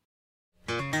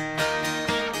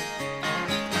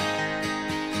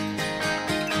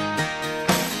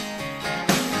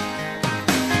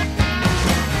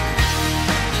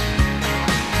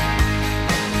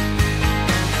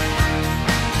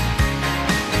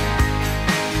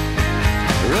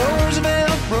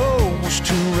 Roosevelt Road was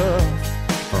too rough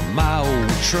for my old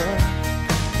truck.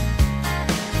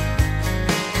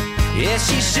 Yeah,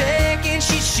 she's shaking,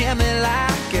 she's shimmy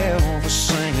like Elvis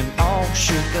singing all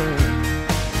shook up.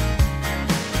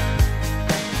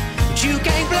 But you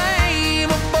can't blame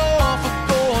a boy for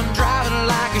going driving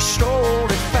like he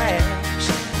strolled it fast.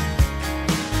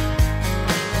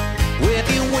 With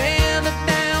your window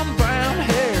down, brown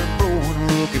hair blowing,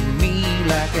 look at me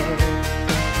like that.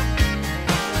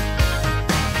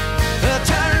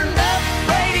 Turned up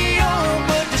radio,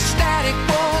 but the static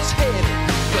was heavy.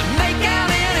 Couldn't make out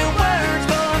any words,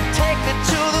 but take me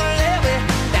to the levee.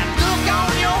 That look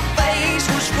on your face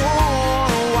was full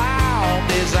of wild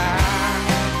desire.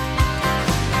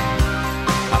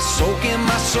 I soak in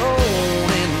my soul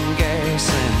in gas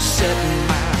and setting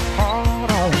my heart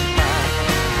on fire.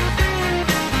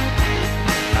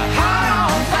 A heart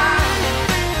on fire.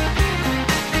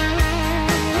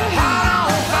 A heart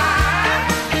on fire.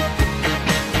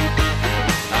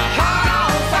 A heart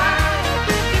on fire.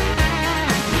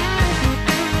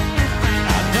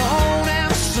 I don't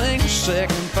have a single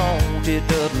second thought it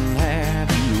doesn't have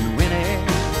you in it.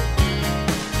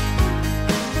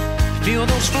 feel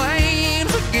those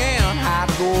flames again. I'd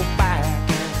go back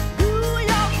New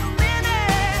York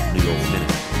minute.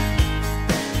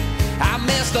 I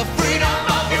miss the freedom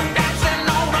of you dancing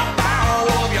on the bow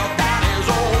of your daddy's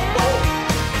old boat.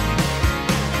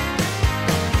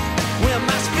 When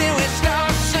my spirit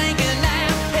starts sinking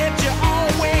down, let you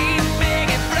always make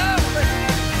it float.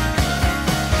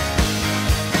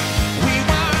 We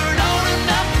weren't old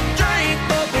enough to drink,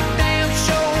 but we damn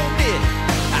sure did.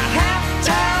 I have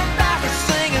time back to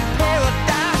singing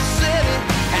Paradise City,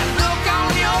 and look on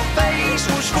your face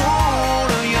was full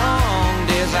of young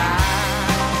desire.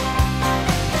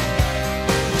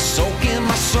 Soaking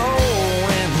my soul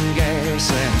in gas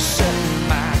and setting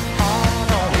my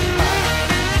heart on fire.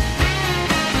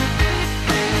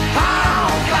 Heart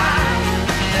on fire.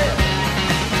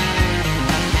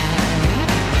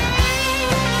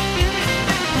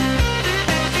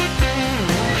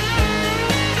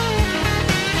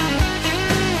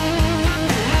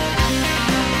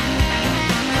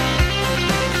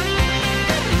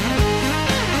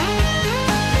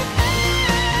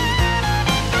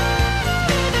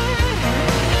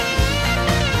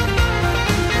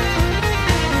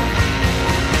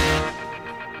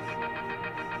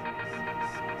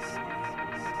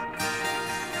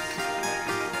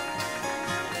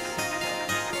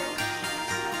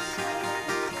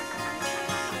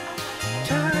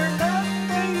 Turned up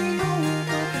radio,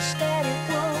 but the static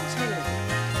was here.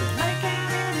 Make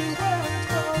out any words,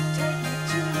 gonna take you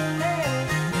to the land.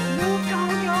 Look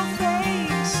on your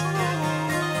face,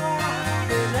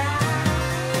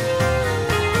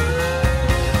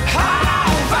 Heart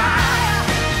on fire.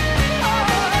 Heart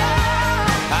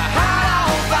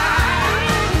on fire.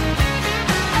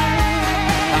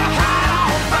 Heart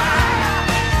on fire.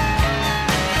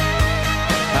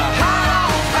 Heart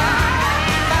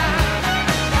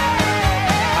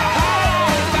on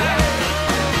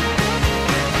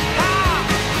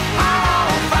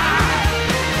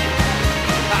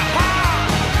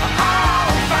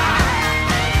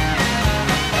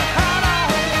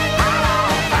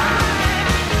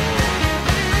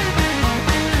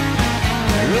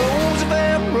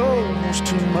Roosevelt rose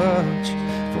too much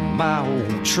for my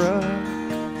old truck.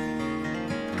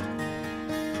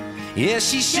 Yeah,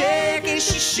 she's shaking,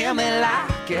 she shimmy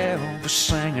like Elvis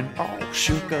singing all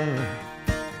shook up.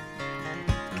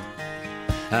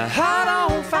 A heart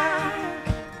on fire,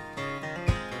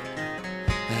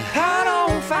 a heart